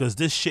Puma, because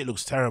this shit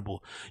looks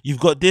terrible. You've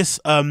got this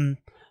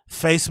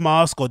face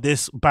mask or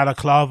this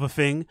balaclava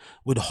thing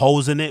with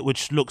holes in it,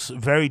 which looks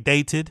very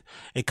dated.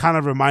 It kind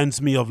of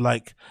reminds me of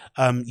like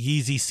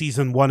Yeezy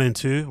season 1 and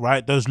 2,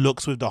 right? Those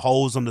looks with the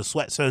holes on the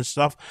sweats and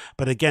stuff.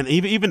 But again,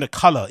 even the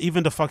color,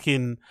 even the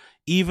fucking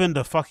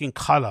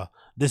color,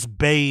 this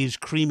beige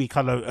creamy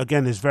color,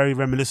 again, is very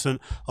reminiscent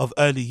of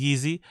early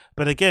Yeezy.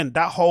 But again,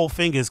 that whole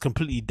thing is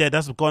completely dead.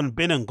 That's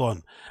been and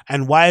gone.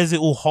 And why is it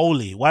all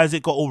holy? Why has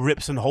it got all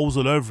rips and holes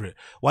all over it?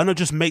 Why not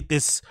just make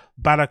this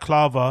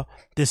balaclava,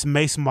 this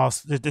face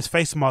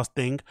mask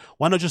thing,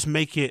 why not just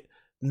make it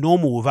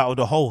normal without all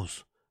the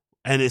holes?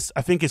 And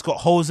I think it's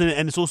got holes in it,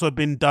 and it's also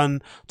been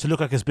done to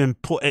look like it's been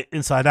put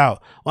inside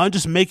out. Why not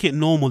just make it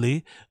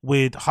normally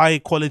with high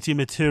quality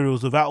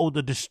materials without all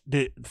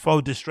the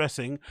faux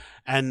distressing,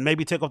 and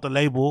maybe take off the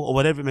label or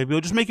whatever it may be, or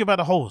just make it about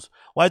the holes?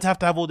 Why do you have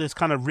to have all this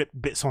kind of ripped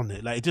bits on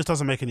it? Like, it just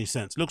doesn't make any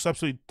sense. It looks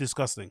absolutely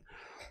disgusting.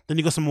 Then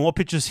you got some more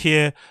pictures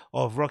here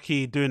of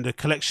Rocky doing the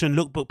collection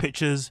lookbook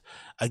pictures.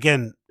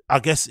 Again, I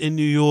guess in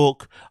New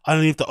York,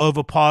 underneath the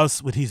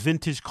overpass with his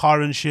vintage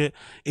car and shit.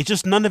 It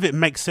just, none of it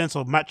makes sense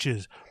or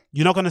matches.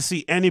 You're not going to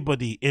see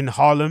anybody in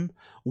Harlem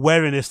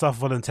wearing this stuff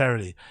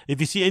voluntarily. If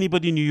you see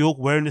anybody in New York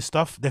wearing this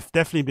stuff, they've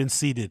definitely been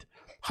seeded.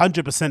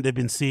 100% they've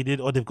been seeded,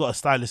 or they've got a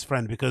stylist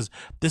friend, because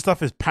this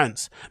stuff is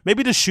pants.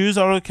 Maybe the shoes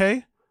are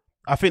okay.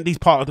 I think these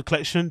part of the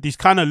collection, these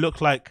kind of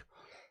look like,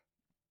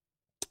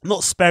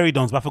 not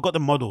Sperry-Dons, but I forgot the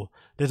model.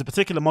 There's a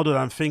particular model that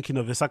I'm thinking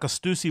of. It's like a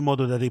Stussy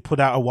model that they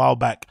put out a while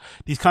back.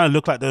 These kind of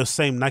look like those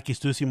same Nike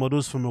Stussy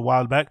models from a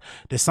while back.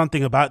 There's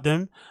something about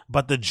them.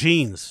 But the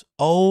jeans,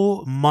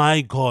 oh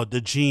my God,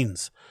 the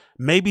jeans.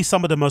 Maybe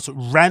some of the most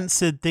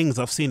rancid things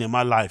I've seen in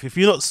my life. If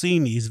you're not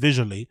seeing these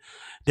visually,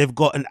 they've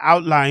got an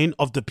outline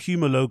of the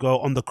Puma logo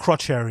on the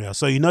crotch area.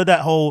 So you know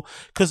that whole,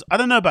 because I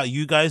don't know about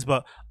you guys,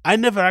 but I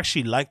never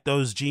actually liked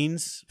those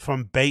jeans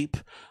from Bape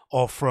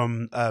or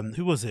from,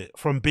 who was it?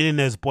 From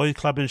Billionaire's Boys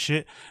Club and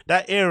shit.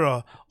 That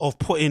era of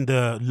putting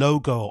the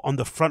logo on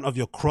the front of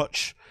your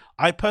crotch,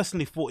 I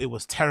personally thought it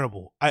was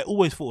terrible. I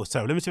always thought it was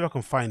terrible. Let me see if I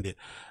can find it.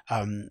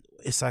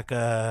 It's like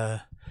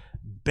a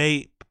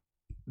Bape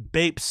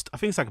Bapes. I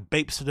think it's like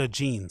Bapes to their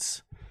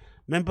jeans.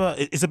 Remember,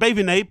 it's a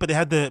bathing ape, but they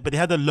had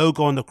the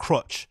logo on the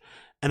crotch.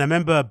 And I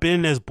remember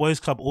Billionaires Boys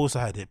Club also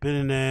had it.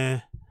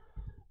 Billionaire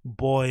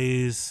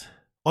Boys.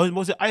 Oh,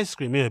 was it ice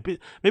cream? Yeah,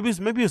 maybe it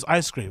was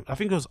ice cream. I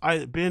think it was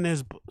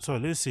Billionaires. Sorry,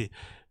 let's see.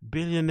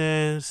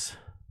 Billionaires.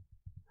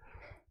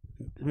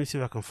 Let me see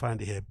if I can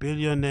find it here.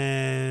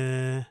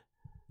 Billionaire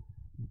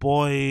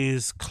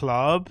Boys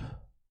Club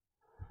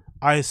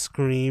ice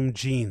cream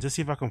jeans. Let's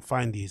see if I can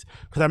find these,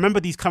 because I remember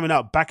these coming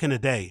out back in the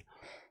day,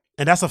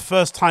 and that's the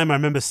first time I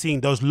remember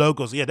seeing those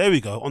logos. Yeah, there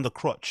we go, on the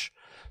crotch.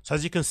 So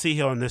as you can see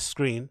here on this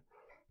screen,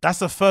 that's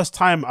the first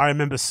time I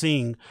remember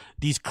seeing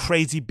these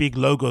crazy big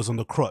logos on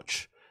the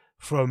crotch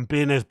from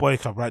Billionaires Boy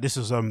Club, right? This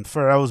is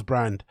Pharrell's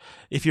brand.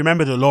 If you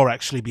remember the lore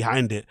actually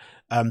behind it,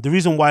 the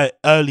reason why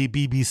early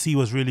BBC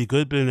was really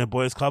good, Billionaire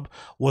Boys Club,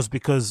 was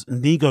because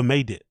Nigo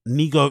made it.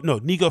 Nigo,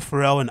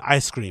 Pharrell and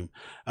Ice Cream.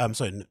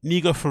 Nigo,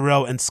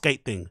 Pharrell and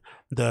Skate Thing,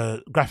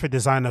 the graphic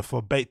designer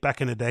for back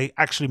in the day,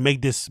 actually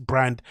made this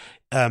brand,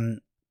 as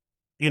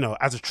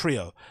a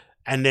trio.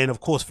 And then, of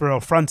course,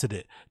 Pharrell fronted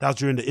it. That was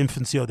during the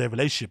infancy of their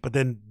relationship. But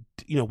then,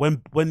 when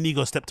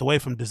Nigo stepped away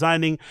from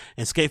designing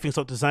and Skate Thing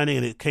stopped designing,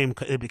 and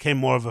it became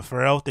more of a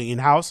Pharrell thing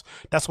in-house,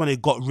 that's when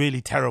it got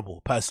really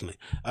terrible, personally.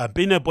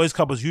 Billionaire Boys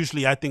Club was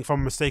usually, I think, if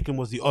I'm mistaken,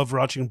 was the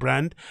overarching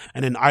brand.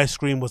 And then Ice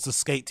Cream was the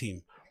skate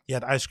team. You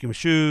had Ice Cream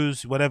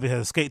shoes, whatever, you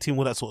had a skate team,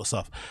 all that sort of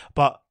stuff.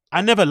 But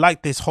I never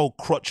liked this whole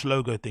crotch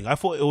logo thing. I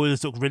thought it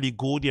always looked really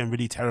gaudy and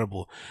really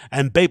terrible.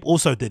 And Bape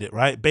also did it,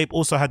 right? Bape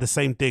also had the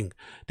same thing.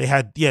 They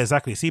had, yeah,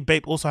 exactly. See,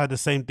 Bape also had the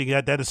same thing. They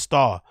had a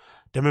star.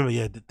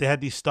 They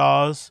had these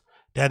stars.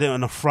 They had it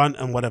on the front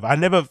and whatever. I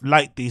never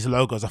liked these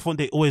logos. I thought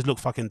they always looked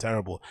fucking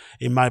terrible,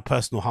 in my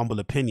personal humble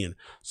opinion.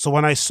 So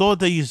when I saw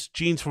these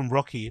jeans from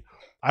Rocky,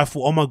 I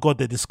thought, oh my God,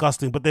 they're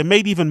disgusting. But they're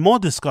made even more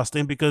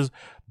disgusting because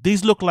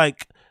these look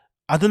like,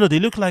 I don't know, they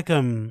look like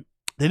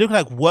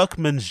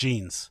workman's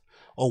jeans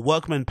or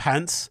workman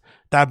pants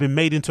that have been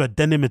made into a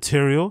denim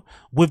material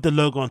with the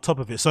logo on top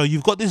of it. So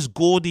you've got this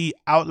gaudy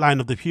outline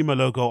of the Puma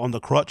logo on the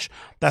crotch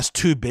that's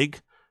too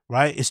big,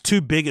 right? It's too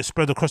big. It's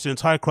spread across the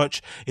entire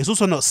crotch. It's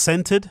also not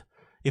centered,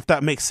 if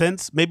that makes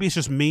sense. Maybe it's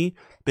just me,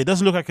 but it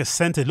doesn't look like it's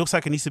centered. It looks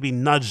like it needs to be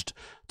nudged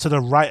to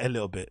the right a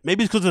little bit.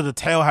 Maybe it's because of the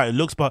tail, how it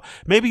looks, but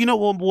maybe, you know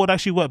what would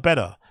actually work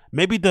better?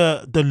 Maybe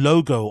the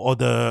logo or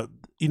the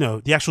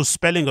actual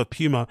spelling of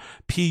Puma,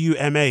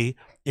 Puma,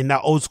 in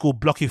that old school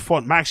blocky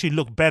font might actually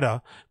look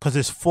better, because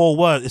it's 4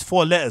 words, it's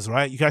 4 letters,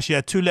 right? You can actually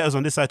have 2 letters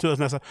on this side, 2 letters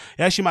on that side.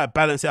 It actually might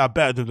balance it out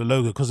better than the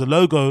logo, because the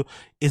logo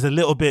is a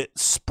little bit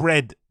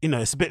spread,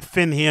 it's a bit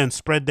thin here and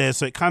spread there,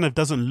 so it kind of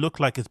doesn't look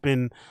like it's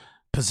been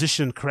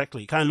positioned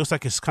correctly. It kind of looks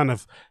like it's kind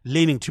of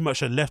leaning too much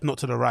to the left, not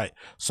to the right.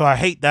 So I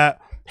hate that.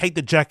 Hate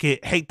the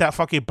jacket. Hate that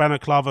fucking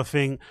balaclava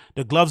thing.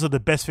 The gloves are the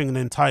best thing in the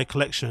entire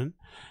collection.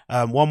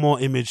 One more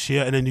image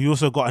here, and then you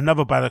also got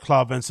another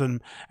balaclava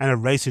and a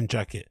racing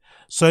jacket.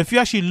 So if you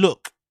actually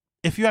look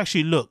at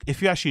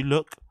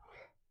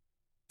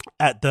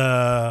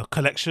the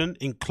collection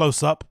in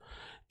close up,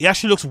 it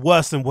actually looks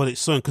worse than what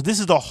it's showing, because this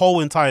is the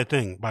whole entire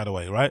thing, by the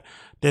way, right?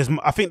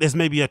 I think there's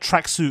maybe a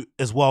tracksuit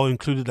as well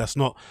included that's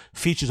not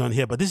featured on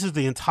here, but this is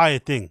the entire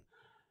thing.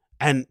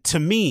 And to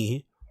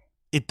me,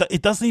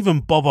 it doesn't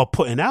even bother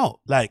putting out.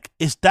 Like,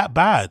 it's that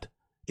bad.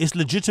 It's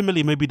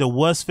legitimately maybe the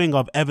worst thing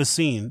I've ever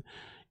seen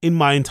in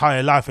my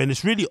entire life. And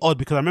it's really odd,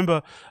 because I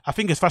remember, I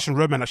think it's Fashion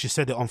Roadman actually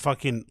said it on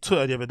fucking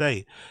Twitter the other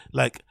day.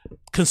 Like,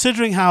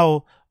 considering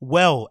how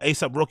well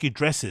A$AP Rocky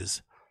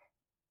dresses,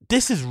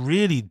 this is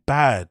really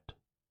bad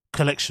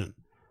collection.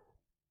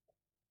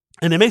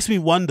 And it makes me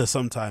wonder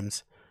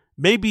sometimes,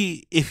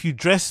 maybe if you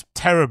dress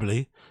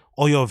terribly,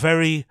 or you're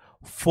very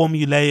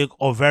formulaic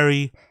or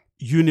very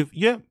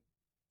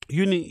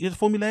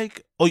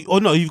formulaic,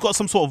 or no, you've got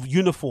some sort of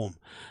uniform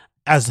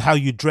as how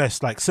you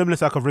dress, like similar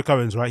to like of Rick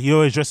Owens, right? He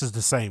always dresses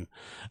the same.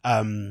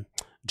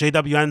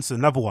 JW Anderson,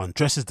 another one,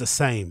 dresses the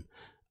same.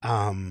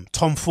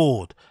 Tom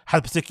Ford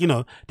has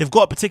particular, they've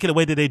got a particular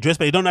way that they dress,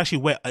 but they don't actually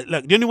wear,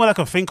 like, the only one I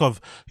can think of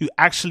who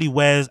actually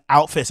wears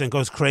outfits and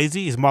goes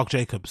crazy is Marc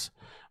Jacobs,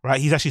 right?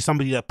 He's actually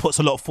somebody that puts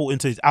a lot of thought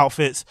into his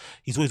outfits.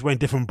 He's always wearing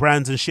different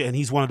brands and shit, and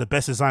he's one of the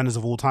best designers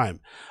of all time.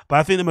 But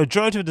I think the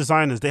majority of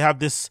designers, they have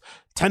this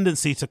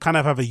tendency to kind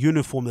of have a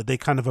uniform that they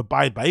kind of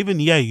abide by. Even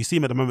you see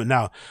him at the moment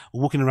now,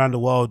 walking around the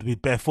world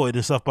with barefooted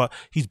and stuff, but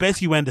he's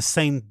basically wearing the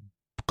same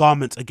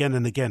garments again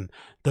and again.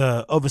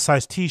 The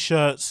oversized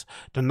t-shirts,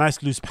 the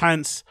nice loose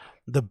pants,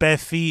 the bare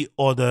feet,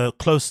 or the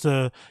close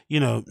to,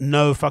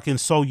 no fucking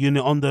sole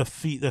unit on the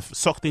feet, the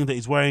sock thing that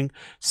he's wearing,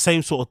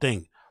 same sort of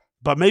thing.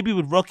 But maybe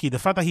with Rocky, the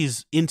fact that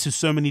he's into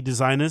so many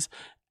designers,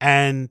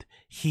 and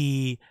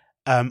he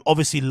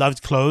obviously loves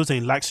clothes and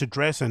he likes to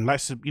dress and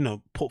likes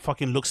to, put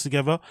fucking looks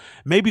together.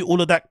 Maybe all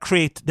of that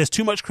there's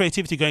too much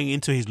creativity going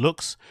into his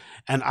looks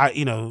and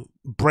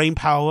brain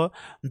power,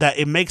 that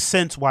it makes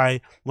sense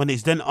why when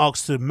he's then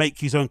asked to make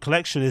his own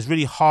collection, it's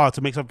really hard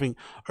to make something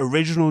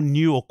original,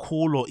 new, or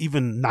cool, or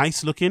even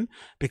nice looking,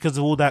 because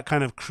of all that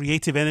kind of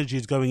creative energy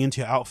is going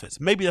into your outfits.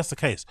 Maybe that's the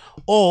case.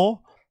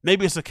 Or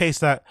maybe it's a case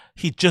that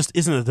he just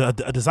isn't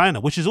a designer,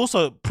 which is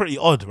also pretty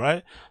odd,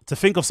 right? To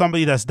think of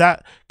somebody that's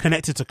that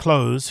connected to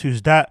clothes,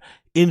 who's that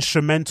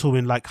instrumental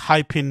in like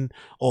hyping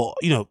or,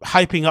 you know,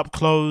 hyping up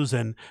clothes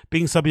and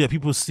being somebody that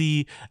people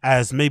see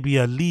as maybe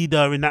a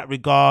leader in that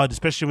regard,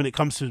 especially when it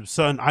comes to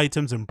certain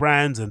items and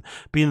brands, and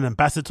being an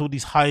ambassador to all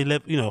these high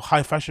level, you know,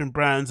 high fashion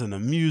brands and a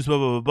muse, blah,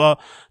 blah, blah,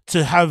 blah,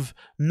 to have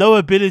no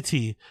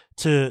ability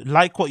to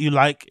like what you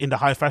like in the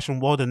high fashion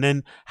world and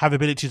then have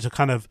ability to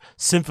kind of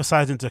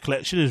synthesize into a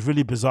collection is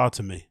really bizarre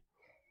to me.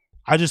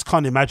 I just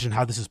can't imagine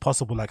how this is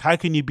possible. Like, how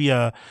can you be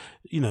a,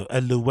 you know,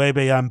 a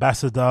Loewe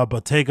ambassador,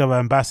 Bottega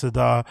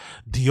ambassador,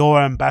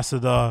 Dior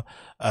ambassador,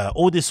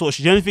 all this sort of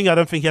shit. The only thing I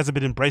don't think he hasn't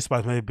been embraced by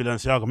is maybe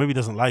Balenciaga. Maybe he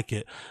doesn't like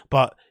it.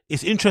 But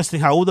it's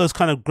interesting how all those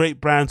kind of great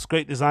brands,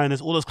 great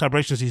designers, all those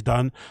collaborations he's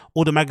done,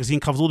 all the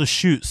magazine covers, all the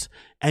shoots,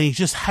 and he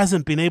just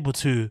hasn't been able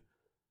to,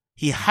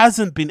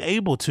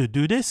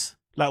 do this.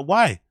 Like,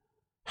 why?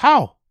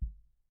 How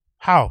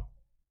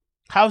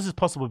is this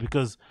possible?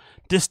 Because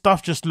this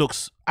stuff just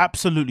looks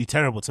absolutely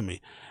terrible to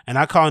me, and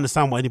I can't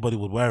understand why anybody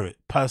would wear it.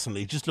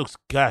 Personally, it just looks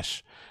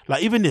gash.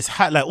 Like, even this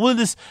hat, like all of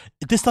this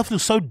stuff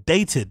looks so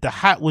dated. The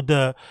hat with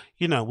the,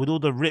 you know, with all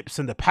the rips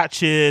and the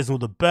patches and all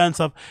the burn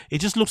stuff, it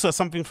just looks like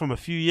something from a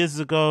few years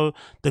ago.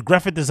 The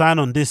graphic design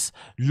on this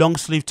long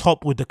sleeve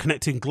top with the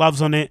connecting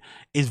gloves on it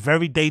is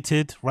very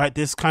dated, right?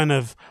 This kind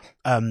of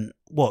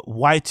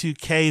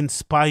Y2K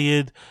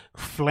inspired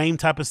flame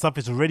type of stuff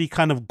is already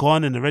kind of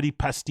gone and already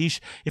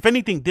pastiche. If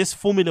anything, this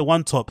Formula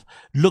One top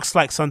looks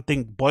like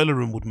something Boiler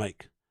Room would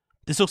make.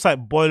 This looks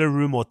like Boiler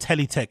Room or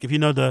Teletech. If you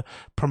know the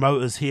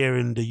promoters here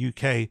in the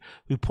UK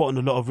who put on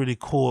a lot of really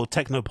cool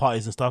techno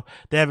parties and stuff,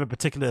 they have a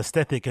particular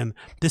aesthetic, and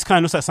this kind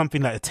of looks like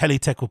something like a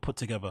Teletech would put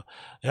together,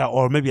 yeah,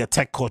 or maybe a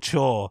Tech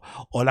Couture,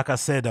 or like I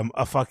said,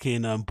 a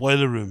fucking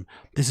Boiler Room.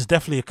 This is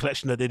definitely a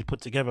collection that they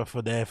put together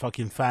for their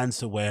fucking fans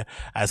to wear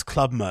as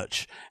club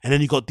merch. And then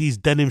you got these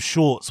denim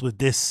shorts with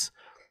this,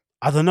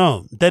 I don't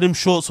know, denim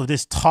shorts with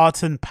this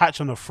tartan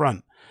patch on the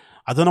front.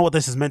 I don't know what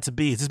this is meant to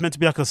be. Is this meant to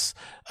be like a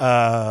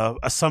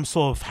some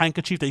sort of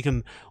handkerchief that you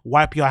can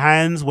wipe your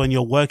hands when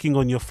you're working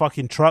on your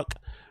fucking truck,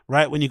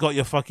 right? When you got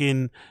your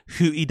fucking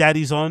hootie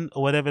daddies on,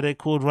 or whatever they're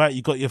called, right?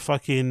 You got your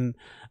fucking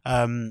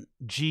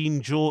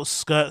jean jorts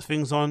skirt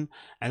things on,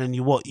 and then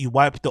you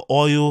wipe the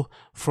oil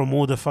from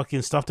all the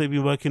fucking stuff they've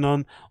been working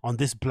on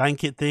this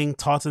blanket thing.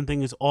 Tartan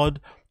thing is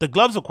odd. The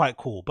gloves are quite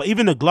cool, but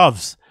even the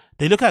gloves,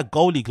 they look like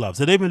goalie gloves.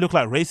 They don't even look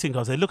like racing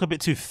gloves. They look a bit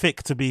too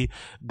thick to be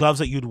gloves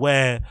that you'd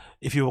wear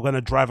if you were going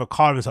to drive a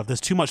car and stuff. There's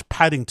too much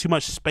padding, too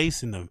much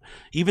space in them.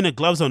 Even the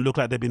gloves don't look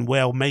like they've been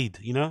well made,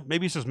 you know?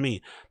 Maybe it's just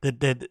me.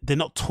 They're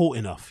not taut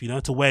enough, you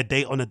know, to wear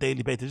on a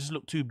daily basis. They just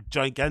look too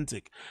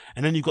gigantic.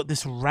 And then you've got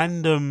this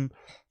random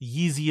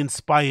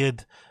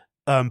Yeezy-inspired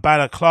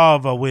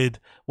balaclava with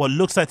what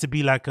looks like to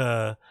be like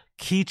a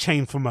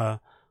keychain from a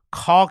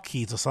car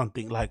keys or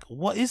something. Like,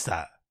 what is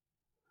that?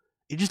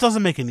 It just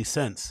doesn't make any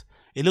sense.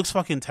 It looks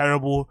fucking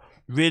terrible.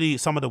 Really,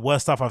 some of the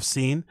worst stuff I've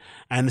seen.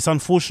 And it's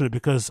unfortunate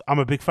because I'm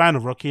a big fan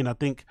of Rocky. And I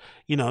think,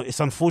 you know, it's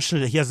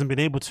unfortunate that he hasn't been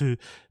able to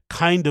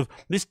kind of...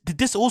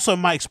 This also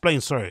might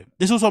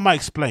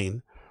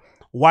explain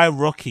why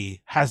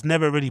Rocky has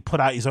never really put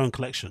out his own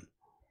collection.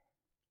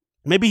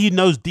 Maybe he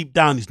knows deep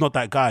down he's not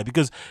that guy,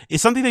 because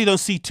it's something that you don't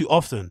see too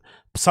often.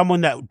 Someone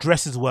that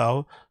dresses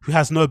well, who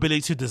has no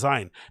ability to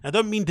design. I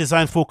don't mean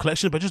design for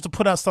collection, but just to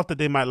put out stuff that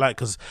they might like,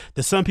 because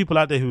there's some people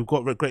out there who've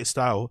got great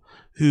style,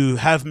 who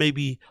have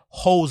maybe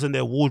holes in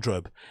their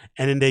wardrobe,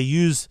 and then they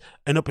use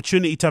an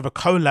opportunity to have a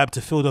collab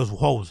to fill those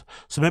holes.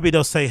 So maybe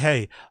they'll say,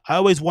 hey, I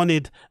always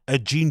wanted a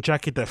jean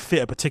jacket that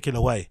fit a particular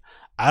way.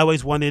 I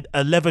always wanted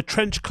a leather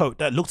trench coat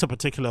that looked a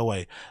particular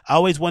way. I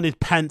always wanted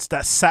pants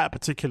that sat a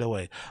particular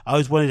way. I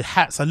always wanted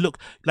hats that look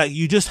like...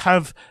 You just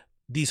have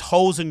these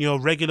holes in your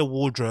regular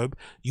wardrobe.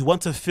 You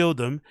want to fill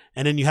them,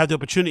 and then you have the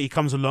opportunity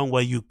comes along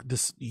where you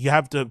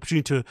have the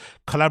opportunity to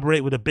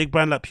collaborate with a big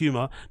brand like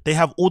Puma. They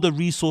have all the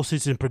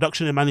resources in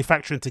production and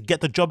manufacturing to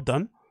get the job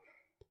done.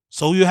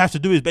 So all you have to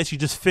do is basically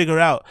just figure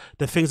out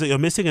the things that you're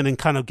missing and then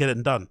kind of get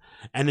it done.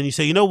 And then you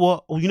say, you know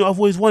what? Well, you know, I've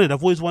always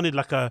wanted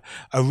like a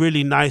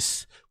really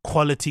nice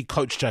quality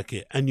Coach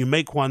jacket, and you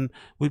make one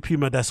with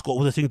Puma that's got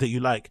all the things that you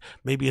like.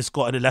 Maybe it's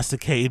got an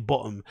elasticated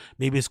bottom.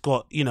 Maybe it's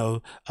got, you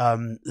know,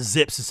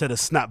 zips instead of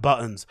snap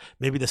buttons.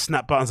 Maybe the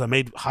snap buttons are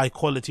made high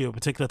quality, or a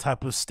particular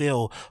type of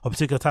steel, or a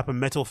particular type of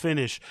metal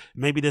finish.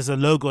 Maybe there's a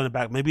logo on the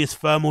back. Maybe it's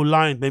thermal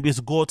lined. Maybe it's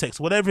Gore-Tex.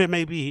 Whatever it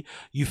may be,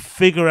 you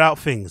figure out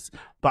things.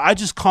 But I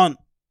just can't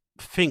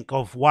think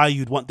of why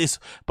you'd want this.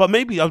 But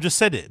maybe I've just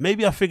said it.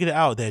 Maybe I figured it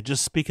out there,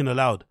 just speaking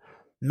aloud.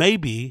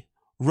 Maybe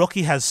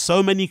Rocky has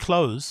so many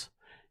clothes,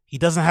 he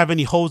doesn't have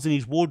any holes in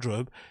his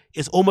wardrobe.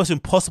 It's almost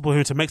impossible for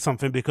him to make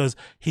something because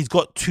he's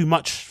got too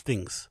much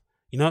things.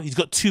 You know, he's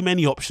got too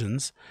many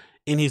options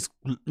in his,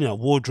 you know,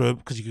 wardrobe,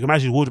 because you can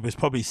imagine his wardrobe is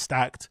probably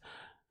stacked.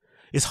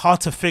 It's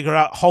hard to figure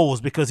out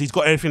holes because he's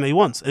got everything that he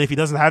wants. And if he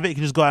doesn't have it, he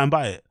can just go out and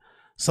buy it.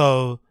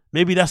 So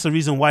maybe that's the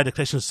reason why the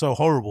collection is so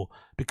horrible,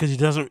 because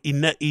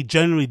he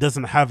generally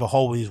doesn't have a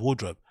hole in his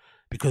wardrobe,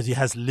 because he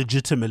has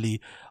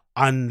legitimately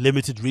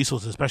unlimited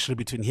resources, especially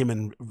between him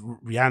and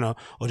Rihanna,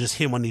 or just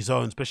him on his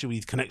own, especially with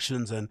his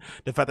connections and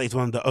the fact that he's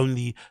one of the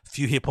only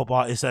few hip hop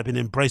artists that have been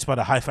embraced by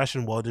the high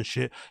fashion world and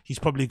shit. He's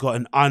probably got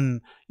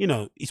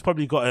he's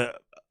probably got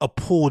a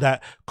pool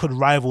that could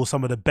rival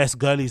some of the best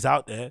girlies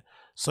out there.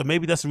 So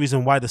maybe that's the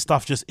reason why the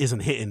stuff just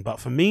isn't hitting. But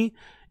for me,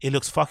 it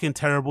looks fucking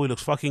terrible. It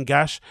looks fucking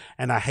gash.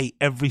 And I hate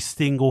every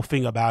single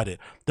thing about it.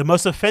 The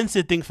most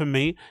offensive thing for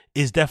me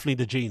is definitely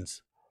the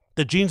jeans.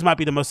 The jeans might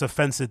be the most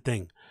offensive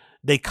thing.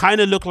 They kind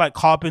of look like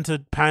carpenter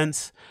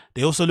pants.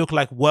 They also look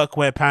like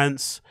workwear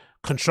pants.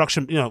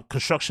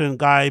 Construction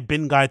guy,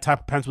 bin guy type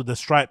of pants with the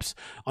stripes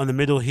on the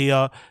middle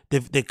here. I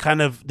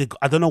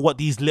don't know what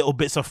these little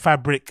bits of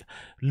fabric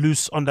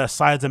loose on the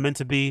sides are meant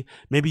to be.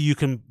 Maybe you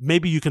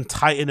can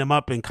tighten them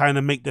up and kind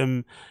of make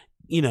them,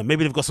 maybe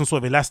they've got some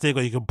sort of elastic,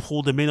 or you can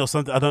pull them in or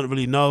something. I don't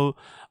really know.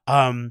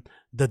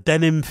 The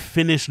denim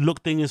finish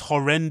look thing is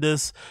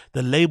horrendous.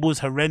 The label is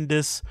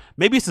horrendous.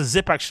 Maybe it's a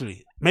zip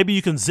actually. Maybe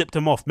you can zip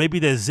them off. Maybe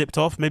they're zipped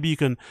off. Maybe you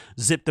can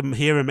zip them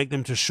here and make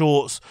them to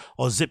shorts,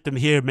 or zip them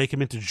here and make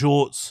them into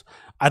jorts.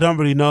 I don't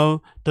really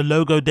know. The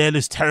logo there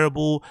is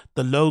terrible.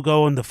 The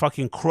logo on the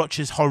fucking crotch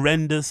is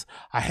horrendous.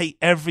 I hate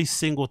every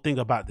single thing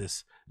about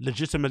this.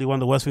 Legitimately one of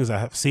the worst things I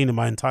have seen in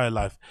my entire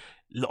life.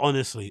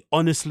 Honestly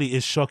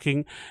is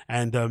shocking.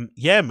 And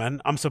yeah,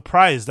 man, I'm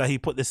surprised that he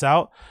put this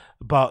out.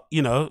 But,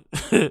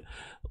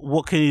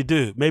 what can you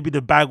do? Maybe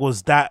the bag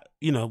was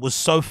was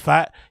so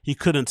fat, he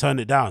couldn't turn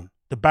it down.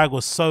 The bag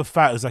was so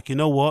fat, it was like, you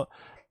know what?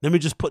 Let me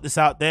just put this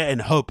out there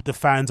and hope the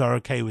fans are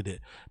okay with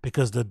it,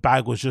 because the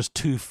bag was just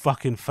too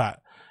fucking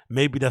fat.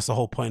 Maybe that's the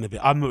whole point of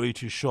it. I'm not really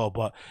too sure,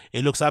 but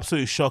it looks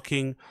absolutely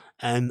shocking.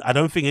 And I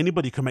don't think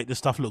anybody can make this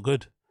stuff look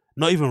good.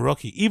 Not even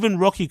Rocky. Even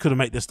Rocky couldn't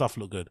make this stuff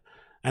look good.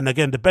 And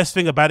again, the best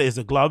thing about it is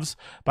the gloves,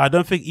 but I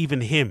don't think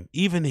even him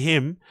in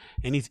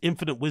his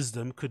infinite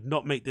wisdom could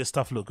not make this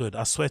stuff look good.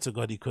 I swear to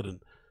God he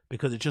couldn't,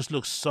 because it just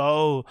looks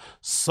so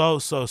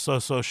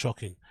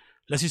shocking.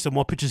 Let's see some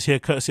more pictures here,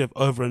 courtesy of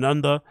Over and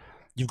Under.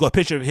 You've got a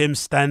picture of him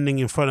standing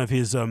in front of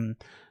his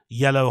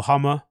yellow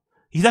Hummer.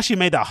 He's actually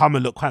made that Hummer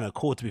look kind of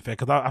cool, to be fair,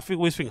 because I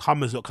always think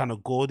Hummers look kind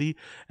of gaudy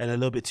and a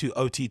little bit too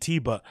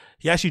OTT, but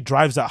he actually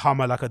drives that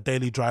Hummer like a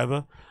daily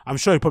driver. I'm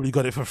sure he probably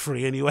got it for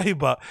free anyway,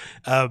 but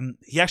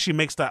he actually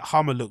makes that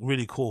Hummer look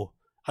really cool.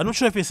 I'm not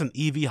sure if it's an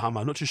EV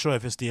Hummer. I'm not too sure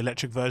if it's the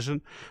electric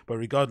version, but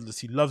regardless,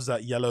 he loves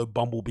that yellow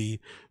bumblebee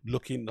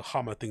looking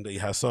Hummer thing that he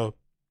has. So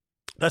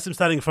that's him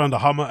standing in front of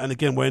the Hummer, and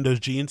again, wearing those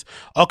jeans.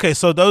 Okay,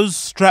 so those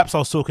straps I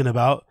was talking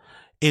about,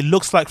 it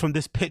looks like from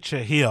this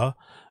picture here,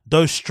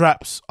 those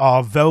straps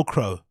are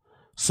Velcro,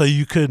 so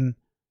you can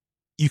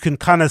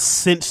kind of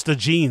cinch the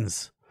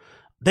jeans.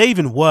 They're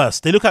even worse.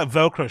 They look like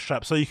Velcro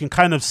straps, so you can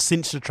kind of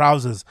cinch the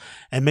trousers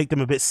and make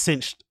them a bit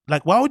cinched.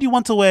 Like, why would you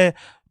want to wear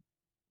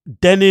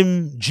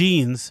denim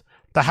jeans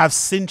that have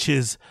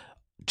cinches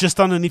just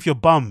underneath your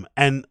bum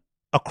and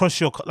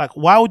across your, like,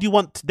 why would you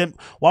want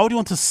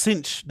to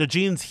cinch the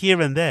jeans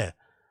here and there?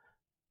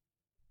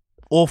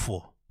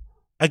 Awful.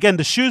 Again,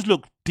 the shoes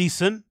look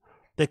decent.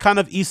 They're kind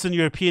of Eastern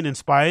European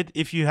inspired.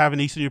 If you have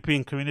an Eastern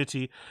European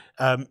community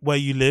where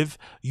you live,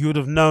 you would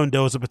have known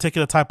there was a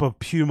particular type of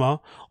Puma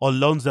or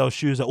Lonsdale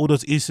shoes that all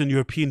those Eastern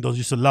European dolls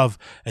used to love,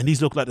 and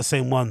these look like the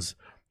same ones.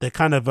 They're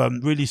kind of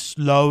really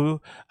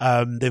slow.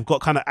 They've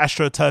got kind of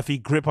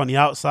astroturfy grip on the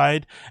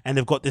outside, and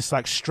they've got this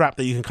like strap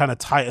that you can kind of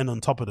tighten on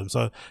top of them.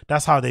 So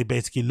that's how they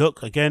basically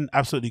look. Again,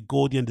 absolutely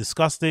gaudy and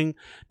disgusting.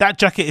 That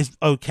jacket is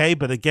okay,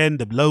 but again,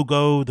 the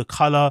logo, the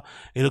color,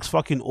 it looks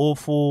fucking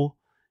awful.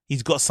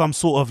 He's got some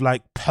sort of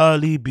like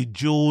pearly,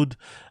 bejeweled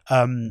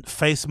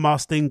face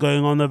mask thing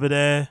going on over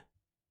there.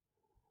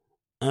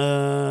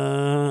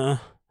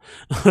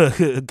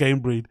 Game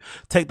breed.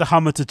 Take the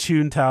Hummer to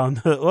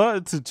Toontown.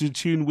 What? To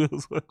Tune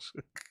Wheels.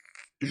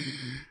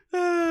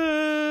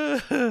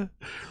 The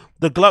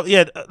glove,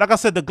 yeah, like I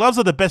said, the gloves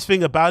are the best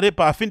thing about it,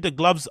 but I think the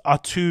gloves are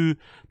they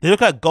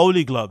look like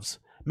goalie gloves.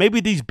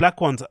 Maybe these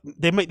black ones,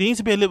 they need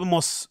to be a little bit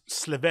more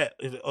slivette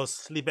or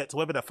slivette,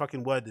 whatever that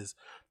fucking word is.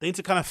 They need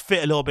to kind of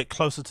fit a little bit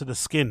closer to the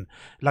skin,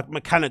 like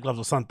mechanic gloves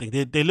or something.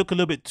 They look a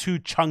little bit too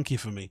chunky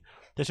for me.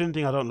 That's the only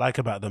thing I don't like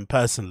about them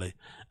personally.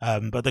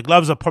 But the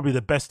gloves are probably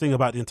the best thing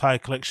about the entire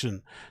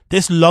collection.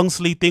 This long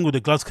sleeve thing with the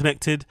gloves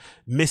connected,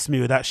 missed me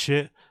with that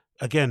shit.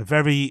 Again,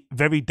 very,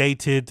 very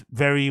dated,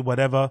 very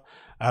whatever.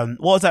 What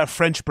was that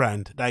French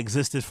brand that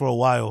existed for a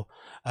while?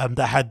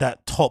 That had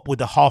that top with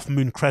the half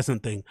moon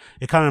crescent thing.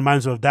 It kind of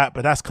reminds me of that,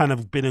 but that's kind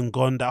of been and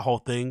gone, that whole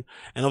thing.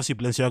 And obviously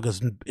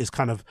Balenciaga is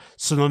kind of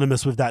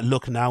synonymous with that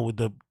look now, with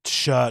the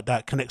shirt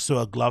that connects to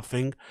a glove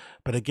thing.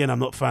 But again, I'm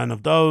not a fan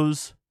of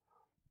those.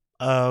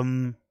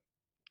 And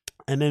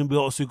then we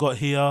also got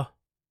here,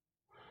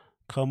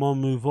 come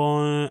on, move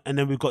on. And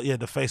then we've got,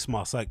 the face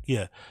mask. Like,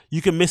 yeah,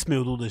 you can miss me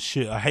with all this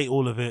shit. I hate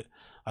all of it.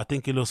 I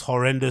think it looks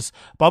horrendous.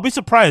 But I'll be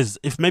surprised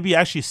if maybe it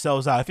actually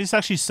sells out. If this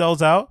actually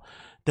sells out,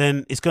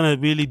 then it's going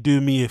to really do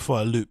me for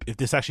a loop if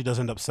this actually does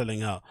end up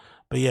selling out.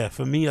 But yeah,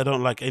 for me, I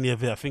don't like any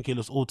of it. I think it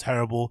looks all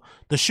terrible.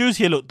 The shoes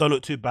here don't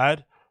look too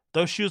bad.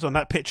 Those shoes on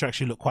that picture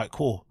actually look quite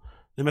cool.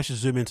 Let me actually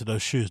zoom into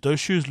those shoes.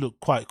 Those shoes look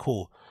quite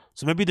cool.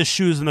 So maybe the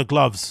shoes and the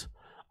gloves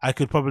I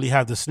could probably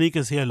have. The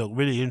sneakers here look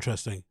really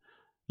interesting.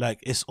 Like,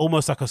 it's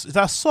almost like is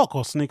that a sock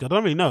or sneaker? I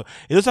don't really know.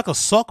 It looks like a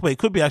sock, but it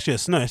could be actually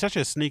it's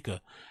actually a sneaker.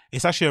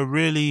 It's actually a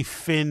really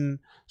thin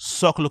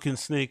sock-looking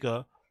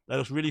sneaker that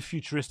looks really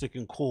futuristic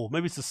and cool.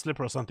 Maybe it's a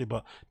slipper or something,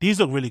 but these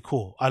look really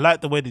cool. I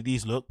like the way that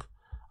these look.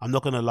 I'm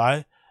not going to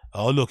lie.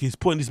 Oh, look, he's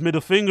putting his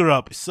middle finger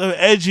up. It's so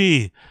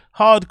edgy.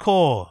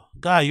 Hardcore.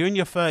 Guy, you're in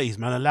your 30s,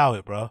 man. Allow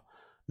it, bro.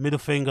 Middle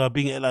finger,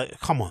 being like,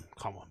 come on,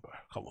 bro.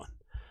 Come on.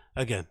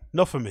 Again,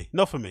 not for me.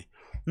 Not for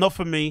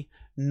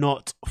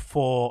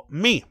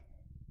me.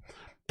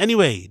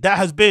 Anyway, that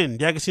has been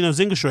the Agostinho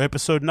Zinga Show,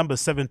 episode number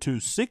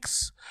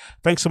 726.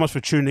 Thanks so much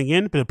for tuning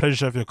in. Been a pleasure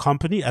to have your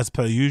company, as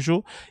per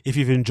usual. If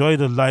you've enjoyed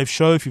the live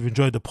show, if you've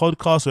enjoyed the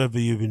podcast, whatever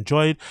you've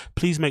enjoyed,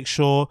 please make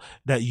sure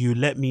that you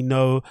let me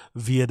know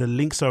via the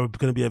links that are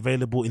going to be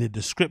available in the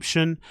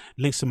description.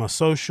 Links to my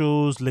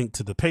socials, link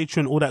to the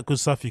Patreon, all that good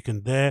stuff. You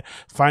can there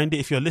find it.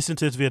 If you're listening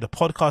to this via the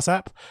podcast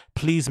app,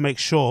 please make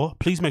sure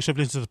if you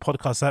listen to the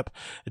podcast app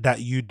that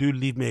you do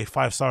leave me a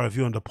 5-star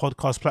review on the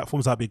podcast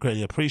platforms. That'd be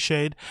greatly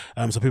appreciated.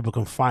 So people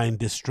can find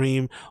this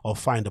stream or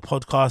find the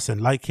podcast and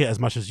like it as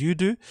much as you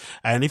do.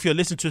 And if you're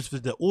listening to this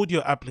with the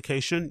audio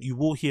application, you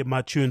will hear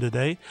my tune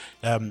today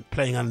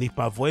playing underneath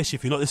my voice.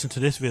 If you're not listening to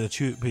this via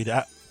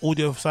the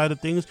audio side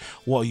of things,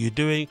 what are you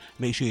doing?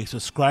 Make sure you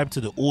subscribe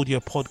to the audio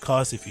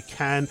podcast if you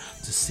can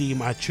to see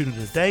my tune of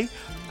the day.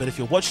 But if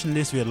you're watching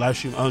this via live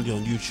stream only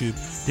on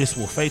YouTube, this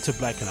will fade to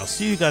black, and I'll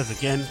see you guys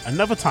again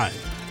another time.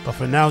 But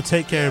for now,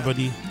 take care,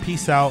 everybody.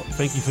 Peace out.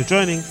 Thank you for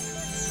joining.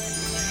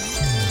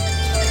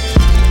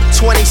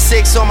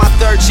 26 on my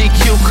third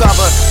GQ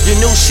cover. Your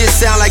new shit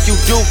sound like you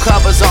do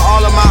covers of all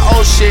of my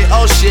old shit.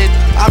 Oh shit,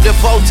 I'm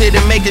devoted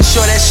to making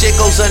sure that shit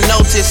goes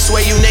unnoticed.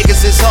 Swear you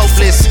niggas is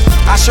hopeless.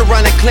 I should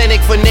run a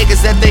clinic for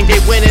niggas that think they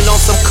winning on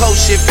some cold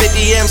shit.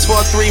 50 M's for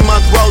a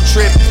 3-month road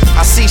trip.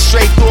 I see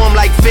straight through them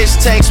like fish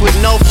tanks with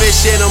no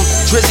fish in them.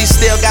 Drizzy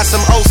still got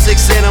some 06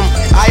 in them.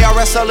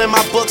 IRS all in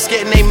my books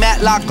getting they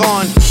matlock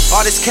on.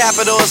 All this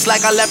capital, it's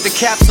like I left the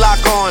caps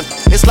lock on.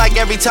 It's like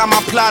every time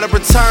I plot a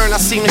return, I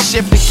seem to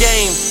shift the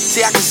game.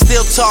 See, I can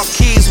still talk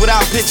keys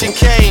without pitching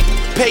cane.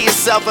 Pay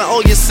yourself and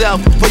owe yourself.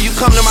 Before you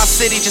come to my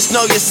city, just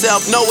know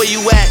yourself, know where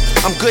you at.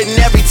 I'm good in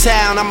every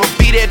town, I'ma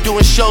be there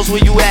doing shows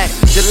where you at.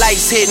 The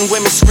lights hitting,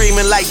 women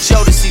screaming like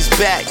Jodeci's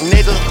back,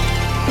 nigga.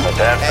 But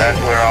that's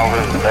where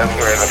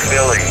the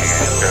feeling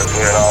is. That's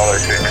where all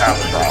this shit comes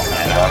from.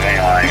 You know what I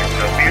mean? Like,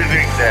 the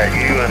music that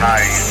you and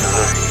I used to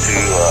listen to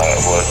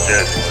was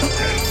just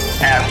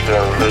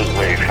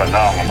absolutely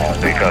phenomenal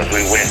because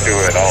we went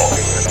through it all.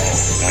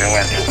 We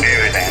went through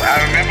everything. I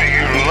remember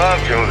you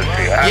loved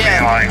Jodeci. I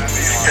mean, like,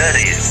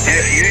 studies.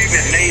 You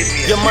even made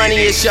me. Your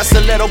money is just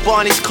a little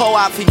Barney's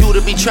co-op for you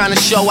to be trying to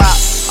show out.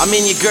 I'm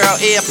in your girl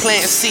ear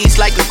planting seeds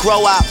like a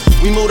grow out.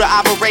 We moved to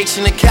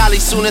operation in Cali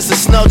soon as the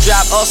snow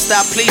drop. Oh,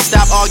 stop, please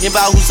stop arguing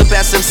about who's the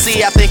best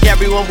MC. I think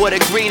everyone would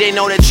agree, they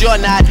know that you're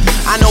not.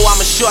 I know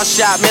I'm a short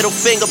shot, middle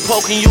finger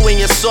poking you in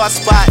your sore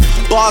spot.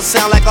 Bars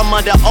sound like I'm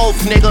under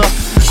oath, nigga.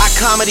 I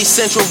Comedy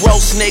Central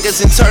roast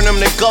niggas and turn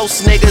them to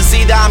ghost niggas.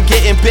 Either I'm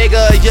getting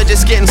bigger or you're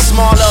just getting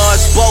smaller, or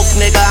it's both,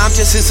 nigga. I'm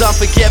just as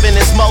unforgiving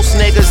as most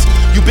niggas.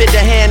 You bit the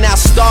hand, now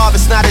starve,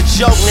 it's not a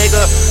joke,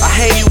 nigga. I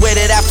hang you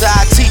with it after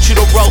I teach you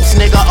the ropes,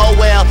 nigga. Oh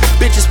well,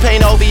 bitches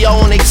paint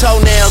OVO on they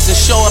toenails and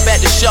show up at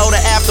the show,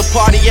 the after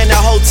party in the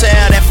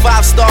hotel. That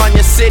 5-star in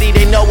your city,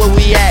 they know where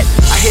we at.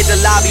 I hit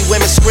the lobby,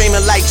 women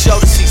screaming like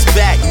Jodeci's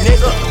back,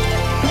 nigga.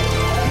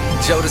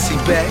 Jodeci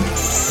back.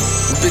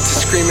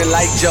 Bitches screaming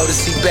like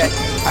Jodeci back.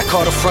 I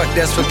call the front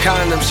desk for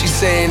condoms, she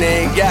saying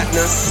they ain't got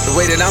none. The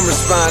way that I'm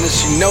responding,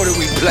 she know that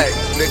we black,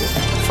 nigga.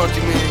 Fuck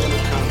you mean?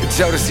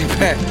 Jodeci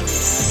back.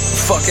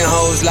 Fucking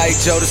hoes like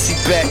Jodeci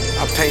back.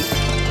 I paint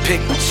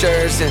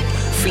pictures and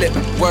flip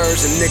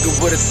words. A nigga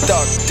would've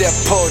thought that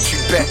poetry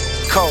back.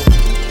 Cold,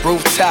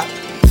 rooftop,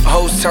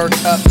 hoes turned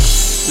up.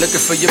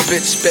 Looking for your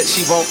bitch, bet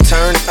she won't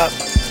turn up.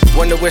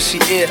 Wonder where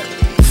she is,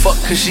 fuck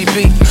could she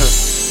be?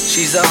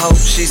 She's a hoe,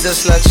 she's a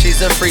slut,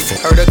 she's a freak.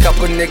 Heard a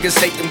couple niggas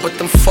hating, but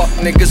them fuck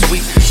niggas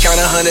weak. Count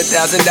 $100,000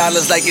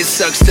 like it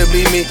sucks to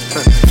be me.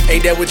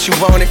 Ain't that what you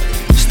wanted?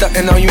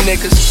 Stuntin' on you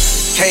niggas.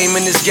 Came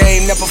in this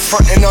game, never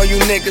frontin' on you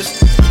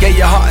niggas.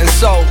 Gave your heart and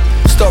soul,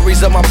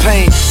 stories of my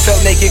pain. Felt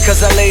naked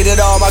cause I laid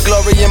it all, my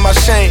glory and my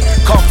shame.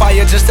 Caught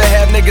fire just to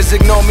have niggas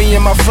ignore me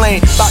in my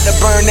flame. About to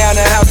burn down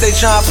the house, they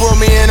tryna pull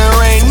me in the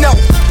rain. No,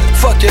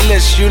 fuck your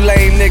list, you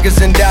lame niggas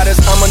and doubters.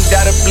 I'm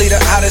undoubtedly the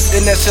hottest,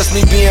 and that's just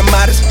me being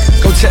modest.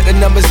 Go check the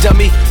numbers,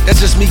 dummy,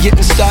 that's just me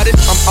getting started.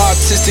 I'm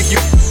artistic,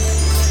 you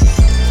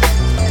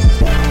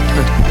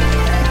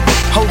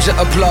hold your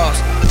applause.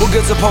 What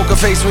good's a poker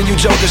face when you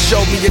joker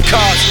showed me your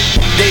cards?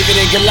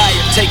 David and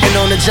Goliath taking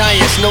on the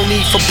giants. No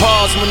need for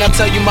pause when I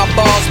tell you my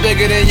ball's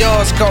bigger than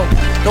yours, Cole.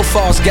 No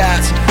false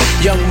guys.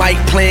 Young Mike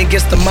playing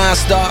against the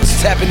Monstars,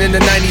 tapping in the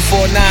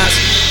 94 Nas,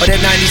 or that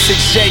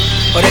 96 J,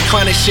 or that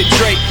chronic shit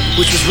Drake,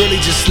 which was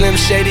really just Slim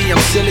Shady. I'm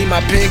silly,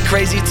 my pen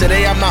crazy.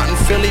 Today I'm out in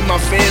Philly, my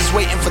fans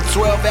waiting for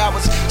 12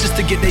 hours just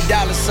to get their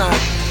dollar sign.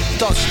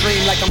 Thoughts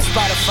stream like I'm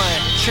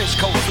Spotifying. Trench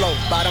coat flow,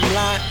 bottom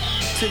line.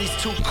 To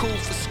these too cool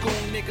for school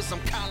niggas, I'm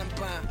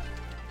Columbine.